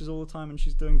eyelashes all the time, and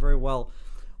she's doing very well.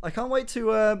 I can't wait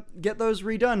to get those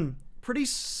redone pretty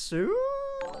soon,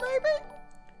 maybe.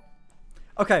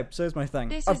 Okay, so here's my thing.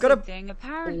 This I've is got a thing,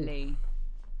 apparently.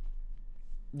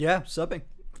 Yeah, subbing.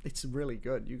 It's really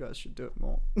good. You guys should do it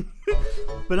more.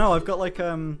 But no, I've got like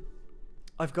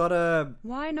I've got a.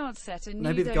 Why not set a new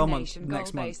maybe the goal month donation goal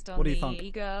next month. based on What do you the think?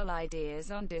 e-girl ideas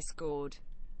on Discord?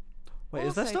 Wait, also,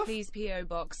 is there stuff? these PO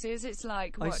boxes, it's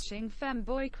like watching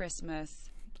Femboy Christmas.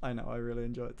 I know, I really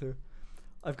enjoy it too.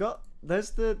 I've got there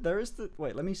is the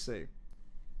wait, let me see.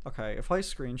 Okay, if I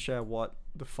screen share what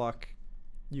the fuck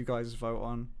you guys vote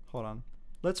on. Hold on.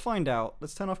 Let's find out.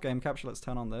 Let's turn off game capture, let's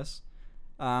turn on this.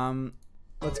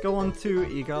 Let's go on to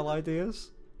e-girl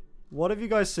ideas. What have you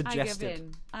guys suggested? I give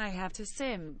in. I have to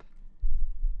simp.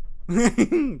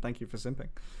 Thank you for simping.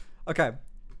 Okay.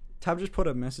 Tab just put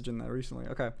a message in there recently.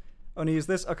 Okay. Only use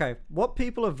this. Okay. What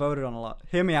people have voted on a lot?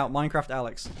 Hear me out. Minecraft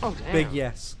Alex. Oh, damn. Big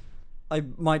yes. I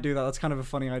might do that. That's kind of a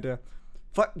funny idea.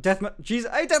 Fuck Death Metal. Jeez.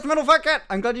 Hey, Death Metal Fat Cat.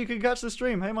 I'm glad you could catch the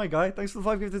stream. Hey, my guy. Thanks for the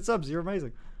 5 gifted subs. You're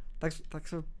amazing. Thanks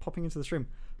for popping into the stream.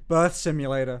 Birth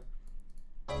Simulator.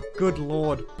 Good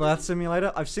lord, Birth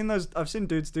Simulator. I've seen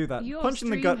dudes do that. Your Punch in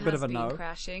the stream gut, bit of has a been no.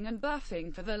 crashing and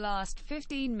buffing for the last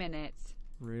 15 minutes.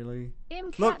 Really?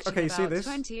 I'm Look, catching okay, you see about this?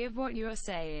 20 of what you're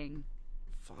saying.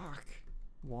 Fuck.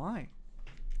 Why?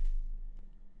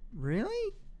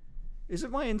 Really? Is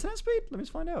it my internet speed? Let me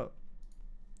just find out.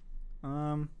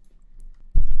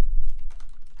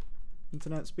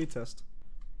 Internet speed test.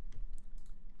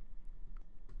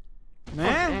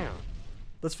 Nah.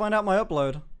 Let's find out my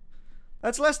upload.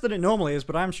 That's less than it normally is,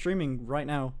 but I'm streaming right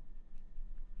now.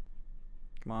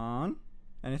 Come on.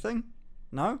 Anything?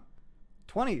 No?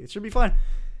 20. It should be fine.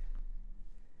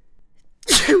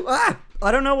 Ah!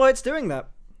 I don't know why it's doing that.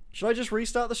 Should I just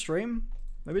restart the stream?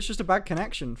 Maybe it's just a bad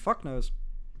connection. Fuck knows.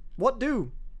 What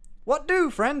do? What do,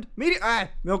 friend?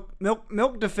 Milk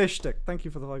the fish stick. Thank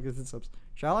you for the 5 gifted subs.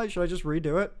 Shall I? Should I just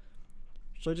redo it?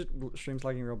 Should I just... Stream's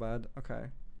lagging real bad. Okay.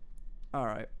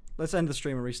 Alright. Let's end the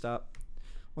stream and restart.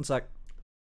 One sec.